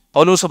പ്രാർത്ഥിച്ചു.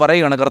 പൗലോസ്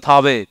പറയുകയാണ്,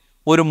 കർത്താവേ,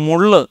 ഒരു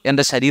മുള്ള്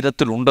എൻ്റെ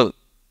ശരീരത്തിലുണ്ട്.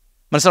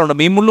 മനസ്സിലുണ്ട്?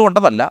 മീൻമുള്ളു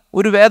കൊണ്ടതല്ല,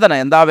 ഒരു വേദന.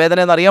 എന്താ വേദന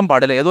എന്നറിയാൻ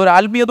പാടില്ല, ഏതോ ഒരു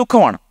ആത്മീയ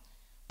ദുഃഖമാണ്.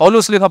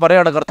 പൗലോസ്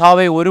പറയുകയാണ്,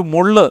 കർത്താവേ, ഒരു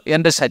മുള്ള്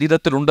എൻ്റെ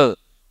ശരീരത്തിലുണ്ട്.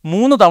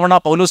 3 തവണ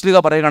പൗലോസ്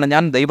പറയുകയാണ്,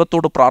 ഞാൻ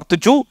ദൈവത്തോട്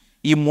പ്രാർത്ഥിച്ചു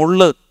ഈ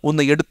മുള്ള്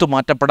ഒന്ന് എടുത്തു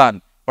മാറ്റപ്പെടാൻ.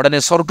 ഉടനെ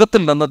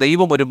സ്വർഗത്തിൽ നിന്ന്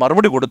ദൈവം ഒരു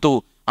മറുപടി കൊടുത്തു,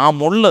 ആ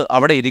മുള്ള്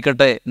അവിടെ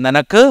ഇരിക്കട്ടെ,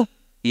 നിനക്ക്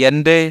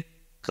എൻ്റെ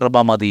കൃപ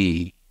മതി.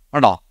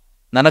 ആണോ?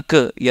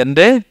 നിനക്ക്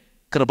എൻ്റെ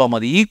കൃപ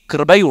മതി. ഈ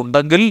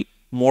കൃപയുണ്ടെങ്കിൽ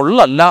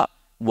മുള്ളല്ല,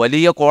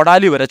 വലിയ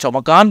കോടാലി വരെ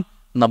ചുമക്കാൻ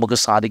നമുക്ക്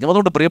സാധിക്കും.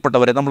 അതുകൊണ്ട്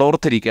പ്രിയപ്പെട്ടവരെ, നമ്മൾ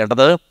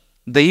ഓർത്തിരിക്കേണ്ടത്,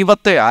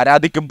 ദൈവത്തെ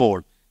ആരാധിക്കുമ്പോൾ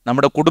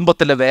നമ്മുടെ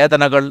കുടുംബത്തിലെ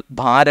വേദനകൾ,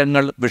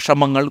 ഭാരങ്ങൾ,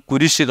 വിഷമങ്ങൾ,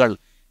 കുരിശുകൾ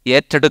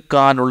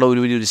ഏറ്റെടുക്കാനുള്ള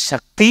ഒരു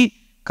ശക്തി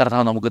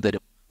കർത്താവ് നമുക്ക്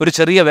തരും. ഒരു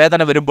ചെറിയ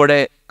വേദന വരുമ്പോഴേ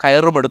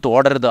കയറുമെടുത്ത്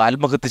ഓടരുത്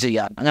ആത്മഹത്യ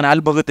ചെയ്യാൻ. അങ്ങനെ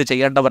ആത്മഹത്യ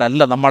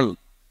ചെയ്യേണ്ടവരല്ല നമ്മൾ.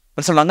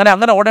 മനസ്സിലാവും?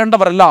 അങ്ങനെ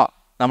ഓടേണ്ടവരല്ല.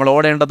 നമ്മൾ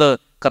ഓടേണ്ടത്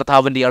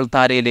കർത്താവിൻ്റെ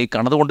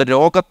അൾത്താരയിലേക്കാണ്. അതുകൊണ്ട്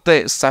രോഗത്തെ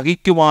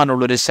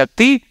സഹിക്കുവാനുള്ളൊരു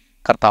ശക്തി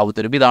കർത്താവ്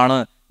തരും. ഇതാണ്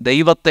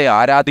ദൈവത്തെ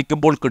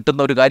ആരാധിക്കുമ്പോൾ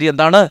കിട്ടുന്ന ഒരു കാര്യം.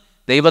 എന്താണ്?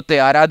 ദൈവത്തെ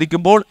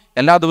ആരാധിക്കുമ്പോൾ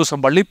എല്ലാ ദിവസവും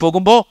പള്ളിയിൽ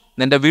പോകുമ്പോൾ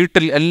നിന്റെ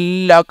വീട്ടിൽ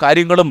എല്ലാ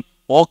കാര്യങ്ങളും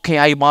ഓക്കെ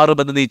ആയി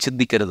മാറുമെന്ന് നീ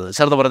ചിന്തിക്കരുത്.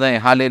 ചേർന്ന് പറഞ്ഞേ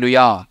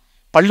ഹല്ലേലൂയാ.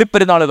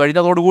 പള്ളിപ്പെരുന്നാൾ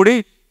കഴിഞ്ഞതോടുകൂടി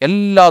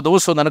എല്ലാ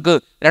ദിവസവും നിനക്ക്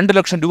 2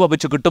 ലക്ഷം രൂപ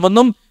വെച്ച്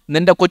കിട്ടുമെന്നും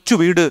നിന്റെ കൊച്ചു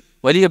വീട്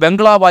വലിയ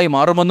ബംഗ്ലാവായി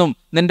മാറുമെന്നും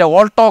നിന്റെ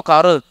ഓൾട്ടോ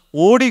കാറ്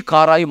ഓടി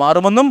കാറായി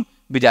മാറുമെന്നും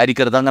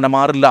വിചാരിക്കരുത്. അങ്ങനെ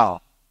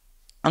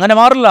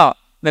മാറില്ല.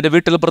 നിന്റെ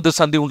വീട്ടിൽ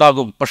പ്രതിസന്ധി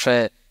ഉണ്ടാകും. പക്ഷേ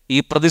ഈ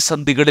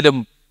പ്രതിസന്ധികളിലും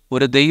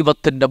ഒരു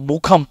ദൈവത്തിൻ്റെ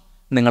മുഖം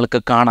നിങ്ങൾക്ക്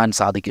കാണാൻ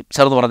സാധിക്കും.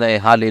 ചേർന്ന് പറഞ്ഞേ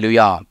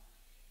ഹല്ലേലൂയാ.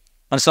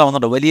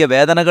 മനസ്സിലാവുന്നുണ്ടോ? വലിയ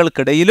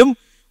വേദനകൾക്കിടയിലും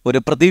ഒരു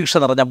പ്രതീക്ഷ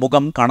നിറഞ്ഞ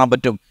മുഖം കാണാൻ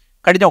പറ്റും.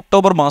 കഴിഞ്ഞ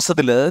ഒക്ടോബർ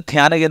മാസത്തിൽ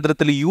ധ്യാന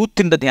കേന്ദ്രത്തിൽ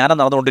യൂത്തിൻ്റെ ധ്യാനം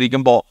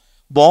നടന്നുകൊണ്ടിരിക്കുമ്പോൾ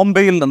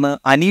ബോംബെയിൽ നിന്ന്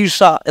അനീഷ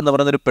എന്ന്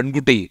പറയുന്നൊരു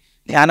പെൺകുട്ടി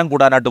ധ്യാനം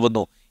കൂടാനായിട്ട്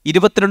വന്നു.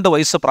 22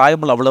 വയസ്സ്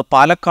പ്രായമുള്ള അവൾ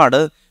പാലക്കാട്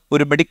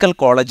ഒരു മെഡിക്കൽ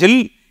കോളേജിൽ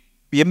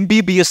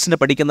MBBS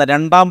പഠിക്കുന്ന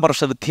 2ാം വർഷ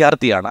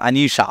വിദ്യാർത്ഥിയാണ്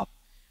അനീഷ.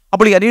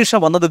 അപ്പോൾ ഈ അനീഷ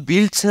വന്നത്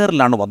വീൽ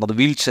ചെയറിലാണ് വന്നത്.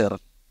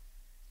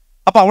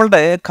 അപ്പോൾ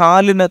അവളുടെ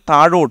കാലിന്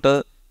താഴോട്ട്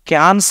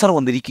ക്യാൻസർ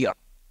വന്നിരിക്കുകയാണ്.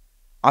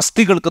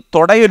 അസ്ഥികൾക്ക്,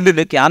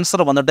 തുടയെല്ലിന് ക്യാൻസർ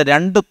വന്നിട്ട്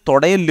 2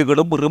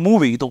 തുടയെല്ലുകളും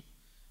റിമൂവ് ചെയ്തു.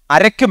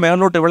 അരയ്ക്ക്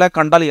മേലോട്ട് ഇവളെ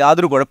കണ്ടാൽ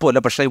യാതൊരു കുഴപ്പമില്ല.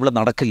 പക്ഷേ ഇവൾ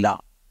നടക്കില്ല.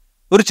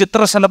 ഒരു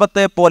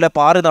ചിത്രശലഭത്തെ പോലെ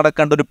പാറി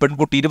നടക്കേണ്ട ഒരു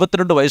പെൺകുട്ടി,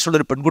 22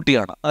 വയസ്സുള്ളൊരു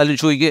പെൺകുട്ടിയാണ്. അതിൽ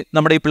ചോദിക്കുക,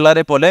 നമ്മുടെ ഈ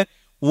പിള്ളേരെ പോലെ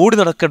ഓടി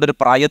നടക്കേണ്ട ഒരു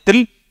പ്രായത്തിൽ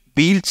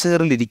വീൽ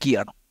ചെയറിൽ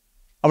ഇരിക്കുകയാണ്.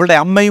 അവളുടെ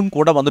അമ്മയും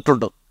കൂടെ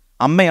വന്നിട്ടുണ്ട്.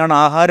 അമ്മയാണ്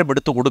ആഹാരം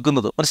എടുത്തു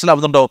കൊടുക്കുന്നത്.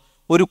 മനസ്സിലാവുന്നുണ്ടോ?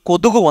 ഒരു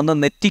കൊതുക് വന്ന്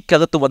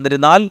നെറ്റിക്കകത്ത്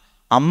വന്നിരുന്നാൽ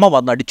അമ്മ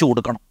വന്ന് അടിച്ചു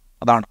കൊടുക്കണം.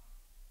 അതാണ്.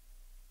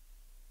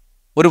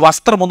 ഒരു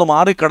വസ്ത്രമൊന്ന്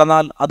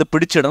മാറിക്കിടന്നാൽ അത്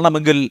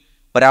പിടിച്ചിടണമെങ്കിൽ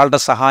ഒരാളുടെ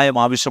സഹായം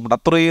ആവശ്യമുണ്ട്.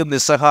 അത്രയും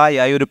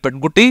നിസ്സഹായായ ഒരു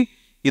പെൺകുട്ടി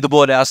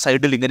ഇതുപോലെ ആ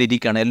സൈഡിൽ ഇങ്ങനെ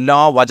ഇരിക്കുകയാണ്. എല്ലാ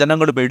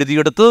വചനങ്ങളും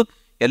എഴുതിയെടുത്ത്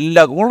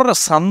വളരെ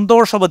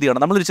സന്തോഷവതിയാണ്.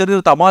 നമ്മളൊരു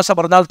ചെറിയൊരു തമാശ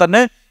പറഞ്ഞാൽ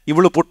തന്നെ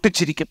ഇവള്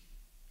പൊട്ടിച്ചിരിക്കും.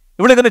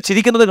 ഇവളിങ്ങനെ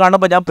ചിരിക്കുന്നത്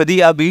കാണുമ്പോൾ ഞാൻ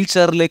പതിയെ ആ വീൽ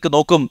ചെയറിലേക്ക്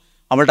നോക്കും.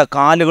 അവളുടെ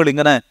കാലുകൾ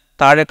ഇങ്ങനെ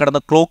താഴെ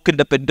കിടന്ന്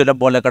ക്ലോക്കിൻ്റെ പെൻഡുലം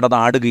പോലെ കിടന്ന്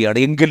ആടുകയാണ്.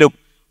 എങ്കിലും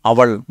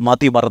അവൾ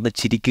മതിമറന്ന്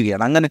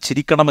ചിരിക്കുകയാണ്. അങ്ങനെ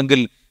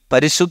ചിരിക്കണമെങ്കിൽ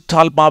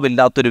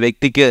പരിശുദ്ധാത്മാവില്ലാത്തൊരു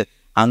വ്യക്തിക്ക്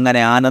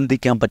അങ്ങനെ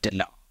ആനന്ദിക്കാൻ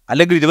പറ്റില്ല.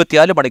 അല്ലെങ്കിൽ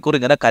 24 മണിക്കൂർ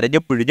ഇങ്ങനെ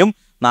കരഞ്ഞും പിഴിഞ്ഞും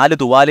 4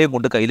 തുവാലയും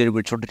കൊണ്ട് കയ്യിൽ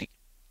വിളിച്ചുകൊണ്ടിരിക്കും.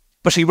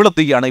 പക്ഷെ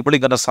ഇവളെത്തുകയാണ്,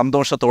 ഇവളിങ്ങനെ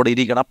സന്തോഷത്തോടെ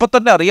ഇരിക്കണം. അപ്പം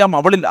തന്നെ അറിയാം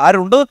അവളിൽ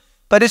ആരുണ്ട്?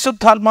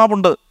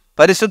 പരിശുദ്ധാത്മാവുണ്ട്.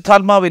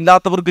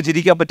 പരിശുദ്ധാത്മാവില്ലാത്തവർക്ക്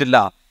ചിരിക്കാൻ പറ്റില്ല.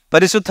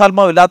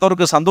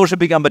 പരിശുദ്ധാത്മാവില്ലാത്തവർക്ക്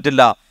സന്തോഷിപ്പിക്കാൻ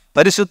പറ്റില്ല.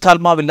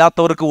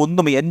 പരിശുദ്ധാത്മാവില്ലാത്തവർക്ക്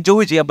ഒന്നും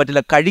എൻജോയ് ചെയ്യാൻ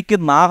പറ്റില്ല.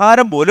 കഴിക്കുന്ന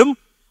ആഹാരം പോലും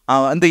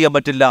എന്ത് ചെയ്യാൻ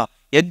പറ്റില്ല?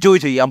 എൻജോയ്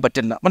ചെയ്യാൻ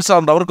പറ്റില്ല.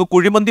 മനസ്സിലാവുന്നുണ്ട്? അവർക്ക്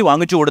കുഴിമന്തി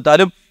വാങ്ങിച്ചു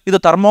കൊടുത്താലും ഇത്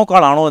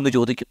തെർമോക്കോളാണോ എന്ന്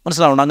ചോദിക്കും.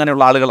 മനസ്സിലാവുന്നുണ്ട്?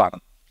 അങ്ങനെയുള്ള ആളുകളാണ്.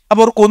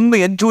 അപ്പോൾ അവർക്ക് ഒന്നും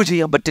എൻജോയ്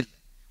ചെയ്യാൻ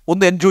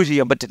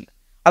പറ്റില്ല.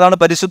 അതാണ്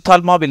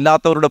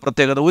പരിശുദ്ധാത്മാവില്ലാത്തവരുടെ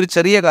പ്രത്യേകത. ഒരു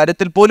ചെറിയ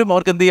കാര്യത്തിൽ പോലും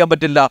അവർക്ക് എന്ത് ചെയ്യാൻ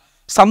പറ്റില്ല?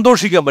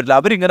 സന്തോഷിക്കാൻ പറ്റില്ല.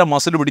 അവരിങ്ങനെ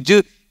മസിൽ പിടിച്ച്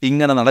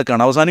ഇങ്ങനെ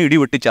നടക്കുകയാണ്. അവസാനം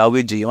ഇടിവെട്ടി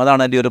ചാവുകയും ചെയ്യും.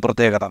 അതാണ് എൻ്റെ ഒരു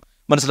പ്രത്യേകത.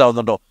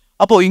 മനസ്സിലാവുന്നുണ്ടോ?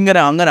 അപ്പോൾ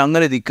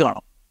അങ്ങനെ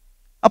നിൽക്കുകയാണ്.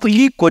 അപ്പോൾ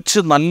ഈ കൊച്ച്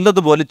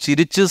നല്ലതുപോലെ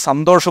ചിരിച്ച്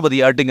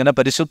സന്തോഷവതിയായിട്ട് ഇങ്ങനെ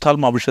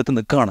പരിശുദ്ധാത്മാഭിഷേകത്തിൽ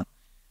നിൽക്കുകയാണ്.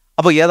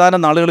 അപ്പോൾ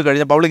ഏതാനും നാളുകൾ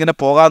കഴിഞ്ഞപ്പോൾ അവളിങ്ങനെ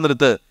പോകാൻ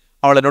നിർത്ത്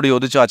അവൾ എന്നോട്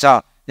ചോദിച്ചു, അച്ഛാ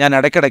ഞാൻ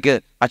ഇടയ്ക്കിടയ്ക്ക്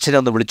അച്ഛനെ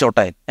ഒന്ന്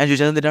വിളിച്ചോട്ടെ. ഞാൻ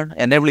ചോദിച്ചത് എന്തിനാണ്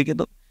എന്നെ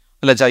വിളിക്കുന്നത്?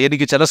 അല്ല അച്ഛാ,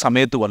 എനിക്ക് ചില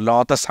സമയത്ത്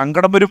വല്ലാത്ത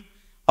സങ്കടം വരും.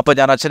 അപ്പോൾ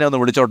ഞാൻ അച്ഛനെ ഒന്ന്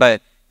വിളിച്ചോട്ടെ,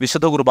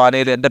 വിശുദ്ധ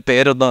കുർബാനയിൽ എൻ്റെ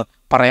പേരൊന്ന്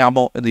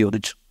പറയാമോ എന്ന്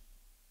ചോദിച്ചു.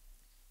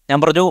 ഞാൻ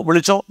പറഞ്ഞു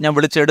വിളിച്ചോ, ഞാൻ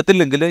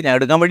വിളിച്ചെടുത്തില്ലെങ്കിൽ ഞാൻ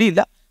എടുക്കാൻ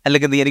വഴിയില്ല,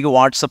 അല്ലെങ്കിൽ നീ എനിക്ക്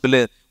വാട്സപ്പിൽ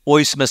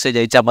വോയിസ് മെസ്സേജ്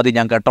അയച്ചാൽ മതി,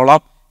 ഞാൻ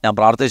കേട്ടോളാം, ഞാൻ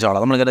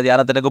പ്രാർത്ഥിച്ചോളാം. നമ്മളിങ്ങനെ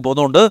ധ്യാനത്തിനൊക്കെ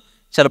പോകുന്നതുകൊണ്ട്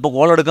ചിലപ്പോൾ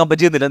കോൾ എടുക്കാൻ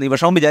പറ്റിയെന്നില്ല, നീ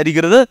വിഷമം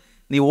വിചാരിക്കരുത്,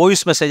 നീ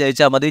വോയിസ് മെസ്സേജ്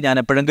അയച്ചാൽ മതി, ഞാൻ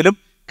എപ്പോഴെങ്കിലും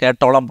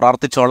കേട്ടോളാം,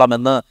 പ്രാർത്ഥിച്ചോളാം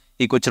എന്ന്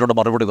ഈ കൊച്ചിനോട്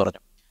മറുപടി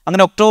പറഞ്ഞു.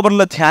 അങ്ങനെ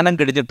ഒക്ടോബറിൽ ധ്യാനം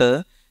കഴിഞ്ഞിട്ട്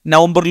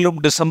നവംബറിലും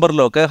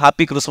ഡിസംബറിലും ഒക്കെ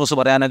ഹാപ്പി ക്രിസ്മസ്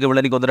പറയാനൊക്കെ ഇവിടെ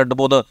എനിക്ക്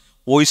 1-2-3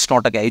 വോയിസ്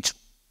നോട്ടൊക്കെ അയച്ചു.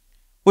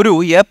 ഒരു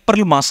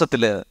ഏപ്രിൽ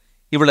മാസത്തിൽ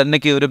ഇവൾ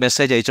എനിക്ക് ഒരു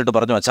മെസ്സേജ് അയച്ചിട്ട്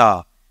പറഞ്ഞു, അച്ഛാ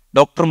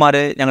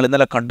ഡോക്ടർമാരെ ഞങ്ങൾ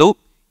ഇന്നലെ കണ്ടു,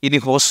 ഇനി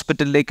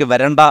ഹോസ്പിറ്റലിലേക്ക്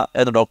വരണ്ട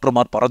എന്ന്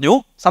ഡോക്ടർമാർ പറഞ്ഞു.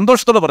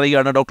 സന്തോഷത്തോടെ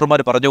പറയുകയാണ്.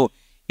 ഡോക്ടർമാർ പറഞ്ഞു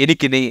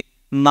എനിക്കിനി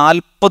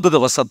 40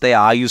 ദിവസത്തെ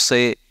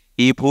ആയുസ്സേ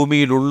ഈ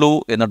ഭൂമിയിലുള്ളൂ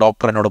എന്ന്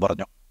ഡോക്ടർ എന്നോട്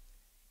പറഞ്ഞു.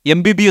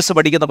 MBBS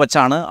പഠിക്കുന്ന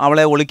കൊച്ചാണ്,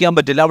 അവളെ ഒളിക്കാൻ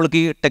പറ്റില്ല. അവൾക്ക്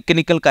ഈ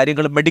ടെക്നിക്കൽ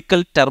കാര്യങ്ങൾ, മെഡിക്കൽ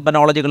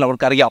ടെർമിനോളജികൾ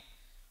അവൾക്കറിയാം.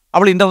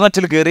 അവൾ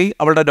ഇൻ്റർനെറ്റിൽ കയറി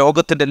അവളുടെ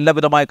രോഗത്തിൻ്റെ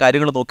എല്ലാവിധമായ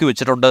കാര്യങ്ങൾ നോക്കി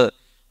വെച്ചിട്ടുണ്ട്.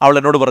 അവൾ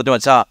എന്നോട് പറഞ്ഞു,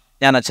 അച്ഛാ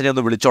ഞാൻ അച്ഛനെ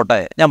ഒന്ന് വിളിച്ചോട്ടെ.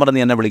 ഞാൻ പറഞ്ഞു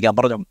നീ എന്നെ വിളിക്കാൻ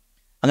പറഞ്ഞു.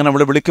 അങ്ങനെ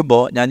അവൾ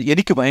വിളിക്കുമ്പോൾ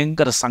എനിക്ക്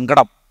ഭയങ്കര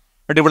സങ്കടം.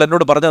 എന്നിട്ട് ഇവൾ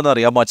എന്നോട് പറഞ്ഞതെന്ന്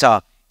അറിയാമോ, അച്ഛാ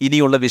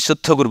ഇനിയുള്ള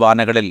വിശുദ്ധ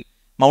കുർബാനകളിൽ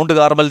മൗണ്ട്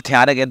കാർമൽ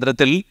ധ്യാന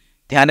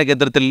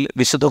കേന്ദ്രത്തിൽ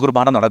വിശുദ്ധ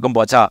കുർബാന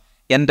നടക്കുമ്പോൾ അച്ഛാ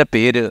എൻ്റെ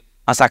പേര്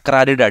ആ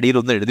സക്രാരിയുടെ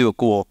അടിയിലൊന്ന് എഴുതി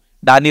വെക്കുവോ,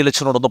 ഡാനിയൽ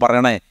അച്ഛനോടൊന്ന്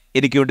പറയണേ,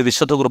 എനിക്ക് വേണ്ടി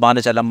വിശുദ്ധ കുർബാന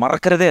ചെല്ലാൻ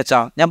മറക്കരുതേ അച്ഛാ.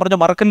 ഞാൻ പറഞ്ഞു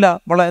മറക്കില്ല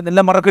മോളെ,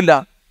 നിന്നെ മറക്കില്ല,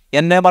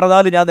 എന്നെ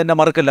മറന്നാലും ഞാൻ നിന്നെ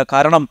മറക്കില്ല.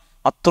 കാരണം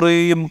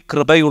അത്രയും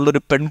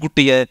കൃപയുള്ളൊരു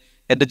പെൺകുട്ടിയെ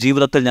എൻ്റെ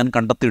ജീവിതത്തിൽ ഞാൻ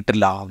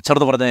കണ്ടെത്തിയിട്ടില്ല.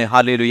 ചെറുത് പറഞ്ഞേ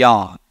ഹല്ലേലൂയാ,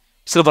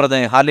 ചെറു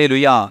പറഞ്ഞേ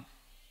ഹല്ലേലൂയാ.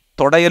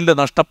 തുടയല്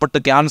നഷ്ടപ്പെട്ട്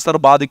ക്യാൻസർ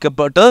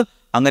ബാധിക്കപ്പെട്ട്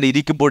അങ്ങനെ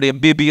ഇരിക്കുമ്പോൾ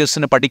MBBS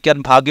പഠിക്കാൻ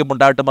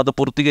ഭാഗ്യമുണ്ടായിട്ടും അത്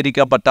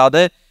പൂർത്തീകരിക്കാൻ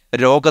പറ്റാതെ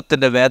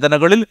രോഗത്തിൻ്റെ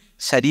വേദനകളിൽ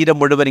ശരീരം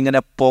മുഴുവൻ ഇങ്ങനെ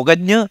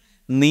പുകഞ്ഞ്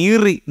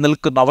നീറി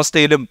നിൽക്കുന്ന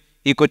അവസ്ഥയിലും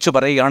ഈ കൊച്ചു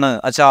പറയുകയാണ്,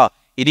 അച്ഛാ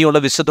ഇനിയുള്ള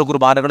വിശുദ്ധ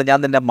കുർബാനകൾ ഞാൻ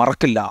നിന്നെ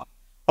മറക്കില്ല.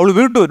 അവൾ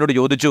വീണ്ടും എന്നോട്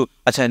ചോദിച്ചു,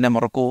 അച്ഛാ എന്നെ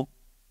മറക്കൂ?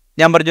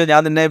 ഞാൻ പറഞ്ഞു,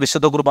 ഞാൻ നിന്നെ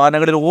വിശുദ്ധ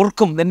കുർബാനകളിൽ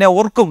ഓർക്കും, നിന്നെ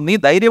ഓർക്കും, നീ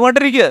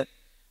ധൈര്യമായിട്ടിരിക്കുക.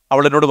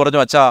 അവൾ എന്നോട് പറഞ്ഞു,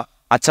 അച്ഛാ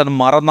അച്ഛൻ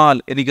മറന്നാൽ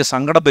എനിക്ക്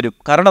സങ്കടം വരും.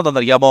 കാരണം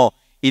എന്താണെന്നറിയാമോ,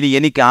 ഇനി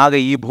എനിക്കാകെ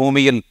ഈ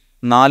ഭൂമിയിൽ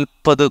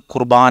 40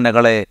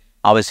 കുർബാനകളെ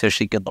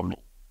അവശേഷിക്കുന്നുള്ളൂ.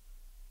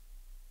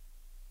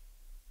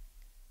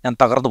 ഞാൻ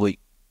തകർന്നുപോയി.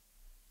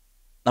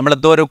 നമ്മൾ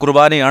എന്തോരോ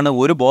കുർബാനയാണ്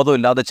ഒരു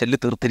ബോധമില്ലാതെ ചൊല്ലി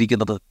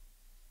തീർത്തിരിക്കുന്നത്.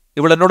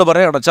 ഇവൾ എന്നോട്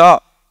പറയണം, അച്ഛാ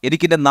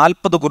എനിക്കിൻ്റെ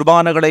 40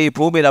 കുർബാനകളെ ഈ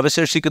ഭൂമിയിൽ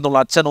അവശേഷിക്കുന്നുള്ളൂ.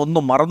 അച്ഛൻ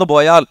ഒന്നും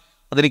മറന്നുപോയാൽ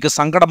അതെനിക്ക്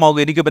സങ്കടമാകും.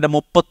 എനിക്ക് പിന്നെ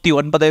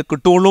 39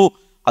 കിട്ടുള്ളൂ.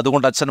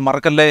 അതുകൊണ്ട് അച്ഛൻ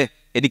മറക്കല്ലേ,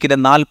 എനിക്കിൻ്റെ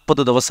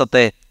 40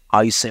 ദിവസത്തെ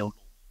ആയുസ്സേ ഉള്ളൂ.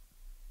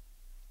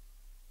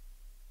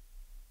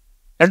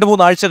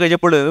 2-3 ആഴ്ച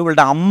കഴിഞ്ഞപ്പോൾ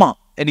ഇവളുടെ അമ്മ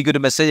എനിക്കൊരു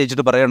മെസ്സേജ്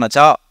അയച്ചിട്ട് പറയണം,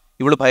 അച്ഛാ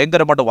ഇവൾ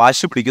ഭയങ്കരമായിട്ട്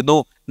വാശി പിടിക്കുന്നു,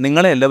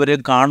 നിങ്ങളെ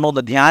എല്ലാവരെയും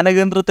കാണണമെന്ന്, ധ്യാന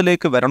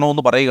കേന്ദ്രത്തിലേക്ക്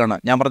വരണമെന്ന് പറയുകയാണ്.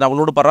 ഞാൻ പറഞ്ഞു,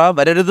 അവളോട് പറ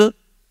വരരുത്.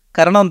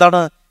 കാരണം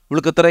എന്താണ്,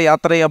 ഇവൾക്ക് ഇത്ര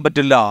യാത്ര ചെയ്യാൻ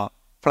പറ്റില്ല,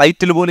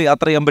 ഫ്ലൈറ്റിൽ പോലും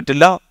യാത്ര ചെയ്യാൻ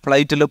പറ്റില്ല.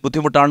 ഫ്ലൈറ്റിൽ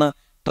ബുദ്ധിമുട്ടാണ്,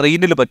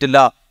 ട്രെയിനിൽ പറ്റില്ല.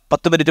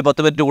 10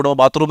 മിനിറ്റ് കൂടുമ്പോൾ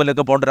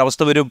ബാത്റൂമിലൊക്കെ പോകേണ്ട ഒരു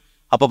അവസ്ഥ വരും.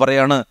 അപ്പോൾ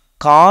പറയാണ്,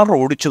 കാർ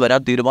ഓടിച്ചു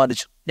വരാൻ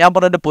തീരുമാനിച്ചു. ഞാൻ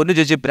പറഞ്ഞു, എൻ്റെ പൊന്നു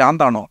ചേച്ചി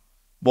ഭ്രാന്താണോ,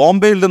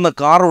 ബോംബെയിൽ നിന്ന്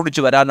കാർ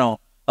ഓടിച്ചു വരാനോ?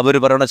 അവർ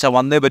പറയണ, വെച്ചാൽ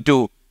വന്നേ പറ്റൂ,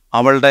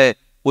 അവളുടെ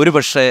ഒരു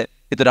പക്ഷേ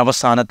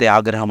ഇതൊരവസാനത്തെ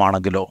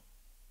ആഗ്രഹമാണെങ്കിലോ.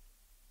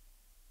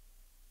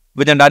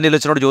 ഇപ്പം ഞാൻ ഡാനിയൽ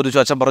അച്ഛനോട് ചോദിച്ചു,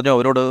 അച്ഛൻ പറഞ്ഞു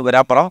അവരോട്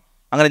വരാൻ പറ.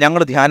 അങ്ങനെ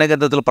ഞങ്ങൾ ധ്യാന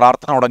കേന്ദ്രത്തിൽ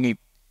പ്രാർത്ഥന തുടങ്ങി.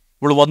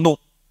 ഇവൾ വന്നു.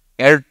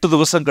 8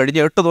 ദിവസം കഴിഞ്ഞ്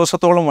 8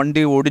 ദിവസത്തോളം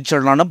വണ്ടി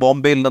ഓടിച്ചാണ്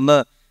ബോംബെയിൽ നിന്ന്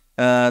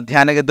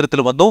ധ്യാന കേന്ദ്രത്തിൽ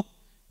വന്നു.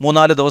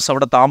 3-4 ദിവസം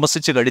അവിടെ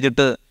താമസിച്ച്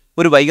കഴിഞ്ഞിട്ട്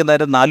ഒരു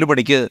വൈകുന്നേരം 4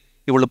 മണിക്ക്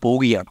ഇവൾ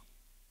പോവുകയാണ്.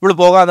 ഇവൾ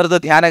പോകാൻ നേരത്ത്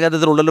ധ്യാന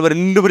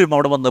കേന്ദ്രത്തിലുള്ളവരെല്ലാവരും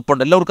അവിടെ വന്ന്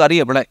നിൽപ്പുണ്ട്. എല്ലാവർക്കും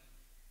അറിയാം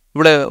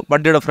ഇവിടെ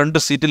വണ്ടിയുടെ ഫ്രണ്ട്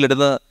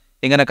സീറ്റിലിരുന്ന്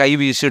ഇങ്ങനെ കൈ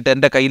വീശിയിട്ട്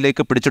എൻ്റെ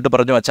കയ്യിലേക്ക് പിടിച്ചിട്ട്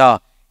പറഞ്ഞു, അച്ഛാ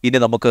ഇനി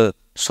നമുക്ക്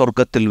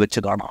സ്വർഗത്തിൽ വെച്ച്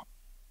കാണാം,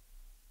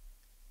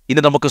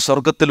 ഇനി നമുക്ക്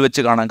സ്വർഗത്തിൽ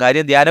വെച്ച് കാണാം.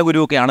 കാര്യം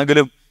ധ്യാനഗുരുവൊക്കെ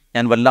ആണെങ്കിലും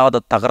ഞാൻ വല്ലാതെ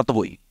തകർന്നു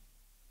പോയി.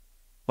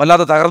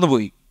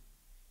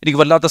 എനിക്ക്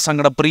വല്ലാത്ത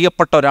സങ്കടം.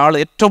 പ്രിയപ്പെട്ട ഒരാൾ,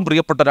 ഏറ്റവും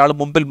പ്രിയപ്പെട്ട ഒരാൾ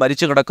മുമ്പിൽ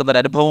മരിച്ചു കിടക്കുന്ന ഒരു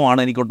അനുഭവമാണ്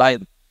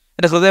എനിക്കുണ്ടായത്.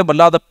 എൻ്റെ ഹൃദയം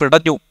വല്ലാതെ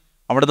പിടഞ്ഞു.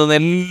 അവിടെ നിന്ന്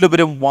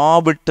എല്ലാവരും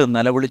വാവിട്ട്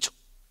നിലവിളിച്ചു.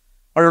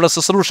 അവിടെയുള്ള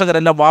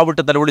ശുശ്രൂഷകരെല്ലാം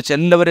വാവിട്ട് നിലവിളിച്ച്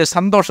എല്ലാവരെയും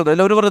സന്തോഷം.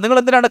 എല്ലാവരും പറഞ്ഞു, നിങ്ങൾ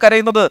എന്തിനാണ്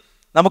കരയുന്നത്,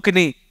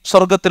 നമുക്കിനി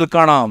സ്വർഗത്തിൽ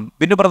കാണാം.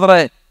 പിന്നെ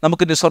ബ്രദറെ,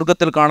 നമുക്കിനി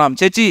സ്വർഗത്തിൽ കാണാം.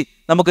 ചേച്ചി,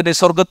 നമുക്കിനി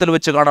സ്വർഗത്തിൽ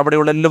വെച്ച് കാണാം.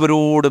 അവിടെയുള്ള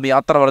എല്ലാവരോടും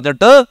യാത്ര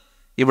പറഞ്ഞിട്ട്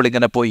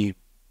ഇവളിങ്ങനെ പോയി.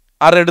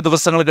 6-7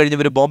 ദിവസങ്ങൾ കഴിഞ്ഞ്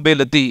ഇവർ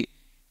ബോംബെയിലെത്തി.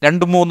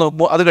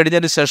 2-3 അത്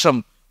കഴിഞ്ഞതിന് ശേഷം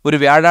ഒരു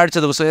വ്യാഴാഴ്ച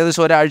ദിവസം,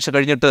 ഏകദേശം ഒരാഴ്ച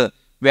കഴിഞ്ഞിട്ട്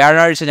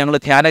വ്യാഴാഴ്ച ഞങ്ങൾ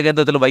ധ്യാന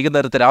കേന്ദ്രത്തിൽ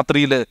വൈകുന്നേരത്തെ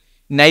രാത്രിയിൽ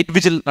നൈറ്റ്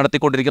വിജിൽ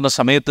നടത്തിക്കൊണ്ടിരിക്കുന്ന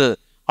സമയത്ത്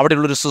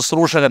അവിടെയുള്ളൊരു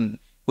ശുശ്രൂഷകൻ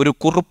ഒരു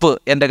കുറിപ്പ്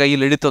എൻ്റെ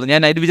കയ്യിൽ എഴുത്തത്. ഞാൻ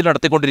നൈറ്റ് വിജിൽ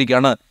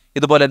നടത്തിക്കൊണ്ടിരിക്കുകയാണ്.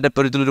 ഇതുപോലെ എൻ്റെ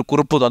പേരിലൊരു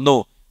കുറിപ്പ് തന്നു,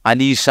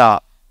 അനീഷ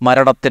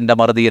മരണത്തിൻ്റെ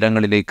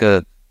മറുതീരങ്ങളിലേക്ക്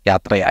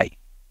യാത്രയായി.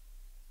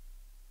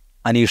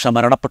 അനീഷ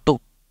മരണപ്പെട്ടു,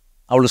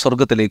 അവൾ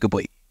സ്വർഗത്തിലേക്ക്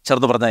പോയി.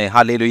 ചെറുത് പറഞ്ഞേ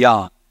ഹല്ലേലൂയാ.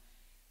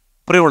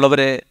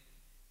 പ്രിയമുള്ളവരെ,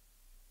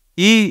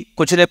 ഈ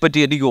കൊച്ചിനെ പറ്റി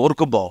എനിക്ക്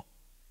ഓർക്കുമ്പോൾ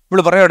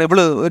ഇവള് പറയുകയാണ്,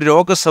 ഇവള് ഒരു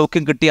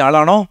രോഗസൗഖ്യം കിട്ടിയ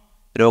ആളാണോ?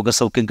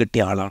 രോഗസൗഖ്യം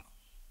കിട്ടിയ ആളാണ്.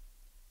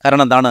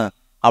 കാരണം എന്താണ്,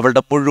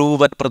 അവളുടെ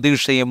മുഴുവൻ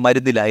പ്രതീക്ഷയും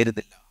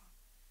മരുന്നിലായിരുന്നില്ല,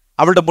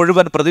 അവളുടെ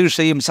മുഴുവൻ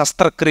പ്രതീക്ഷയും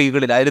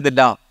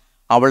ശസ്ത്രക്രിയകളിലായിരുന്നില്ല.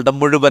 അവളുടെ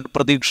മുഴുവൻ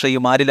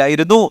പ്രതീക്ഷയും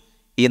ആരിലായിരുന്നു?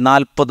 ഈ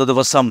 40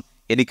 ദിവസം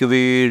എനിക്ക്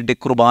വേണ്ടി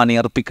കുർബാന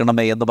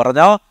അർപ്പിക്കണമേ എന്ന്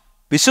പറഞ്ഞ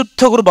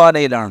വിശുദ്ധ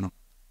കുർബാനയിലാണ്.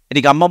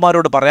 എനിക്ക്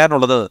അമ്മമാരോട്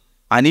പറയാനുള്ളത്,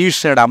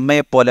 അനീഷയുടെ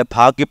അമ്മയെപ്പോലെ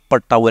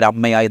ഭാഗ്യപ്പെട്ട ഒരു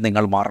അമ്മയായി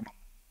നിങ്ങൾ മാറണം.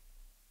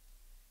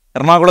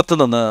 എറണാകുളത്ത്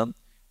നിന്ന്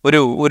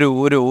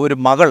ഒരു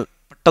മകൾ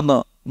പെട്ടെന്ന്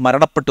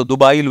മരണപ്പെട്ടു.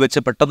 ദുബായിൽ വെച്ച്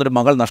പെട്ടെന്നൊരു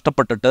മകൾ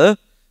നഷ്ടപ്പെട്ടിട്ട്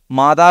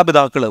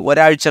മാതാപിതാക്കൾ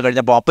ഒരാഴ്ച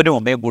കഴിഞ്ഞപ്പോൾ അപ്പനും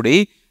അമ്മയും കൂടി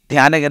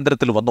ധ്യാന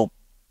കേന്ദ്രത്തിൽ വന്നു.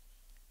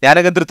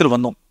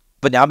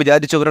 അപ്പം ഞാൻ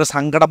വിചാരിച്ചു അവരുടെ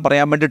സങ്കടം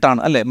പറയാൻ വേണ്ടിയിട്ടാണ്,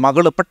 അല്ലേ.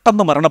 മകള്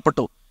പെട്ടെന്ന്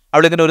മരണപ്പെട്ടു.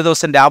 അവളിങ്ങനെ ഒരു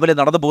ദിവസം രാവിലെ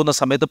നടന്നു പോകുന്ന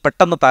സമയത്ത്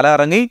പെട്ടെന്ന് തല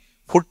ഇറങ്ങി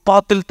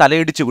ഫുട്പാത്തിൽ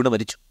തലയിടിച്ച് വീണ്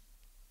മരിച്ചു.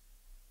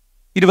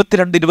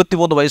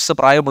 22-23 വയസ്സ്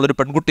പ്രായമുള്ളൊരു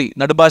പെൺകുട്ടി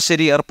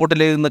നെടുമ്പാശ്ശേരി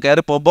എയർപോർട്ടിലേക്ക് നിന്ന്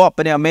കയറി പോകുമ്പോൾ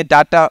അപ്പനെ അമ്മയും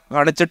ടാറ്റ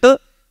കാണിച്ചിട്ട്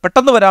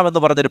പെട്ടെന്ന് വരാമെന്ന്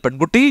പറഞ്ഞൊരു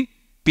പെൺകുട്ടി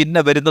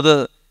പിന്നെ വരുന്നത്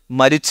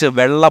മരിച്ച്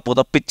വെള്ള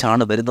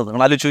പുതപ്പിച്ചാണ് വരുന്നത്.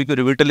 നിങ്ങൾ ആലോചിക്കും,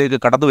 ഒരു വീട്ടിലേക്ക്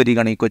കടന്നു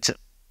വരികയാണ് ഈ കൊച്ച്.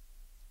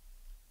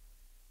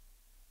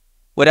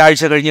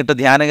 ഒരാഴ്ച കഴിഞ്ഞിട്ട്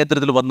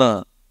ധ്യാനകേന്ദ്രത്തിൽ വന്ന്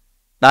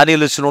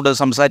ഡാനിയൽ അച്ഛനോട്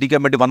സംസാരിക്കാൻ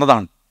വേണ്ടി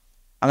വന്നതാണ്.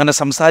 അങ്ങനെ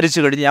സംസാരിച്ച്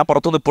കഴിഞ്ഞ് ഞാൻ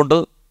പുറത്തു നിൽപ്പുണ്ട്.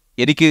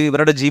 എനിക്ക്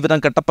ഇവരുടെ ജീവിതം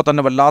കെട്ടപ്പോൾ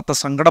തന്നെ വല്ലാത്ത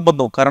സങ്കടം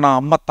വന്നു. കാരണം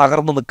അമ്മ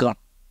തകർന്നു നിൽക്കുകയാണ്.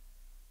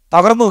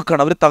 അവർ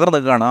തകർന്നു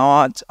നിൽക്കുകയാണ്.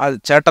 ആ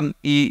ചേട്ടൻ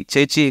ഈ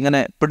ചേച്ചി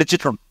ഇങ്ങനെ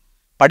പിടിച്ചിട്ടുണ്ട്.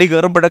 പടി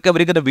കയറുമ്പോഴൊക്കെ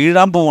അവരിങ്ങനെ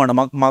വീഴാൻ പോവുകയാണ്.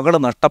 മകള്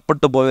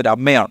നഷ്ടപ്പെട്ടു പോയൊരു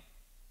അമ്മയാണ്.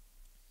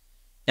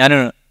 ഞാൻ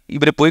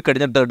ഇവർ പോയി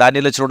കഴിഞ്ഞിട്ട്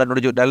ഡാനിയൽ അച്ഛനോട്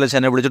ഡാനിയൽ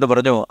അച്ഛനെ വിളിച്ചിട്ട്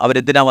പറഞ്ഞു,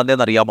 അവരെന്തിനാ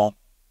വന്നതെന്നറിയാമോ?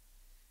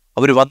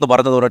 അവർ വന്ന്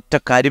പറഞ്ഞത് ഒരൊറ്റ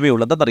കാര്യമേ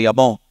ഉള്ളൂ.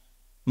 എന്തെന്നറിയാമോ?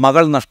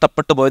 മകൾ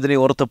നഷ്ടപ്പെട്ടു പോയതിനെ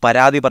ഓർത്ത്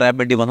പരാതി പറയാൻ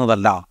വേണ്ടി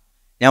വന്നതല്ല.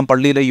 ഞാൻ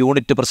പള്ളിയിലെ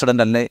യൂണിറ്റ്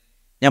പ്രസിഡന്റ് അല്ലേ,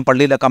 ഞാൻ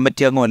പള്ളിയിലെ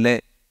കമ്മിറ്റി അംഗമല്ലേ,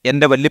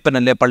 എൻ്റെ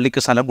വല്യപ്പനല്ലേ പള്ളിക്ക്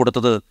സ്ഥലം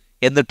കൊടുത്തത്,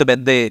 എന്നിട്ടും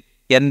എന്തേ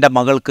എൻ്റെ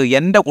മകൾക്ക്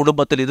എൻ്റെ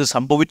കുടുംബത്തിൽ ഇത്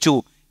സംഭവിച്ചു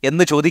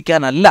എന്ന്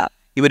ചോദിക്കാനല്ല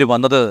ഇവർ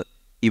വന്നത്.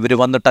 ഇവർ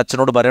വന്നിട്ട്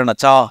അച്ഛനോട് പറയണം,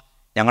 അച്ഛാ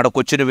ഞങ്ങളുടെ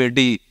കൊച്ചിനു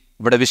വേണ്ടി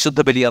ഇവിടെ വിശുദ്ധ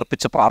ബലി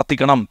അർപ്പിച്ച്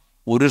പ്രാർത്ഥിക്കണം.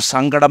 ഒരു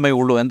സങ്കടമേ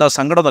ഉള്ളൂ. എന്താ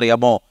സങ്കടം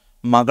എന്നറിയാമോ?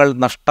 മകൾ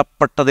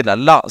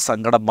നഷ്ടപ്പെട്ടതിലല്ല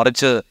സങ്കടം,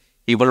 മറിച്ച്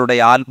ഇവളുടെ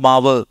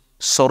ആത്മാവ്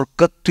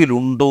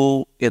സ്വർഗത്തിലുണ്ടോ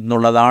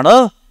എന്നുള്ളതാണ്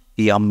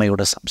ഈ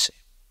അമ്മയുടെ സംശയം.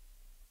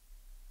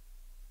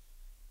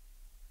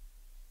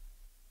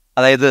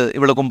 അതായത്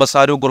ഇവള്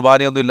കുമ്പസാരവും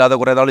കുർബാനയൊന്നും ഇല്ലാതെ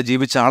കുറേ നാൾ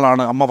ജീവിച്ച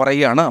ആളാണ്. അമ്മ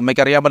പറയുകയാണ്,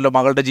 അമ്മയ്ക്കറിയാമല്ലോ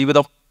മകളുടെ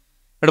ജീവിതം.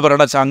 ഇവിടെ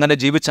പറയണ വെച്ചാൽ അങ്ങനെ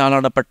ജീവിച്ച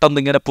ആളാണ്. പെട്ടെന്ന്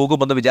ഇങ്ങനെ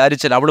പോകുമെന്ന്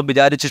വിചാരിച്ചാൽ അവളും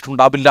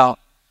വിചാരിച്ചിട്ടുണ്ടാവില്ല.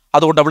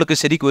 അതുകൊണ്ട് അവൾക്ക്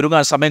ശരിക്കും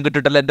ഒരുങ്ങാൻ സമയം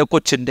കിട്ടിയിട്ടില്ല. എൻ്റെ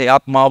കൊച്ചിൻ്റെ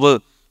ആത്മാവ്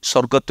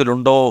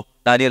സ്വർഗത്തിലുണ്ടോ?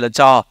 ഡാനിയേൽ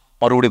അച്ഛാ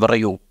മറുപടി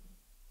പറയൂ.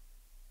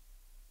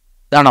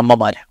 ഇതാണ്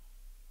അമ്മമാര്.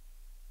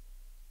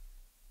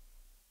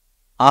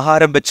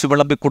 ആഹാരം വെച്ച്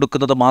വിളമ്പി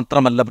കൊടുക്കുന്നത്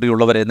മാത്രമല്ല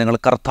പ്രിയമുള്ളവരെ, നിങ്ങൾ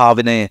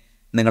കർത്താവിനെ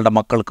നിങ്ങളുടെ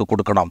മക്കൾക്ക്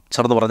കൊടുക്കണം.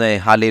 ചെറുത് പറഞ്ഞേ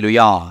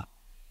ഹല്ലേലൂയാ.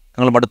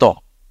 നിങ്ങൾ മടുത്തോ?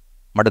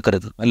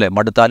 മടുക്കരുത് അല്ലേ?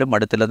 മടുത്താലും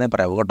മടുത്തില്ലെന്നേ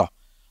പറയാവൂ കേട്ടോ.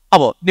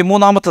 അപ്പോൾ ഇനി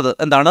മൂന്നാമത്തത്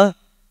എന്താണ്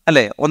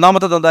അല്ലേ?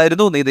 ഒന്നാമത്തത്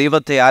എന്തായിരുന്നു? നീ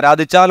ദൈവത്തെ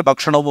ആരാധിച്ചാൽ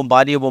ഭക്ഷണവും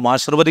പാനീയവും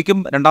ആശീർവദിക്കും.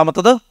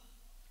 രണ്ടാമത്തത്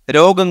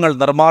രോഗങ്ങൾ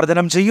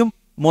നിർമ്മാർജ്ജനം ചെയ്യും.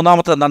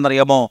 മൂന്നാമത്തത്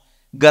എന്താണെന്നറിയാമോ?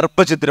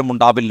 ഗർഭഛിദ്രം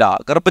ഉണ്ടാവില്ല.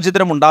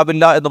 ഗർഭഛിദ്രം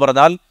ഉണ്ടാവില്ല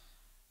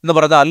എന്ന്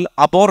പറഞ്ഞാൽ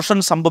അബോർഷൻ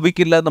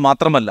സംഭവിക്കില്ല എന്ന്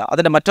മാത്രമല്ല,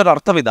 അതിൻ്റെ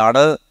മറ്റൊരർത്ഥം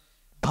ഇതാണ്,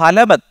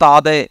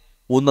 ഫലമെത്താതെ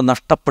ഒന്നും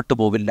നഷ്ടപ്പെട്ടു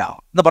പോവില്ല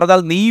എന്ന്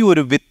പറഞ്ഞാൽ നീ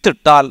ഒരു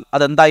വിത്തിട്ടാൽ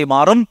അതെന്തായി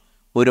മാറും?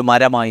 ഒരു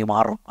മരമായി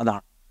മാറും.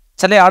 അതാണ്.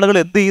 ചില ആളുകൾ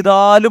എന്ത്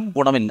ചെയ്താലും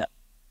ഗുണമില്ല,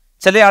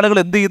 ചില ആളുകൾ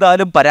എന്ത്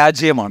ചെയ്താലും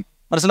പരാജയമാണ്.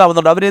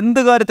 മനസ്സിലാവുന്നുണ്ടോ?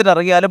 അവരെന്ത് കാര്യത്തിന്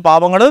ഇറങ്ങിയാലും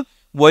പാവങ്ങൾ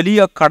വലിയ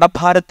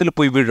കടഭാരത്തിൽ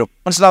പോയി വീഴും.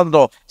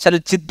 മനസ്സിലാവുന്നുണ്ടോ? ചില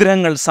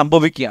ഛിദ്രങ്ങൾ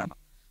സംഭവിക്കുകയാണ്.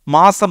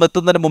 മാസം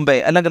എത്തുന്നതിന് മുമ്പേ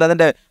അല്ലെങ്കിൽ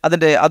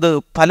അത്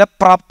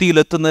ഫലപ്രാപ്തിയിൽ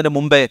എത്തുന്നതിന്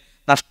മുമ്പേ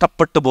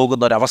നഷ്ടപ്പെട്ടു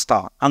പോകുന്ന ഒരവസ്ഥ.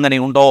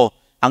 അങ്ങനെയുണ്ടോ?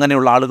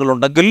 അങ്ങനെയുള്ള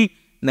ആളുകളുണ്ടെങ്കിൽ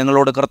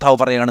നിങ്ങളോട് കർത്താവ്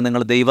പറയുകയാണ്,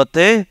 നിങ്ങൾ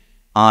ദൈവത്തെ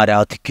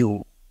ആരാധിക്കൂ.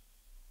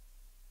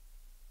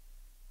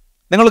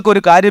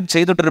 നിങ്ങൾക്കൊരു കാര്യം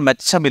ചെയ്തിട്ടൊരു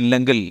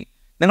മെച്ചമില്ലെങ്കിൽ,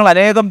 നിങ്ങൾ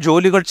അനേകം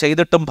ജോലികൾ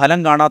ചെയ്തിട്ടും ഫലം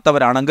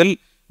കാണാത്തവരാണെങ്കിൽ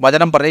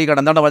വചനം പറയുകയാണ്.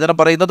 എന്താണ് വചനം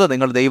പറയുന്നത്?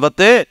 നിങ്ങൾ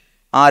ദൈവത്തെ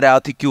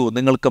ആരാധിക്കൂ,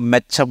 നിങ്ങൾക്ക്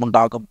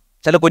മെച്ചമുണ്ടാകും.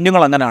 ചില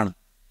കുഞ്ഞുങ്ങൾ അങ്ങനെയാണ്.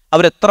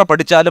 അവരെത്ര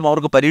പഠിച്ചാലും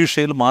അവർക്ക്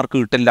പരീക്ഷയിൽ മാർക്ക്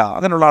കിട്ടില്ല.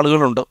 അങ്ങനെയുള്ള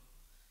ആളുകളുണ്ട്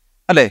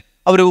അല്ലേ?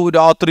 അവർ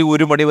രാത്രി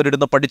 1 മണി വരെ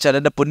ഇരുന്ന് പഠിച്ചാൽ,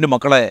 എൻ്റെ പൊന്നു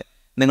മക്കളെ,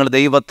 നിങ്ങൾ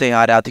ദൈവത്തെ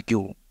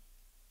ആരാധിക്കൂ.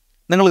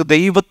 നിങ്ങൾ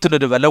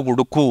ദൈവത്തിനൊരു വില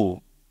കൊടുക്കൂ.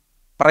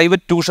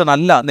 പ്രൈവറ്റ് ട്യൂഷൻ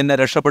അല്ല നിന്നെ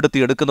രക്ഷപ്പെടുത്തി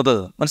എടുക്കുന്നത്.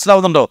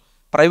 മനസ്സിലാവുന്നുണ്ടോ?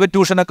 പ്രൈവറ്റ്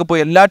ട്യൂഷനൊക്കെ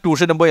പോയി എല്ലാ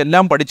ട്യൂഷനും പോയി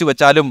എല്ലാം പഠിച്ചു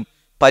വെച്ചാലും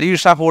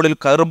പരീക്ഷാ ഹോളിൽ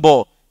കയറുമ്പോൾ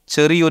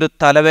ചെറിയൊരു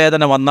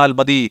തലവേദന വന്നാൽ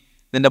മതി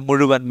നിന്റെ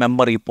മുഴുവൻ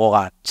മെമ്മറി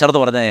പോകാൻ. ചെറുത്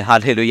പറഞ്ഞേ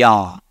ഹല്ലേലൂയാ.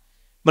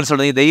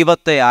 മനസ്സിലാവും? നീ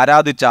ദൈവത്തെ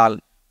ആരാധിച്ചാൽ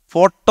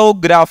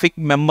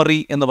ഫോട്ടോഗ്രാഫിക് മെമ്മറി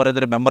എന്ന്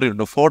പറയുന്നൊരു മെമ്മറി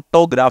ഉണ്ട്.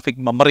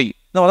 ഫോട്ടോഗ്രാഫിക് മെമ്മറി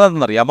എന്ന്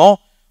പറഞ്ഞാൽ അറിയാമോ?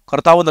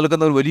 കർത്താവ്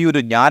നൽകുന്ന ഒരു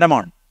വലിയൊരു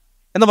ജ്ഞാനമാണ്.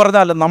 എന്ന്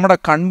പറഞ്ഞാൽ നമ്മുടെ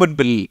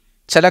കൺമുൻപിൽ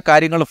ചില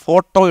കാര്യങ്ങൾ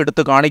ഫോട്ടോ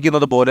എടുത്ത്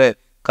കാണിക്കുന്നത് പോലെ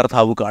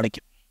കർത്താവ്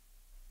കാണിക്കും.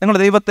 നിങ്ങൾ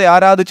ദൈവത്തെ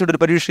ആരാധിച്ചിട്ടൊരു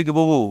പരീക്ഷയ്ക്ക്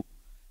പോകൂ.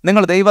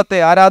 നിങ്ങൾ ദൈവത്തെ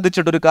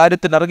ആരാധിച്ചിട്ടൊരു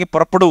കാര്യത്തിന് ഇറങ്ങി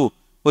പുറപ്പെടൂ.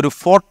 ഒരു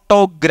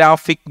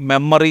ഫോട്ടോഗ്രാഫിക്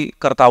മെമ്മറി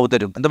കർത്താവ്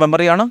തരും. എന്ത്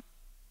മെമ്മറിയാണ്?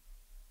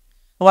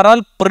 പറഞ്ഞാൽ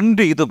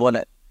പ്രിന്റ്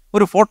ചെയ്തതുപോലെ,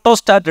 ഒരു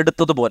ഫോട്ടോസ്റ്റാറ്റ്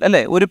എടുത്തതുപോലെ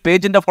അല്ലേ? ഒരു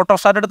പേജിൻ്റെ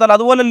ഫോട്ടോസ്റ്റാറ്റ് എടുത്താൽ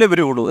അതുപോലല്ലേ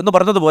വരുള്ളൂ എന്ന്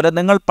പറഞ്ഞതുപോലെ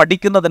നിങ്ങൾ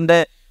പഠിക്കുന്നതിൻ്റെ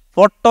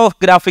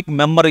ഫോട്ടോഗ്രാഫിക്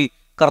മെമ്മറി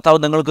കർത്താവ്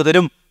നിങ്ങൾക്ക്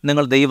തരും.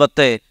 നിങ്ങൾ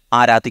ദൈവത്തെ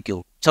ആരാധിക്കൂ.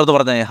 ചെറുത്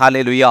പറഞ്ഞേ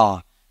ഹല്ലേലൂയാ.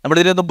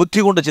 നമ്മളിതിനൊന്നും ബുദ്ധി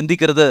കൊണ്ട്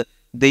ചിന്തിക്കരുത്,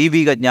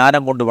 ദൈവിക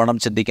ജ്ഞാനം കൊണ്ട് വേണം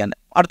ചിന്തിക്കാൻ.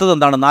 അടുത്തത്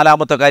എന്താണ്?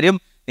 നാലാമത്തെ കാര്യം,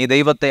 നീ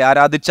ദൈവത്തെ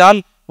ആരാധിച്ചാൽ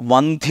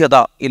വന്ധ്യത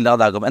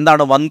ഇല്ലാതാകും.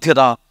 എന്താണ്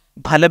വന്ധ്യത?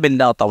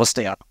 ഫലമില്ലാത്ത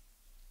അവസ്ഥയാണ്.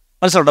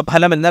 മനസ്സിലുണ്ടോ?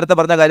 ഫലം നേരത്തെ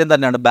പറഞ്ഞ കാര്യം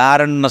തന്നെയാണ്,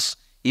 ബാരൻനെസ്.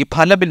 ഈ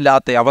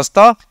ഫലമില്ലാത്ത അവസ്ഥ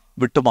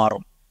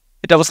വിട്ടുമാറും.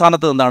 ഏറ്റവും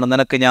അവസാനത്തത് എന്താണ്?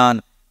 നിനക്ക് ഞാൻ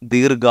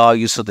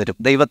ദീർഘായുസ് തരും.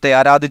 ദൈവത്തെ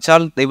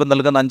ആരാധിച്ചാൽ ദൈവം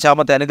നൽകുന്ന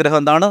 5ാമത്തെ അനുഗ്രഹം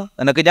എന്താണ്?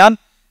 നിനക്ക് ഞാൻ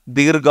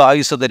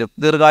ദീർഘായുസ് തരും.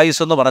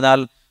 ദീർഘായുസ് എന്ന് പറഞ്ഞാൽ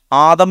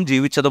ആദം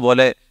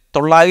ജീവിച്ചതുപോലെ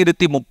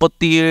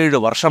 937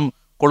 വർഷം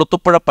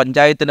കൊളുത്തുപ്പുഴ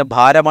പഞ്ചായത്തിന്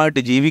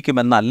ഭാരമായിട്ട്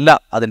ജീവിക്കുമെന്നല്ല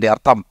അതിൻ്റെ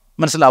അർത്ഥം.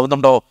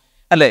 മനസ്സിലാവുന്നുണ്ടോ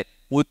അല്ലേ?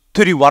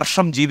 ഒത്തിരി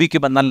വർഷം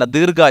ജീവിക്കുമെന്നല്ല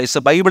ദീർഘായുസ്.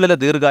 ബൈബിളിലെ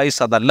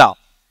ദീർഘായുസ് അതല്ല.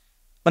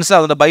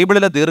 മനസ്സിലാവുന്നുണ്ടോ?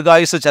 ബൈബിളിലെ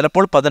ദീർഘായുസ്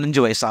ചിലപ്പോൾ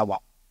 15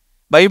 വയസ്സാവാം.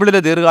 ബൈബിളിലെ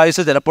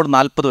ദീർഘായുസ് ചിലപ്പോൾ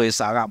 40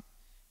 വയസ്സാകാം.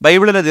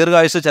 ബൈബിളിലെ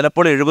ദീർഘായുസ്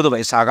ചിലപ്പോൾ 70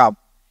 വയസ്സാകാം.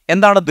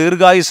 എന്താണ്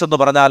ദീർഘായുസ് എന്ന്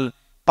പറഞ്ഞാൽ?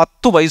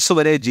 10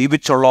 വയസ്സുവരെ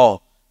ജീവിച്ചുള്ളോ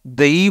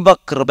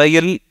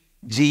ദൈവകൃപയിൽ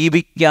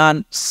ജീവിക്കാൻ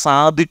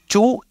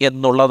സാധിച്ചു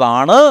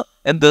എന്നുള്ളതാണ്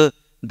എന്ത്?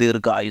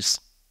 ദീർഘായുസ്.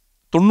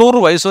 90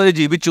 വയസ്സുവരെ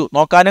ജീവിച്ചു,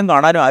 നോക്കാനും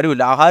കാണാനും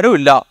ആരുമില്ല, ആഹാരവും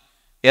ഇല്ല,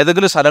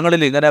 ഏതെങ്കിലും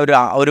സ്ഥലങ്ങളിൽ ഇങ്ങനെ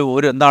ഒരു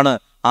എന്താണ്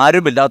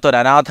ആരുമില്ലാത്ത ഒരു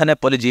അനാഥനെ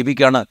പോലെ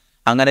ജീവിക്കുകയാണ്.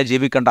 അങ്ങനെ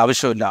ജീവിക്കേണ്ട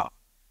ആവശ്യമില്ല.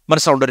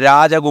 മനസ്സിലാവുന്നുണ്ടോ?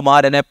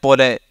 രാജകുമാരനെ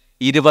പോലെ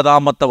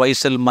 20ാമത്തെ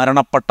വയസ്സിൽ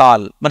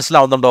മരണപ്പെട്ടാൽ,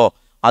 മനസ്സിലാവുന്നുണ്ടോ,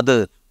 അത്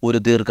ഒരു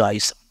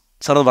ദീർഘായുസ്.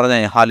 സാറത് പറഞ്ഞേ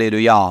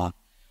ഹല്ലേലൂയാ.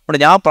 അവിടെ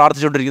ഞാൻ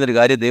പ്രാർത്ഥിച്ചുകൊണ്ടിരിക്കുന്നൊരു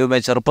കാര്യം, ദൈവമേ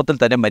ചെറുപ്പത്തിൽ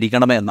തന്നെ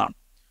മരിക്കണമേ എന്നാണ്.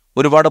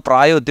 ഒരുപാട്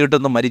പ്രായം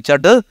എത്തിയിട്ടൊന്നും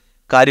മരിച്ചിട്ട്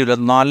കാര്യമില്ല.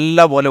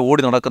 നല്ല പോലെ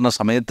ഓടി നടക്കുന്ന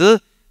സമയത്ത്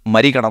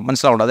മരിക്കണം.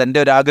 മനസ്സിലാവുന്നുണ്ടോ? അതെൻ്റെ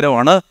ഒരു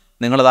ആഗ്രഹമാണ്.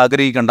 നിങ്ങളത്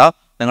ആഗ്രഹിക്കേണ്ട.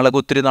 നിങ്ങളൊക്കെ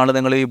ഒത്തിരി നാൾ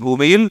നിങ്ങൾ ഈ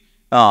ഭൂമിയിൽ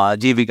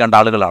ജീവിക്കേണ്ട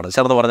ആളുകളാണ്.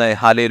 ചേർന്ന് പറഞ്ഞേ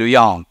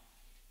ഹല്ലേലൂയാ.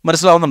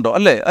 മനസ്സിലാവുന്നുണ്ടോ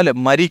അല്ലേ?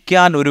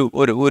 മരിക്കാൻ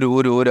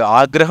ഒരു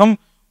ആഗ്രഹം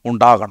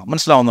ഉണ്ടാകണം.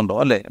 മനസ്സിലാവുന്നുണ്ടോ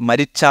അല്ലേ?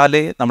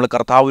 മരിച്ചാലേ നമ്മൾ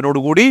കർത്താവിനോട്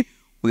കൂടി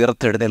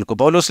ഉയർത്തെഴുന്നേൽക്കും.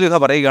 പൗലോസ് ശ്ലീഹ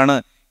പറയുകയാണ്,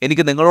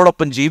 എനിക്ക്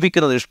നിങ്ങളോടൊപ്പം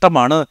ജീവിക്കുന്നത്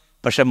ഇഷ്ടമാണ്,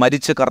 പക്ഷെ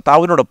മരിച്ച്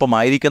കർത്താവിനോടൊപ്പം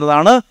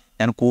ആയിരിക്കുന്നതാണ്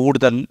ഞാൻ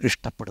കൂടുതൽ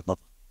ഇഷ്ടപ്പെടുന്നത്.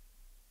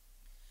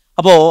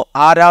 അപ്പോൾ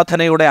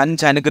ആരാധനയുടെ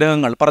 5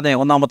 അനുഗ്രഹങ്ങൾ പറഞ്ഞേ.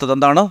 ഒന്നാമത്തത്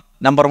എന്താണ്?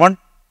 നമ്പർ 1,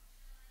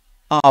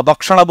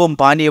 ഭക്ഷണവും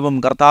പാനീയവും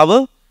കർത്താവ്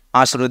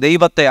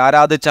ദൈവത്തെ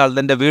ആരാധിച്ചാൽ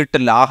നിന്റെ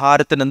വീട്ടിൽ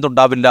ആഹാരത്തിന്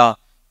എന്തുണ്ടാവില്ല?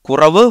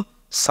 കുറവ്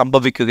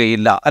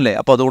സംഭവിക്കുകയില്ല, അല്ലേ?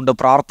 അപ്പോൾ അതുകൊണ്ട്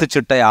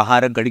പ്രാർത്ഥിച്ചിട്ടേ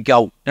ആഹാരം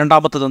കഴിക്കാവൂ.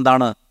 രണ്ടാമത്തത്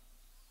എന്താണ്?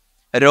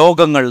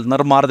 രോഗങ്ങൾ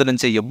നിർമ്മാർജ്ജനം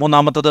ചെയ്യും.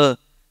 മൂന്നാമത്തത്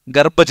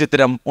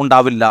ഗർഭഛിദ്രം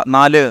ഉണ്ടാവില്ല.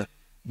 4,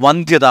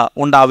 വന്ധ്യത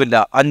ഉണ്ടാവില്ല.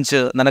 5,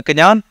 നിനക്ക്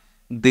ഞാൻ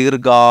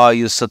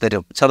ദീർഘായുസ്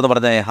തരും. ചേർന്ന്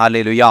പറഞ്ഞേ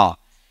ഹല്ലേലൂയ.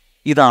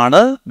 ഇതാണ്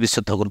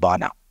വിശുദ്ധ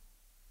കുർബാന,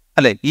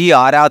 അല്ലെ? ഈ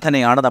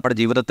ആരാധനയാണ് നമ്മുടെ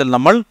ജീവിതത്തിൽ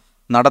നമ്മൾ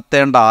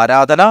നടത്തേണ്ട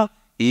ആരാധന.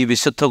 ഈ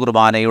വിശുദ്ധ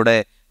കുർബാനയുടെ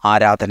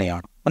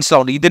ആരാധനയാണ്.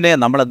 മനസ്സിലാവുന്നു? ഇതിനെ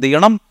നമ്മൾ എന്ത്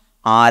ചെയ്യണം?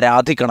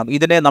 ആരാധിക്കണം.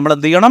 ഇതിനെ നമ്മൾ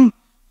എന്ത് ചെയ്യണം?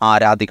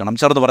 ആരാധിക്കണം.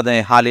 ചേർന്ന് പറഞ്ഞേ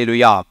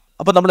ഹല്ലേലൂയ.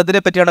 അപ്പം നമ്മൾ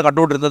എന്തിനെ പറ്റിയാണ്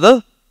കണ്ടുകൊണ്ടിരുന്നത്?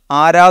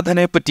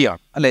 ആരാധനയെ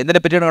പറ്റിയാണ്, അല്ലെ? എന്തിനെ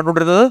പറ്റിയാണ്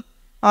കണ്ടുകൊണ്ടിരുന്നത്?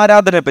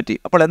 ആരാധനയെ പറ്റി.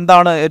 അപ്പോൾ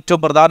എന്താണ് ഏറ്റവും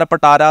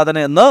പ്രധാനപ്പെട്ട ആരാധന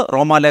എന്ന്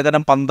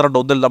റോമാലേഖനം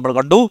 12:1 നമ്മൾ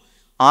കണ്ടു.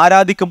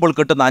 ആരാധിക്കുമ്പോൾ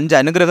കിട്ടുന്ന 5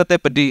 അനുഗ്രഹത്തെ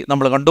പറ്റി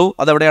നമ്മൾ കണ്ടു.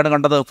 അതെവിടെയാണ്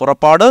കണ്ടത്?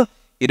 പുറപ്പാട്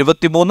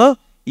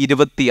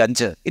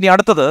 23:25. ഇനി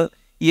അടുത്തത്,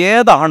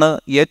 ഏതാണ്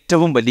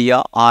ഏറ്റവും വലിയ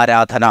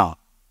ആരാധന?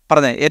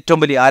 പറഞ്ഞേ, ഏറ്റവും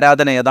വലിയ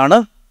ആരാധന ഏതാണ്?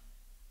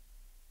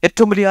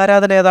 ഏറ്റവും വലിയ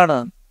ആരാധന ഏതാണ്?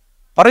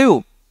 പറയൂ.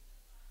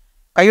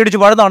 കൈയടിച്ച്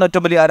പാടുന്നതാണ്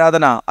ഏറ്റവും വലിയ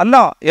ആരാധന? അല്ല.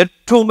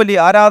 ഏറ്റവും വലിയ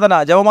ആരാധന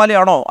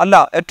ജപമാലയാണോ? അല്ല.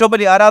 ഏറ്റവും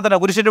വലിയ ആരാധന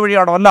കുരിശിന്റെ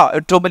വഴിയാണോ? അല്ല.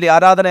 ഏറ്റവും വലിയ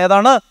ആരാധന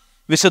ഏതാണ്?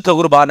 വിശുദ്ധ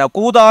കുർബാന.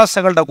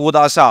 കൂദാശകളുടെ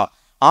കൂദാശ,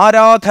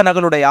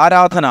 ആരാധനകളുടെ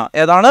ആരാധന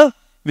ഏതാണ്?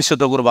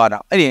 വിശുദ്ധ കുർബാന.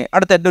 ഇനി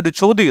അടുത്ത എൻ്റെ ഒരു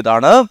ചോദ്യം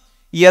ഇതാണ്,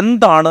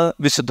 എന്താണ്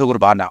വിശുദ്ധ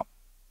കുർബാന?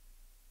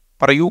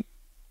 പറയൂ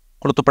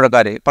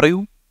കൊളുത്തുപ്പുഴക്കാരെ, പറയൂ,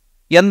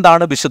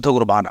 എന്താണ് വിശുദ്ധ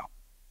കുർബാന?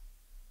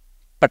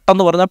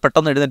 പെട്ടെന്ന് പറഞ്ഞാൽ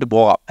പെട്ടെന്ന് എഴുന്നേറ്റ്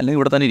പോകാം, അല്ലെങ്കിൽ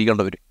ഇവിടെ തന്നെ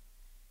ഇരിക്കേണ്ടി വരും.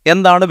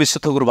 എന്താണ്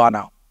വിശുദ്ധ കുർബാന?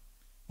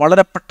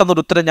 വളരെ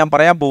പെട്ടെന്നൊരു ഉത്തരം ഞാൻ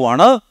പറയാൻ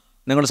പോവാണ്.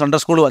 നിങ്ങൾ സൺഡേ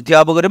സ്കൂൾ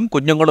അധ്യാപകരും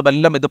കുഞ്ഞുങ്ങളും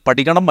എല്ലാം ഇത്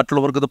പഠിക്കണം,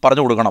 മറ്റുള്ളവർക്ക് ഇത്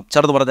പറഞ്ഞു കൊടുക്കണം.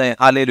 ചേർന്ന് പറഞ്ഞേ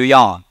ഹല്ലേലൂയ.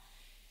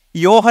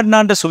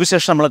 യോഹന്നാന്റെ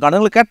സുവിശേഷം നമ്മൾ കാണും.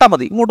 നിങ്ങൾ കേട്ടാൽ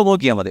മതി, ഇങ്ങോട്ട്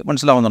നോക്കിയാൽ മതി.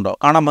 മനസ്സിലാവുന്നുണ്ടോ?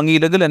 കാണാൻ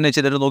ഭംഗിയില്ലെങ്കിൽ എന്നെ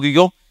ചിലർ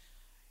നോക്കിക്കോ.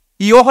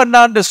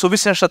 യോഹന്നാന്റെ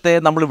സുവിശേഷത്തെ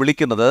നമ്മൾ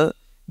വിളിക്കുന്നത്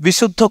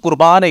വിശുദ്ധ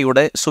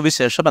കുർബാനയുടെ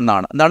സുവിശേഷം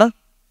എന്നാണ്. എന്താണ്?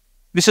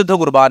 വിശുദ്ധ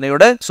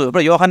കുർബാനയുടെ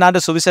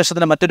യോഹന്നാന്റെ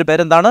സുവിശേഷത്തിന് മറ്റൊരു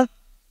പേരെന്താണ്?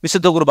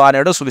 വിശുദ്ധ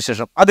കുർബാനയുടെ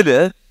സുവിശേഷം. അതിൽ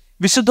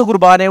വിശുദ്ധ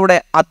കുർബാനയുടെ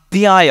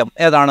അധ്യായം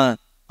ഏതാണ്?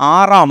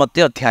 6-ാമത്തെ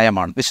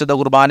അധ്യായമാണ്. വിശുദ്ധ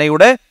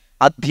കുർബാനയുടെ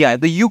അധ്യായം,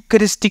 ദ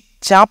യൂക്കറിസ്റ്റിക്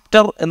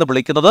ചാപ്റ്റർ എന്ന്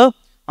വിളിക്കുന്നത്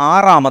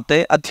 6-ാമത്തെ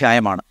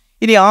അധ്യായമാണ്.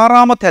 ഇനി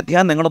 6-ാമത്തെ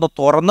അധ്യായം നിങ്ങളൊന്ന്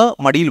തുറന്ന്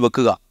മടിയിൽ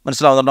വെക്കുക.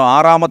 മനസ്സിലാവുന്നുണ്ടോ?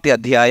 6-ാമത്തെ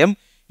അധ്യായം,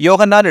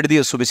 യോഹന്നാൻ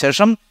എഴുതിയ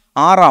സുവിശേഷം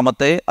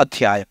 6-ാമത്തെ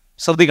അധ്യായം.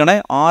 ശ്രദ്ധിക്കണേ,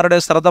 ആരുടെ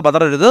ശ്രദ്ധ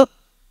പതറരുത്,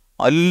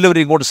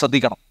 എല്ലാവരും ഇങ്ങോട്ട്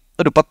ശ്രദ്ധിക്കണം.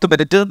 ഒരു 10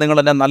 മിനിറ്റ് നിങ്ങൾ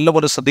എന്നെ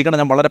നല്ലപോലെ ശ്രദ്ധിക്കണം.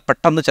 ഞാൻ വളരെ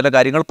പെട്ടെന്ന് ചില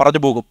കാര്യങ്ങൾ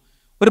പറഞ്ഞു പോകും.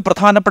 ഒരു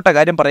പ്രധാനപ്പെട്ട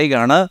കാര്യം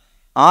പറയുകയാണ്,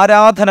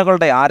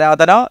 ആരാധനകളുടെ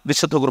ആരാധന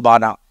വിശുദ്ധ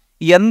കുർബാന.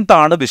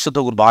 എന്താണ് വിശുദ്ധ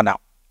കുർബാന?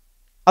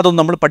 അതൊന്നും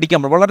നമ്മൾ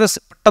പഠിക്കാൻ വളരെ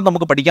പെട്ടെന്ന്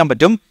നമുക്ക് പഠിക്കാൻ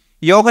പറ്റും.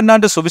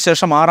 യോഹന്നാന്റെ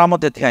സുവിശേഷം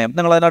 6-ാമത്തെ അധ്യായം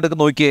നിങ്ങൾ അതിനകത്ത്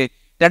നോക്കിയേ,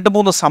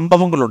 2-3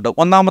 സംഭവങ്ങളുണ്ട്.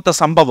 ഒന്നാമത്തെ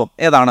സംഭവം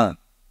ഏതാണ്?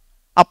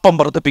 അപ്പം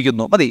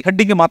വർദ്ധിപ്പിക്കുന്നു. മതി,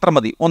 ഹെഡിങ് മാത്രം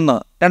മതി. 1.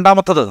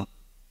 രണ്ടാമത്തത്,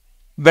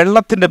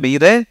 വെള്ളത്തിന്റെ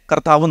മീതെ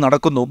കർത്താവ്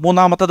നടക്കുന്നു.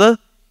 മൂന്നാമത്തത്,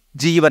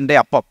 ജീവന്റെ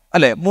അപ്പം.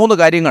 അല്ലെ, 3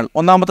 കാര്യങ്ങൾ.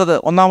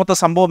 ഒന്നാമത്തെ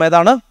സംഭവം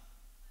ഏതാണ്?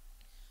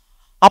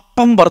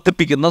 അപ്പം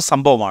വർദ്ധിപ്പിക്കുന്ന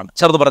സംഭവമാണ്.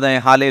 ചേർന്ന് പറഞ്ഞേ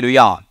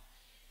ഹല്ലേലൂയ.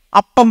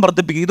 അപ്പം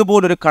വർദ്ധിപ്പിക്കുക.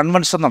 ഇതുപോലൊരു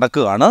കൺവെൻഷൻ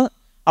നടക്കുകയാണ്.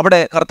 അവിടെ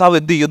കർത്താവ്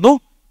എന്ത് ചെയ്യുന്നു?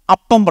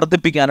 അപ്പം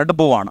വർദ്ധിപ്പിക്കാനായിട്ട്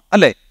പോവാണ്,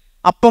 അല്ലേ?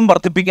 അപ്പം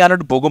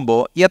വർദ്ധിപ്പിക്കാനായിട്ട് പോകുമ്പോൾ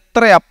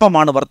എത്ര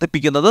അപ്പമാണ്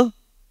വർദ്ധിപ്പിക്കുന്നത്?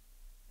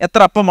 എത്ര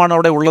അപ്പമാണ്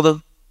അവിടെ ഉള്ളത്?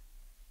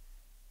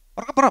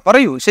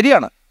 പറയൂ.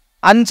 ശരിയാണ്,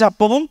 5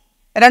 അപ്പവും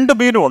 2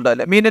 മീനും ഉണ്ട്,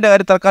 അല്ലെ? മീനിന്റെ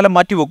കാര്യം തൽക്കാലം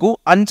മാറ്റി വെക്കൂ.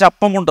 5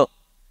 അപ്പമുണ്ട്,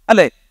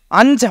 അല്ലെ?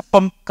 5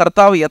 അപ്പം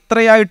കർത്താവ്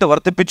എത്രയായിട്ട്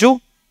വർദ്ധിപ്പിച്ചു?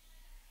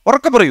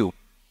 ഉറക്കെ പറയൂ,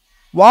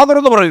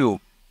 വാതറന്ന് പറയൂ.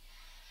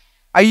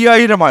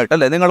 5000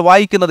 അല്ലേ? നിങ്ങൾ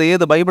വായിക്കുന്നത്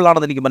ഏത്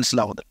ബൈബിളാണെന്ന് എനിക്ക്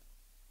മനസ്സിലാവുന്നത്.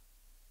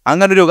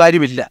 അങ്ങനൊരു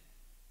കാര്യമില്ല.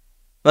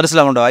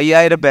 മനസ്സിലാവുന്നുണ്ടോ?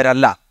 5000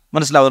 പേരല്ല.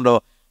 മനസ്സിലാവുന്നുണ്ടോ?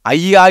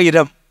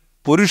 5000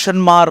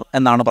 പുരുഷന്മാർ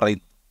എന്നാണ്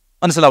പറയുന്നത്.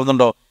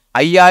 മനസ്സിലാവുന്നുണ്ടോ?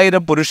 5000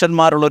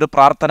 പുരുഷന്മാരുള്ളൊരു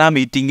പ്രാർത്ഥനാ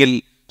മീറ്റിങ്ങിൽ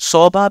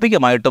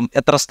സ്വാഭാവികമായിട്ടും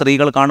എത്ര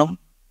സ്ത്രീകൾ കാണും?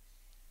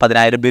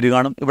 10000 പേര്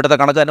കാണും. ഇവിടുത്തെ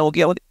കണക്ക് തന്നെ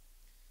നോക്കിയാൽ മതി.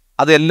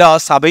 അത് എല്ലാ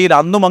സഭയിൽ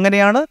അന്നും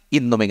അങ്ങനെയാണ്,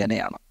 ഇന്നും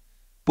ഇങ്ങനെയാണ്.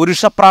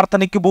 പുരുഷ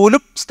പ്രാർത്ഥനയ്ക്ക്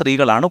പോലും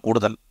സ്ത്രീകളാണ്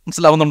കൂടുതൽ.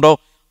 മനസ്സിലാവുന്നുണ്ടോ?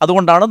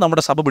 അതുകൊണ്ടാണ്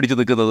നമ്മുടെ സഭ പിടിച്ചു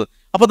നിൽക്കുന്നത്.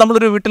 അപ്പോൾ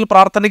നമ്മളൊരു വീട്ടിൽ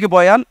പ്രാർത്ഥനയ്ക്ക്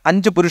പോയാൽ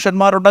 5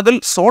 പുരുഷന്മാരുണ്ടെങ്കിൽ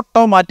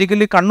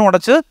ഓട്ടോമാറ്റിക്കലി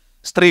കണ്ണുടച്ച്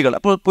സ്ത്രീകൾ.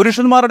 അപ്പോൾ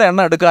പുരുഷന്മാരുടെ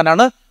എണ്ണം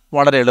എടുക്കാനാണ്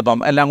വളരെ എളുപ്പം,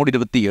 എല്ലാം കൂടി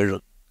 27.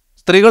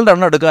 സ്ത്രീകളുടെ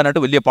എണ്ണം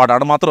എടുക്കാനായിട്ട് വലിയ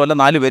പാടാണ്. മാത്രമല്ല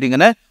 4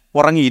 പേരിങ്ങനെ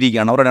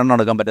ഉറങ്ങിയിരിക്കുകയാണ്, അവരുടെ എണ്ണം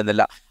എടുക്കാൻ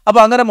പറ്റുന്നില്ല.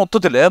 അപ്പോൾ അങ്ങനെ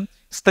മൊത്തത്തിൽ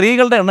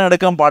സ്ത്രീകളുടെ എണ്ണം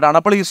എടുക്കാൻ പാടാണ്.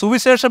 അപ്പോൾ ഈ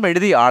സുവിശേഷം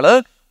എഴുതിയ ആള്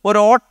ഒരു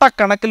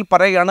ഓട്ടക്കണക്കിൽ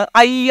പറയുകയാണ്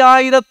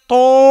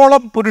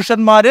 5000-ഓളം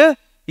പുരുഷന്മാർ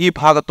ഈ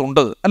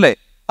ഭാഗത്തുണ്ട്, അല്ലേ?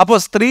 അപ്പോൾ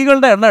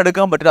സ്ത്രീകളുടെ എണ്ണം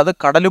എടുക്കാൻ പറ്റില്ല, അത്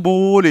കടൽ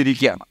പോലെ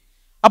ഇരിക്കുകയാണ്.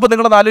 അപ്പോൾ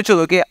നിങ്ങളത് ആലോചിച്ച്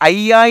നോക്കിയേ,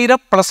 5000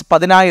 +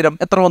 10000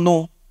 എത്ര വന്നു?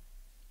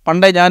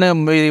 പണ്ടേ ഞാൻ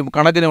ഈ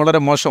കണക്കിന് വളരെ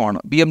മോശമാണ്.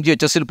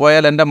 BMGHS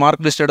പോയാൽ എൻ്റെ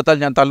മാർക്ക് ലിസ്റ്റ് എടുത്താൽ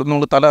ഞാൻ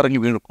തല ഇറങ്ങി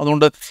വീഴും.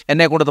 അതുകൊണ്ട്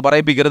എന്നെ കൊണ്ടത്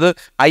പറയിപ്പിക്കരുത്.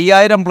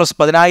 5000 +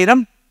 10000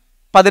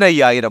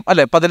 15000,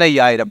 അല്ലേ?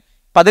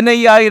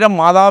 15000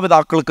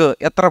 മാതാപിതാക്കൾക്ക്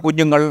എത്ര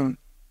കുഞ്ഞുങ്ങൾ?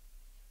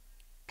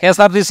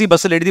 KSRTC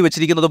ബസ്സിൽ എഴുതി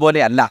വെച്ചിരിക്കുന്നത്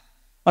പോലെയല്ല.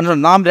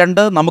 നാം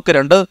 2 നമുക്ക്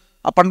 2.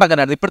 പണ്ട്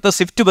അങ്ങനെയായിരുന്നു. ഇപ്പോഴത്തെ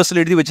സ്വിഫ്റ്റ് ബസ്സിൽ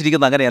എഴുതി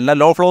വെച്ചിരിക്കുന്നത് അങ്ങനെയല്ല.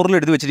 ലോ ഫ്ലോറിൽ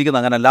എഴുതി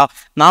വെച്ചിരിക്കുന്നത് അങ്ങനെയല്ല.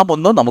 നാം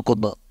 1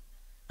 നമുക്കൊന്ന്,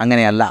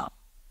 അങ്ങനെയല്ല.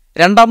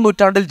 2-ാം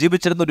നൂറ്റാണ്ടിൽ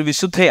ജീവിച്ചിരുന്ന ഒരു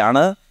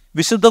വിശുദ്ധയാണ്,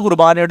 വിശുദ്ധ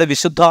കുർബാനയുടെ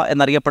വിശുദ്ധ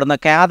എന്നറിയപ്പെടുന്ന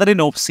കാതറിൻ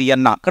ഓഫ്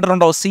സിയന്ന.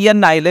 കേട്ടിട്ടുണ്ടോ?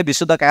 സിയന്നയിലെ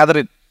വിശുദ്ധ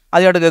കാതറിൻ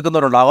ആദ്യമായിട്ട്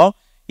കേൾക്കുന്നവരുണ്ടാവാം.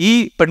 ഈ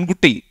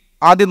പെൺകുട്ടി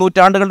ആദ്യ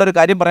നൂറ്റാണ്ടുകളുടെ ഒരു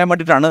കാര്യം പറയാൻ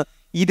വേണ്ടിയിട്ടാണ്.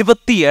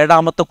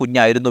 27ാമത്തെ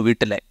കുഞ്ഞായിരുന്നു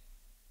വീട്ടിലെ.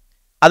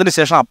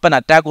 അതിനുശേഷം അപ്പൻ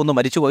അറ്റാക്ക് ഒന്ന്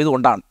മരിച്ചു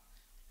പോയതുകൊണ്ടാണ്.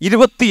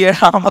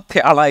 27ാമത്തെ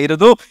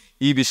ആളായിരുന്നു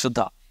ഈ വിശുദ്ധ.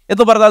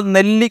 എന്ന് പറഞ്ഞാൽ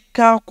നെല്ലിക്ക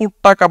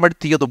കുട്ട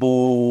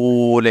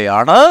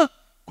കമഴ്ത്തിയതുപോലെയാണ്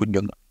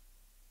കുഞ്ഞുങ്ങൾ.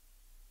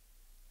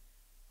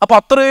 അപ്പൊ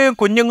അത്രയും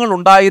കുഞ്ഞുങ്ങൾ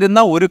ഉണ്ടായിരുന്ന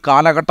ഒരു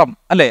കാലഘട്ടം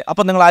അല്ലേ?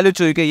 അപ്പൊ നിങ്ങൾ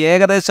ആലോചിച്ച് ചോദിക്കുക,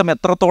 ഏകദേശം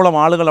എത്രത്തോളം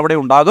ആളുകൾ അവിടെ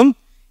ഉണ്ടാകും?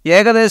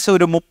 ഏകദേശം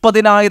ഒരു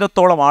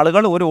 30,000-ഓളം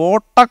ആളുകൾ. ഒരു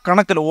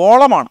ഓട്ടക്കണക്കിൽ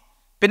ഓളമാണ്.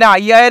 പിന്നെ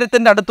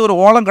 5,000-ന്റെ അടുത്ത് ഒരു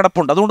ഓളം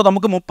കിടപ്പുണ്ട്. അതുകൊണ്ട്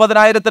നമുക്ക്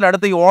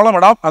 30,000-ത്തിനടുത്ത് ഈ ഓളം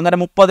ഇടാം. അങ്ങനെ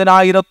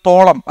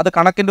 30,000-ഓളം. അത്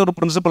കണക്കിന്റെ ഒരു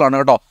പ്രിൻസിപ്പിളാണ്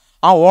കേട്ടോ.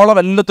 ആ ഓളം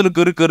എല്ലാത്തിലും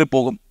കയറി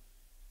പോകും.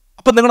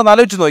 അപ്പൊ നിങ്ങൾ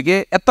ആലോചിച്ച് നോക്കിയേ,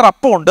 എത്ര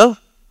അപ്പം ഉണ്ട്?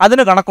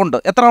 അതിന് കണക്കുണ്ട്.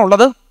 എത്ര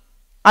ഉള്ളത്?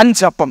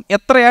 5 അപ്പം.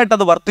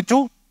 എത്രയായിട്ടത് വർദ്ധിച്ചു?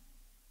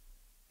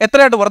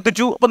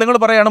 അപ്പൊ നിങ്ങൾ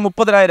പറയാണ്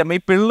 30,000. ഈ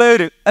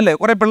പിള്ളേര് അല്ലേ,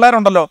 കുറെ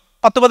പിള്ളേരുണ്ടല്ലോ,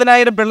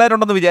 10,000-10,000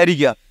 പിള്ളേരുണ്ടെന്ന്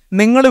വിചാരിക്കുക.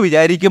 നിങ്ങൾ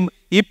വിചാരിക്കും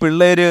ഈ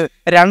പിള്ളേര്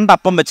 2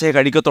 അപ്പം വെച്ചേ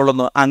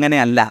കഴിക്കത്തുള്ളൂ.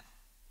 അങ്ങനെയല്ല.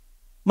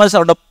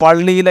 മനസ്സിലുണ്ട്?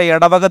 പള്ളിയിലെ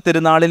ഇടവക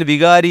തിരുനാളിൽ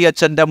വികാരി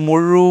അച്ഛൻ്റെ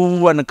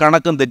മുഴുവൻ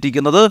കണക്കും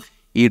തെറ്റിക്കുന്നത്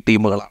ഈ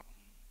ടീമുകളാണ്.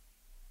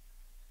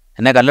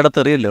 എന്നെ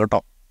കല്ലെടുത്തെറിയില്ല കേട്ടോ.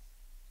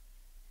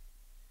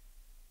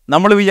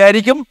 നമ്മൾ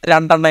വിചാരിക്കും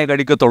 2 എണ്ണേ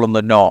കഴിക്കത്തുള്ളൂ.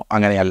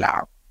 അങ്ങനെയല്ല.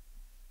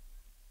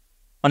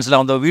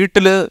 മനസ്സിലാവുന്നോ?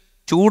 വീട്ടില്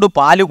ചൂട്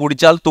പാല്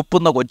കുടിച്ചാൽ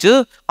തുപ്പുന്ന കൊച്ച്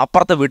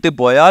അപ്പുറത്തെ വീട്ടിൽ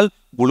പോയാൽ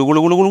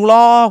ഗുളുഗുളുഗുളുഗുളാ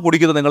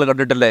കുടിക്കുന്നത് നിങ്ങൾ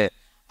കണ്ടിട്ടില്ലേ?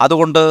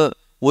 അതുകൊണ്ട്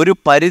ഒരു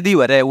പരിധി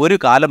വരെ, ഒരു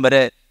കാലം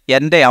വരെ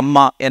എൻ്റെ അമ്മ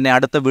എന്നെ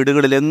അടുത്ത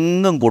വീടുകളിൽ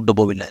എങ്ങും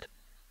കൊണ്ടുപോവില്ലായിരുന്നു.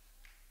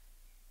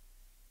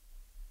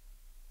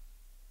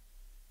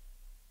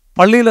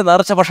 പള്ളിയിലെ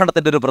നേർച്ച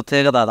ഭക്ഷണത്തിൻ്റെ ഒരു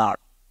പ്രത്യേകത അതാണ്.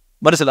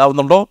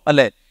 മനസ്സിലാവുന്നുണ്ടോ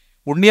അല്ലേ?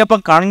 ഉണ്ണിയപ്പം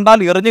കണ്ടാൽ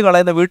എറിഞ്ഞു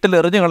കളയുന്ന, വീട്ടിൽ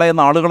എറിഞ്ഞു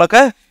കളയുന്ന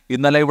ആളുകളൊക്കെ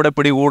ഇന്നലെ ഇവിടെ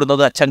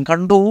പിടികൂടുന്നത് അച്ഛൻ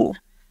കണ്ടു.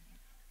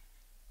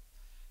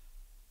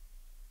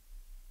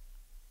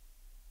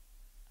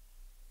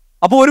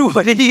 അപ്പോൾ ഒരു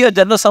വലിയ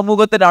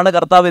ജനസമൂഹത്തിനാണ്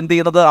കർത്താവ് എന്ത്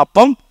ചെയ്യുന്നത്?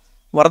 അപ്പം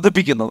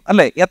വർദ്ധിപ്പിക്കുന്നത്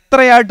അല്ലേ?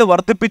 എത്രയായിട്ട്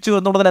വർദ്ധിപ്പിച്ചു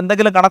എന്നുള്ളതിന്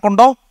എന്തെങ്കിലും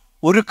കണക്കുണ്ടോ?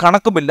 ഒരു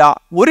കണക്കുമില്ല.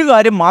 ഒരു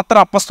കാര്യം മാത്രം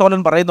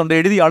അപ്പസ്തോലൻ പറയുന്നുണ്ട്,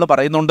 എഴുതിയ ആൾ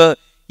പറയുന്നുണ്ട്,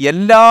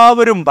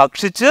 എല്ലാവരും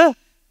ഭക്ഷിച്ച്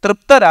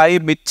തൃപ്തരായി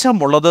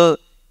മിച്ചമുള്ളത്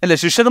അല്ലെ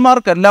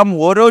ശിഷ്യന്മാർക്കെല്ലാം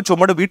ഓരോ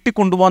ചുമട് വീട്ടിൽ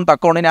കൊണ്ടുപോകാൻ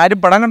തക്കോണം. ആരും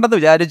പടങ്ങണ്ടെന്ന്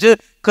വിചാരിച്ച്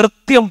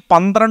കൃത്യം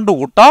 12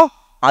 കൂട്ട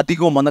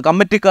അധികവും വന്ന്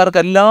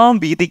കമ്മിറ്റിക്കാർക്കെല്ലാം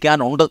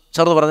വീതിക്കാനുണ്ട്.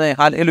 ചെറുത് പറഞ്ഞേ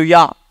ഹല്ലേലൂയ.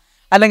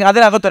 അല്ലെങ്കിൽ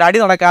അതിനകത്തൊരു അടി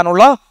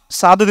നടക്കാനുള്ള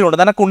സാധ്യതയുണ്ട്.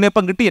 നിനക്ക്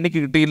ഉണ്ണിയപ്പം കിട്ടി, എനിക്ക്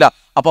കിട്ടിയില്ല.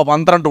 അപ്പോൾ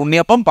 12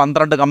 ഉണ്ണിയപ്പം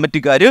 12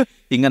 കമ്മിറ്റിക്കാർ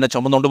ഇങ്ങനെ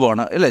ചുമന്നുകൊണ്ട്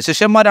പോവാണ് അല്ലേ?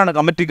 ശിഷ്യന്മാരാണ്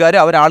കമ്മിറ്റിക്കാർ.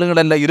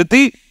 അവരാളുകളെല്ലാം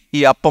ഇരുത്തി ഈ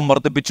അപ്പം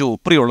വർദ്ധിപ്പിച്ചു.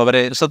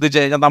 പ്രിയമുള്ളവരെ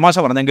ശ്രദ്ധിച്ചേ, ഞാൻ തമാശ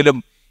പറഞ്ഞെങ്കിലും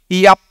ഈ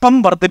അപ്പം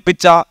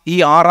വർദ്ധിപ്പിച്ച ഈ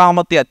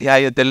 6-ാമത്തെ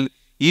അധ്യായത്തിൽ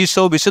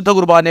ഈശോ വിശുദ്ധ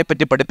കുർബാനയെ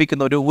പറ്റി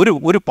പഠിപ്പിക്കുന്ന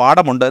ഒരു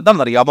പാഠമുണ്ട്.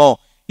 എന്താണെന്നറിയാമോ?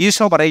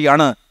 ഈശോ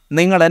പറയുകയാണ്,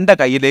 നിങ്ങൾ എൻ്റെ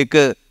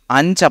കയ്യിലേക്ക്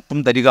 5 അപ്പം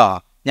തരിക,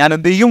 ഞാൻ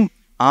എന്ത് ചെയ്യും?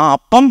 ആ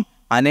അപ്പം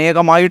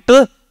അനേകമായിട്ട്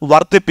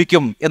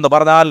വർദ്ധിപ്പിക്കും. എന്ന്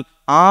പറഞ്ഞാൽ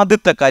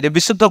ആദ്യത്തെ കാര്യം,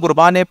 വിശുദ്ധ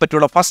കുർബാനയെ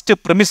പറ്റിയുള്ള ഫസ്റ്റ്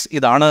പ്രിമിസ്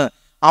ഇതാണ്: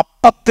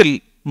 അപ്പത്തിൽ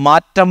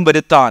മാറ്റം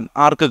വരുത്താൻ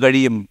ആർക്ക്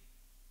കഴിയും?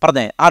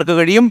 പറഞ്ഞേ, ആർക്ക്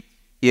കഴിയും?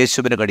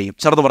 യേശുവിന് കഴിയും.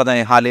 ചെറുത്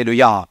പറഞ്ഞേ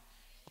ഹല്ലേലൂയ.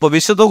 അപ്പോൾ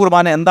വിശുദ്ധ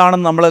കുർബാന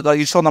എന്താണെന്ന്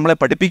ഈശോ നമ്മളെ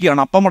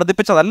പഠിപ്പിക്കുകയാണ്. അപ്പം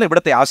വർദ്ധിപ്പിച്ചതല്ല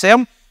ഇവിടുത്തെ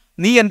ആശയം.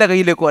 നീ എൻ്റെ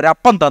കയ്യിലേക്ക്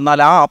ഒരപ്പം തന്നാൽ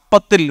ആ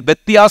അപ്പത്തിൽ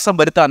വ്യത്യാസം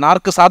വരുത്താൻ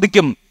ആർക്ക്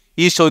സാധിക്കും?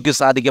 ഈശോയ്ക്ക്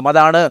സാധിക്കും.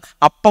 അതാണ്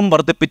അപ്പം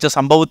വർദ്ധിപ്പിച്ച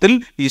സംഭവത്തിൽ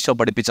ഈശോ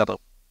പഠിപ്പിച്ചത്.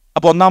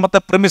 അപ്പോൾ ഒന്നാമത്തെ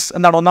പ്രിമിസ്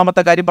എന്താണ്?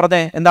 ഒന്നാമത്തെ കാര്യം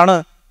പറഞ്ഞേ, എന്താണ്?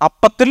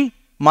 അപ്പത്തിൽ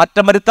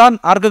മാറ്റം വരുത്താൻ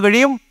ആർക്ക്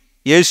കഴിയും?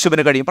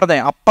 യേശുവിന് കഴിയും. പറഞ്ഞേ,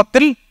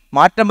 അപ്പത്തിൽ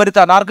മാറ്റം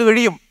വരുത്താൻ ആർക്ക്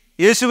കഴിയും?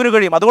 യേശുവിന്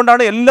കഴിയും.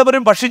 അതുകൊണ്ടാണ്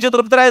എല്ലാവരും ഭക്ഷിച്ച്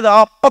തൃപ്തരായത്. ആ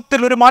അപ്പത്തിൽ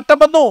ഒരു മാറ്റം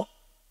വന്നു.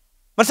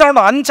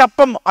 മനസ്സിലാവുണ്ടോ? 5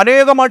 അപ്പം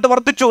അനേകമായിട്ട്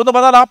വർദ്ധിച്ചു എന്ന്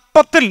പറഞ്ഞാൽ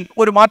അപ്പത്തിൽ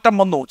ഒരു മാറ്റം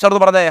വന്നു. ചെറുത്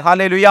പറഞ്ഞേ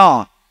ഹല്ലേലൂയ.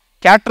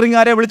 കാറ്ററിംഗ്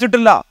ആരെ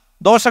വിളിച്ചിട്ടില്ല,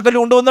 ദോശക്കല്ല്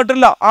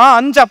കൊണ്ടുവന്നിട്ടില്ല. ആ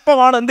 5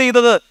 അപ്പമാണ് എന്ത്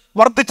ചെയ്തത്?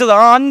 വർദ്ധിച്ചത്. ആ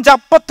 5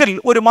 അപ്പത്തിൽ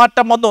ഒരു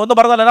മാറ്റം വന്നു എന്ന്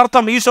പറഞ്ഞാൽ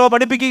അതിനർത്ഥം ഈശോ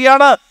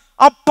പഠിപ്പിക്കുകയാണ്,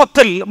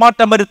 അപ്പത്തിൽ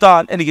മാറ്റം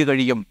വരുത്താൻ എനിക്ക്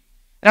കഴിയും.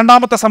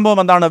 രണ്ടാമത്തെ സംഭവം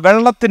എന്താണ്?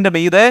 വെള്ളത്തിന്റെ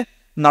മീതെ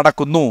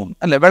നടക്കുന്നു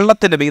അല്ലെ?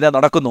 വെള്ളത്തിന്റെ മീതെ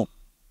നടക്കുന്നു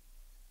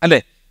അല്ലെ?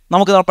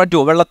 നമുക്ക്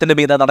പറ്റുമോ വെള്ളത്തിന്റെ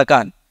മീതെ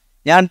നടക്കാൻ?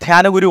 ഞാൻ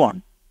ധ്യാനഗുരുവാണ്.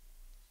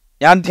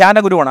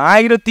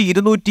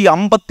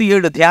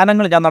 1257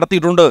 ധ്യാനങ്ങൾ ഞാൻ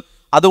നടത്തിയിട്ടുണ്ട്.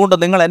 അതുകൊണ്ട്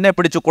നിങ്ങൾ എന്നെ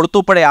പിടിച്ച്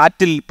കൊളുത്തൂപ്പുഴ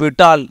ആറ്റിൽ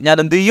വിട്ടാൽ ഞാൻ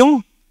എന്ത് ചെയ്യും?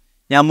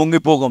 ഞാൻ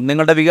മുങ്ങിപ്പോകും.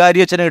 നിങ്ങളുടെ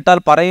വികാരിയച്ഛനെ ഇട്ടാൽ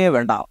പറയേ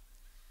വേണ്ട.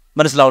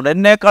 മനസ്സിലാവുന്നുണ്ട്?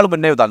 എന്നേക്കാൾ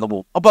മുന്നേ താഴ്ന്നു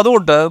പോകും. അപ്പോൾ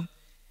അതുകൊണ്ട്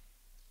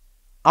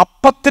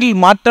അപ്പത്തിൽ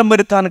മാറ്റം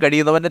വരുത്താൻ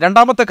കഴിയുന്നവൻ്റെ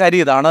രണ്ടാമത്തെ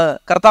കാര്യം ഇതാണ്.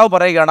 കർത്താവ്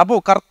പറയുകയാണ്, അപ്പോൾ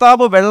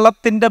കർത്താവ്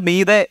വെള്ളത്തിൻ്റെ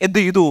മീതെ എന്ത്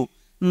ചെയ്തു?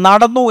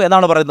 നടന്നു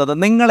എന്നാണ് പറയുന്നത്.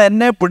 നിങ്ങൾ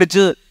എന്നെ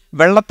പിടിച്ച്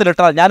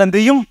വെള്ളത്തിലിട്ടാൽ ഞാൻ എന്ത്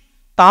ചെയ്യും?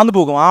 താന്നു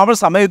പോകും. ആ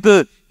സമയത്ത്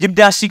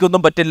ജിംനാസ്റ്റിക്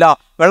ഒന്നും പറ്റില്ല.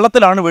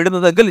 വെള്ളത്തിലാണ്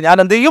വീഴുന്നതെങ്കിൽ ഞാൻ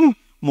എന്ത് ചെയ്യും?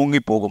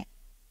 മുങ്ങിപ്പോകും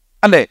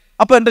അല്ലേ?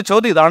 അപ്പോൾ എൻ്റെ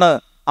ചോദ്യം ഇതാണ്,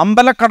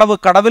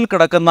 കടവിൽ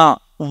കിടക്കുന്ന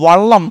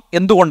വള്ളം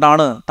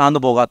എന്തുകൊണ്ടാണ് താന്നു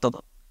പോകാത്തത്?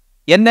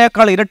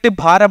 എന്നേക്കാൾ ഇരട്ടി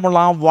ഭാരമുള്ള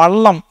ആ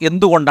വള്ളം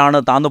എന്തുകൊണ്ടാണ്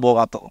താന്നു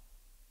പോകാത്തത്?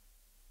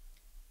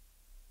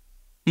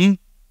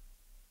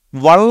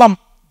 വള്ളം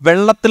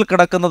വെള്ളത്തിൽ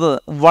കിടക്കുന്നത്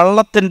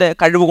വള്ളത്തിൻ്റെ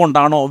കഴിവ്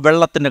കൊണ്ടാണോ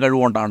വെള്ളത്തിൻ്റെ കഴിവ്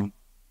കൊണ്ടാണോ?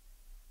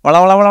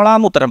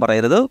 വളവളവളാന്ന് ഉത്തരം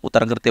പറയരുത്,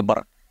 ഉത്തരം കൃത്യം പറ.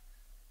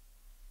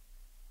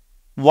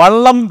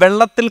 വള്ളം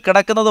വെള്ളത്തിൽ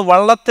കിടക്കുന്നത്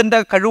വള്ളത്തിൻ്റെ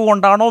കഴിവ്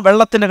കൊണ്ടാണോ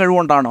വെള്ളത്തിൻ്റെ കഴിവ്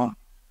കൊണ്ടാണോ?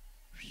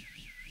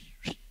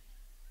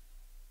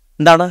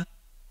 എന്താണ്?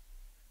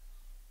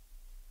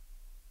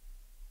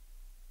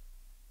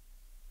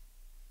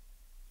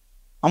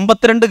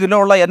 $52 കിലോ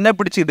ഉള്ള എന്നെ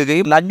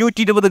പിടിച്ചിടുകയും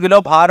 520 കിലോ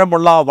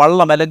ഭാരമുള്ള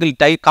വള്ളം അല്ലെങ്കിൽ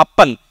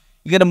കപ്പൽ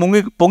ഇങ്ങനെ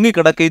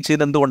പൊങ്ങിക്കിടക്കുകയും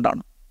ചെയ്യുന്നത്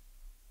എന്തുകൊണ്ടാണ്?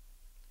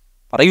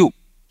 പറയൂ,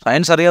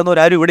 സയൻസ്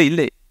അറിയാവുന്നവരാരും ഇവിടെ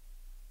ഇല്ലേ?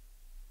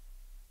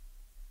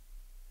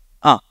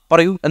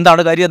 പറയൂ,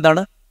 എന്താണ് കാര്യം?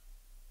 എന്താണ്?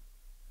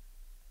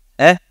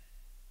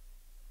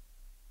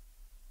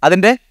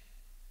 അതിൻ്റെ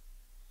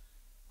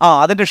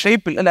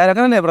ഷേപ്പിൽ അല്ലെ,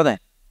 അങ്ങനല്ലേ പറഞ്ഞേ?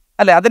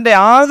 അല്ലെ, അതിൻ്റെ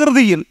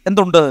ആകൃതിയിൽ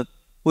എന്തുണ്ട്?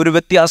 ഒരു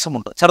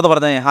വ്യത്യാസമുണ്ട്. ചെറുത്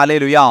പറഞ്ഞേ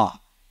ഹല്ലേലൂയാ.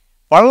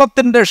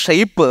 വള്ളത്തിൻ്റെ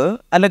ഷേപ്പ്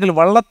അല്ലെങ്കിൽ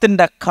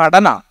വള്ളത്തിൻ്റെ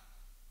ഘടന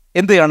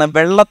എന്താണ്?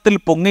 വെള്ളത്തിൽ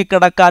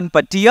പൊങ്ങിക്കിടക്കാൻ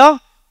പറ്റിയ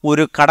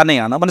ഒരു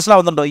ഘടനയാണ്.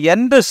 മനസ്സിലാവുന്നുണ്ടോ?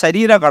 എൻ്റെ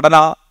ശരീരഘടന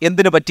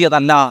എന്തിനു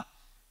പറ്റിയതല്ല?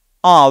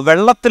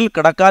 വെള്ളത്തിൽ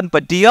കിടക്കാൻ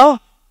പറ്റിയ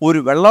ഒരു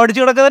വെള്ളം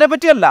അടിച്ച് കിടക്കുന്നതിനെ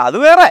പറ്റിയല്ല, അത്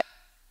വേറെ.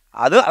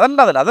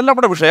 അതല്ല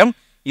നമ്മുടെ വിഷയം.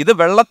 ഇത്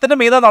വെള്ളത്തിന്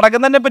മീതെ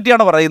നടക്കുന്നതിനെ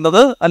പറ്റിയാണ്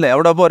പറയുന്നത്, അല്ലേ?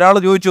 അവിടെ ഇപ്പോൾ ഒരാൾ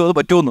ചോദിച്ചു അത്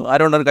പറ്റുമെന്ന്,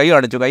 ആരോട് കൈ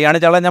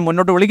കാണിച്ചാളെ ഞാൻ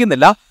മുന്നോട്ട്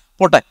വിളിക്കുന്നില്ല,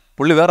 പോട്ടെ,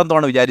 പുള്ളി വേറെ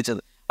എന്താണ്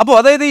വിചാരിച്ചത്. അപ്പോൾ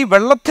അതായത് ഈ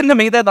വെള്ളത്തിന്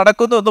മീതെ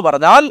നടക്കുന്നു എന്ന്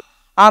പറഞ്ഞാൽ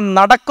ആ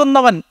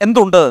നടക്കുന്നവൻ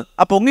എന്തുണ്ട്?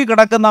 ആ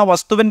പൊങ്ങിക്കിടക്കുന്ന ആ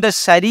വസ്തുവിൻ്റെ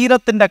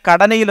ശരീരത്തിൻ്റെ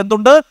ഘടനയിൽ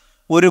എന്തുണ്ട്?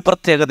 ഒരു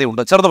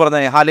പ്രത്യേകതയുണ്ട്. ചെറുത്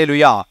പറഞ്ഞേ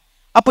ഹല്ലേലൂയാ.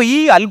 അപ്പോൾ ഈ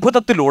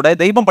അത്ഭുതത്തിലൂടെ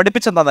ദൈവം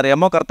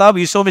പഠിപ്പിച്ചെന്താണെന്നറിയാമോ? കർത്താവ്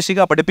ഈശോ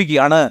മിശിഹാ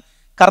പഠിപ്പിക്കുകയാണ്,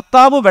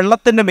 കർത്താവ്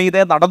വെള്ളത്തിൻ്റെ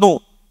മീതെ നടന്നു,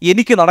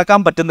 എനിക്ക് നടക്കാൻ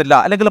പറ്റുന്നില്ല,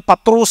 അല്ലെങ്കിൽ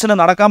പത്രോസിന്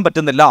നടക്കാൻ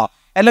പറ്റുന്നില്ല,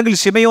 അല്ലെങ്കിൽ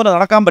ശിമയോന്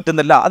നടക്കാൻ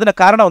പറ്റുന്നില്ല. അതിന്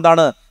കാരണം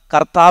എന്താണ്?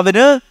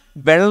 കർത്താവിന്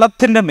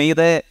വെള്ളത്തിൻ്റെ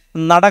മീതെ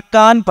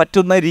നടക്കാൻ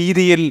പറ്റുന്ന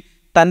രീതിയിൽ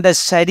തൻ്റെ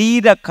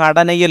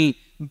ശരീരഘടനയിൽ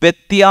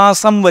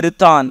വ്യത്യാസം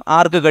വരുത്താൻ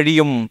ആർക്ക്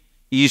കഴിയും?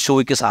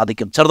 ഈശോയ്ക്ക്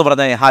സാധിക്കും. ചെറുത്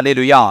പറഞ്ഞേ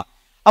ഹല്ലേലൂയാ.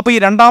 അപ്പോൾ ഈ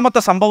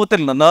രണ്ടാമത്തെ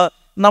സംഭവത്തിൽ നിന്ന്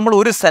നമ്മൾ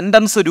ഒരു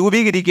സെന്റൻസ്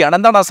രൂപീകരിക്കുകയാണ്.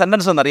 എന്താണ് ആ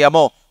സെന്റൻസ്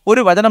എന്നറിയാമോ?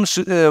 ഒരു വചനം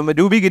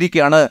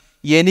രൂപീകരിക്കുകയാണ്,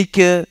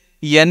 എനിക്ക്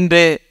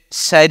എൻ്റെ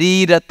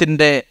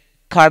ശരീരത്തിൻ്റെ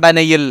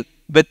ഘടനയിൽ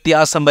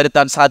വ്യത്യാസം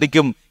വരുത്താൻ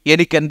സാധിക്കും,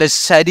 എനിക്ക് എൻ്റെ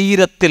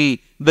ശരീരത്തിൽ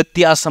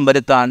വ്യത്യാസം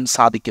വരുത്താൻ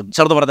സാധിക്കും.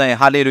 ചെറുത് പറഞ്ഞേ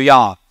ഹല്ലേലൂയാ.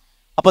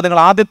 അപ്പോൾ നിങ്ങൾ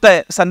ആദ്യത്തെ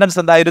സെന്റൻസ്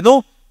എന്തായിരുന്നു?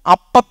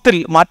 അപ്പത്തിൽ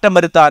മാറ്റം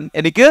വരുത്താൻ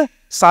എനിക്ക്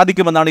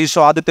സാധിക്കുമെന്നാണ്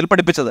ഈശോ ആദ്യത്തിൽ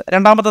പഠിപ്പിച്ചത്.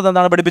 രണ്ടാമത്തത്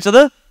എന്താണ് പഠിപ്പിച്ചത്?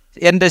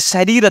 എൻ്റെ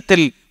ശരീരത്തിൽ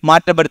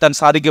മാറ്റം വരുത്താൻ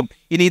സാധിക്കും.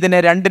 ഇനി ഇതിനെ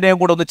രണ്ടിനെയും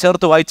കൂടെ ഒന്ന്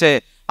ചേർത്ത് വായിച്ചേ.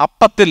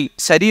 അപ്പത്തിൽ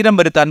ശരീരം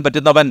വരുത്താൻ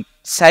പറ്റുന്നവൻ,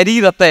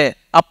 ശരീരത്തെ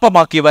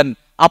അപ്പമാക്കിയവൻ,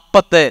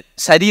 അപ്പത്തെ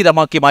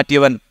ശരീരമാക്കി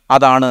മാറ്റിയവൻ,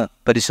 അതാണ്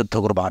പരിശുദ്ധ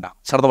കുർബാന.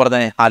 ചെറുത്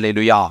പറഞ്ഞേ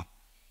ഹല്ലേലൂയാ.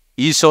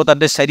 ഈശോ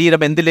തൻ്റെ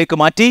ശരീരം എന്തിലേക്ക്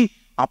മാറ്റി?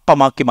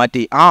 അപ്പമാക്കി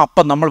മാറ്റി. ആ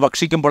അപ്പം നമ്മൾ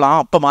ഭക്ഷിക്കുമ്പോൾ ആ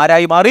അപ്പം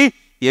ആരായി മാറി?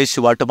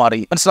 യേശുവായിട്ട് മാറി.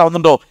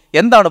 മനസ്സിലാവുന്നുണ്ടോ?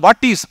 എന്താണ്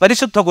വാട്ട് ഈസ്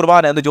പരിശുദ്ധ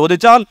കുർബാന എന്ന്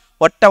ചോദിച്ചാൽ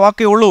ഒറ്റ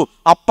വാക്കേ ഉള്ളൂ,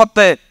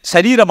 അപ്പത്തെ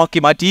ശരീരമാക്കി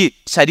മാറ്റി,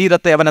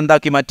 ശരീരത്തെ അവൻ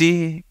എന്താക്കി മാറ്റി?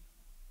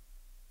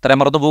 ഇത്രയും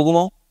മറന്നു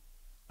പോകുമോ?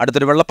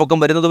 അടുത്തൊരു വെള്ളപ്പൊക്കം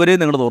വരുന്നത് വരെ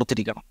നിങ്ങൾ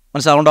ഓർത്തിരിക്കണം.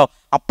 മനസ്സിലാവുണ്ടോ?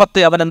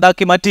 അപ്പത്തെ അവൻ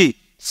എന്താക്കി മാറ്റി?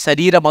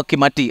 ശരീരമാക്കി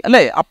മാറ്റി,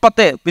 അല്ലേ?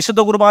 അപ്പത്തെ വിശുദ്ധ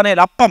കുർബാനയിൽ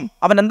അപ്പം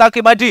അവൻ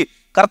എന്താക്കി മാറ്റി?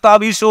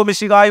 കർത്താവ് ഈശോ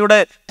മിശിഹായുടെ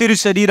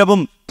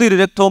തിരുശരീരവും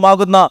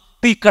തിരുരക്തവുമാകുന്ന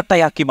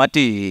തീക്കട്ടയാക്കി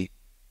മാറ്റി.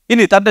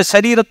 ഇനി തൻ്റെ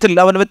ശരീരത്തിൽ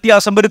അവൻ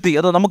വ്യത്യാസം വരുത്തി,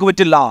 അത് നമുക്ക്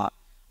പറ്റില്ല.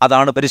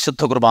 അതാണ്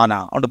പരിശുദ്ധ കുർബാന.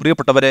 അതുകൊണ്ട്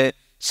പ്രിയപ്പെട്ടവരെ,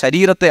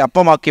 ശരീരത്തെ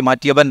അപ്പമാക്കി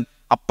മാറ്റിയവൻ,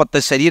 അപ്പത്തെ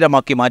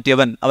ശരീരമാക്കി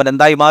മാറ്റിയവൻ, അവൻ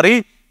എന്തായി മാറി?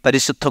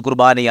 പരിശുദ്ധ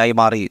കുർബാനയായി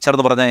മാറി.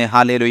 ചേർന്ന് പറഞ്ഞേ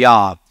ഹല്ലേലൂയാ.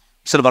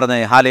 പറഞ്ഞേ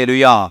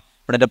ഹല്ലേലൂയാ.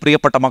 ഇവിടെ എൻ്റെ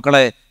പ്രിയപ്പെട്ട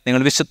മക്കളെ,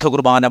 നിങ്ങൾ വിശുദ്ധ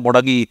കുർബാന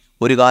മുടങ്ങി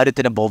ഒരു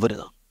കാര്യത്തിനും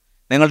പോകരുത്.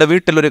 നിങ്ങളുടെ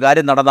വീട്ടിലൊരു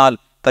കാര്യം നടന്നാൽ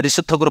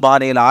പരിശുദ്ധ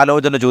കുർബാനയിൽ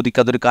ആലോചന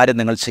ചോദിക്കാതൊരു കാര്യം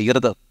നിങ്ങൾ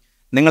ചെയ്യരുത്.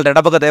 നിങ്ങളുടെ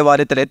ഇടവക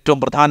ദേവാലയത്തിൽ ഏറ്റവും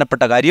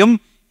പ്രധാനപ്പെട്ട കാര്യം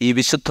ഈ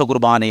വിശുദ്ധ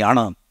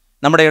കുർബാനയാണ്.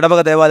 നമ്മുടെ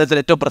ഇടവക ദേവാലയത്തിൽ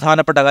ഏറ്റവും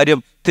പ്രധാനപ്പെട്ട കാര്യം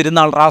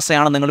തിരുനാൾ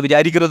റാസയാണ് നിങ്ങൾ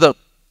വിചാരിക്കരുത്.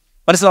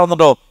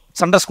 മനസ്സിലാവുന്നുണ്ടോ?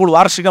 സൺഡേ സ്കൂൾ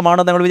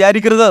വാർഷികമാണ് നിങ്ങൾ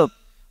വിചാരിക്കരുത്.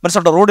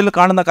 മനസ്സിലുണ്ടോ? റോഡിൽ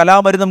കാണുന്ന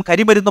കലാമരുന്നും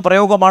കരിമരുന്ന്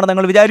പ്രയോഗമാണ്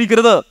നിങ്ങൾ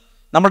വിചാരിക്കരുത്.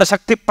 നമ്മുടെ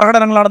ശക്തി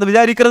പ്രകടനങ്ങളാണെന്ന്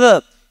വിചാരിക്കരുത്.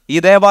 ഈ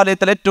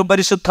ദേവാലയത്തിൽ ഏറ്റവും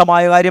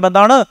പരിശുദ്ധമായ കാര്യം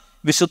എന്താണ്?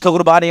 വിശുദ്ധ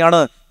കുർബാനയാണ്.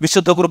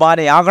 വിശുദ്ധ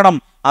കുർബാനയാകണം.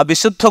 ആ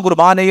വിശുദ്ധ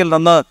കുർബാനയിൽ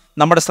നിന്ന്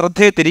നമ്മുടെ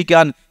ശ്രദ്ധയെ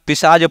തിരിക്കാൻ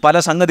പിശാച് പല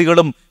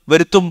സംഗതികളും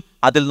വരുത്തും.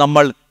 അതിൽ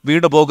നമ്മൾ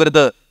വീണു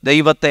പോകരുത്.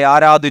 ദൈവത്തെ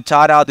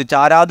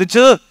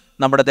ആരാധിച്ച്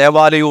നമ്മുടെ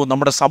ദേവാലയവും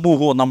നമ്മുടെ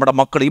സമൂഹവും നമ്മുടെ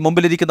മക്കൾ, ഈ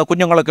മുമ്പിലിരിക്കുന്ന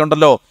കുഞ്ഞുങ്ങളൊക്കെ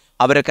ഉണ്ടല്ലോ,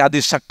 അവരൊക്കെ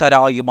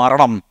അതിശക്തരായി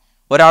മാറണം.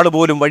 ഒരാൾ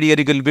പോലും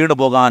വഴിയരികിൽ വീണു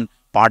പോകാൻ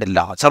പാടില്ല.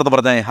 ചേർന്ന്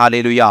പറഞ്ഞേ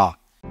ഹല്ലേലൂയാ.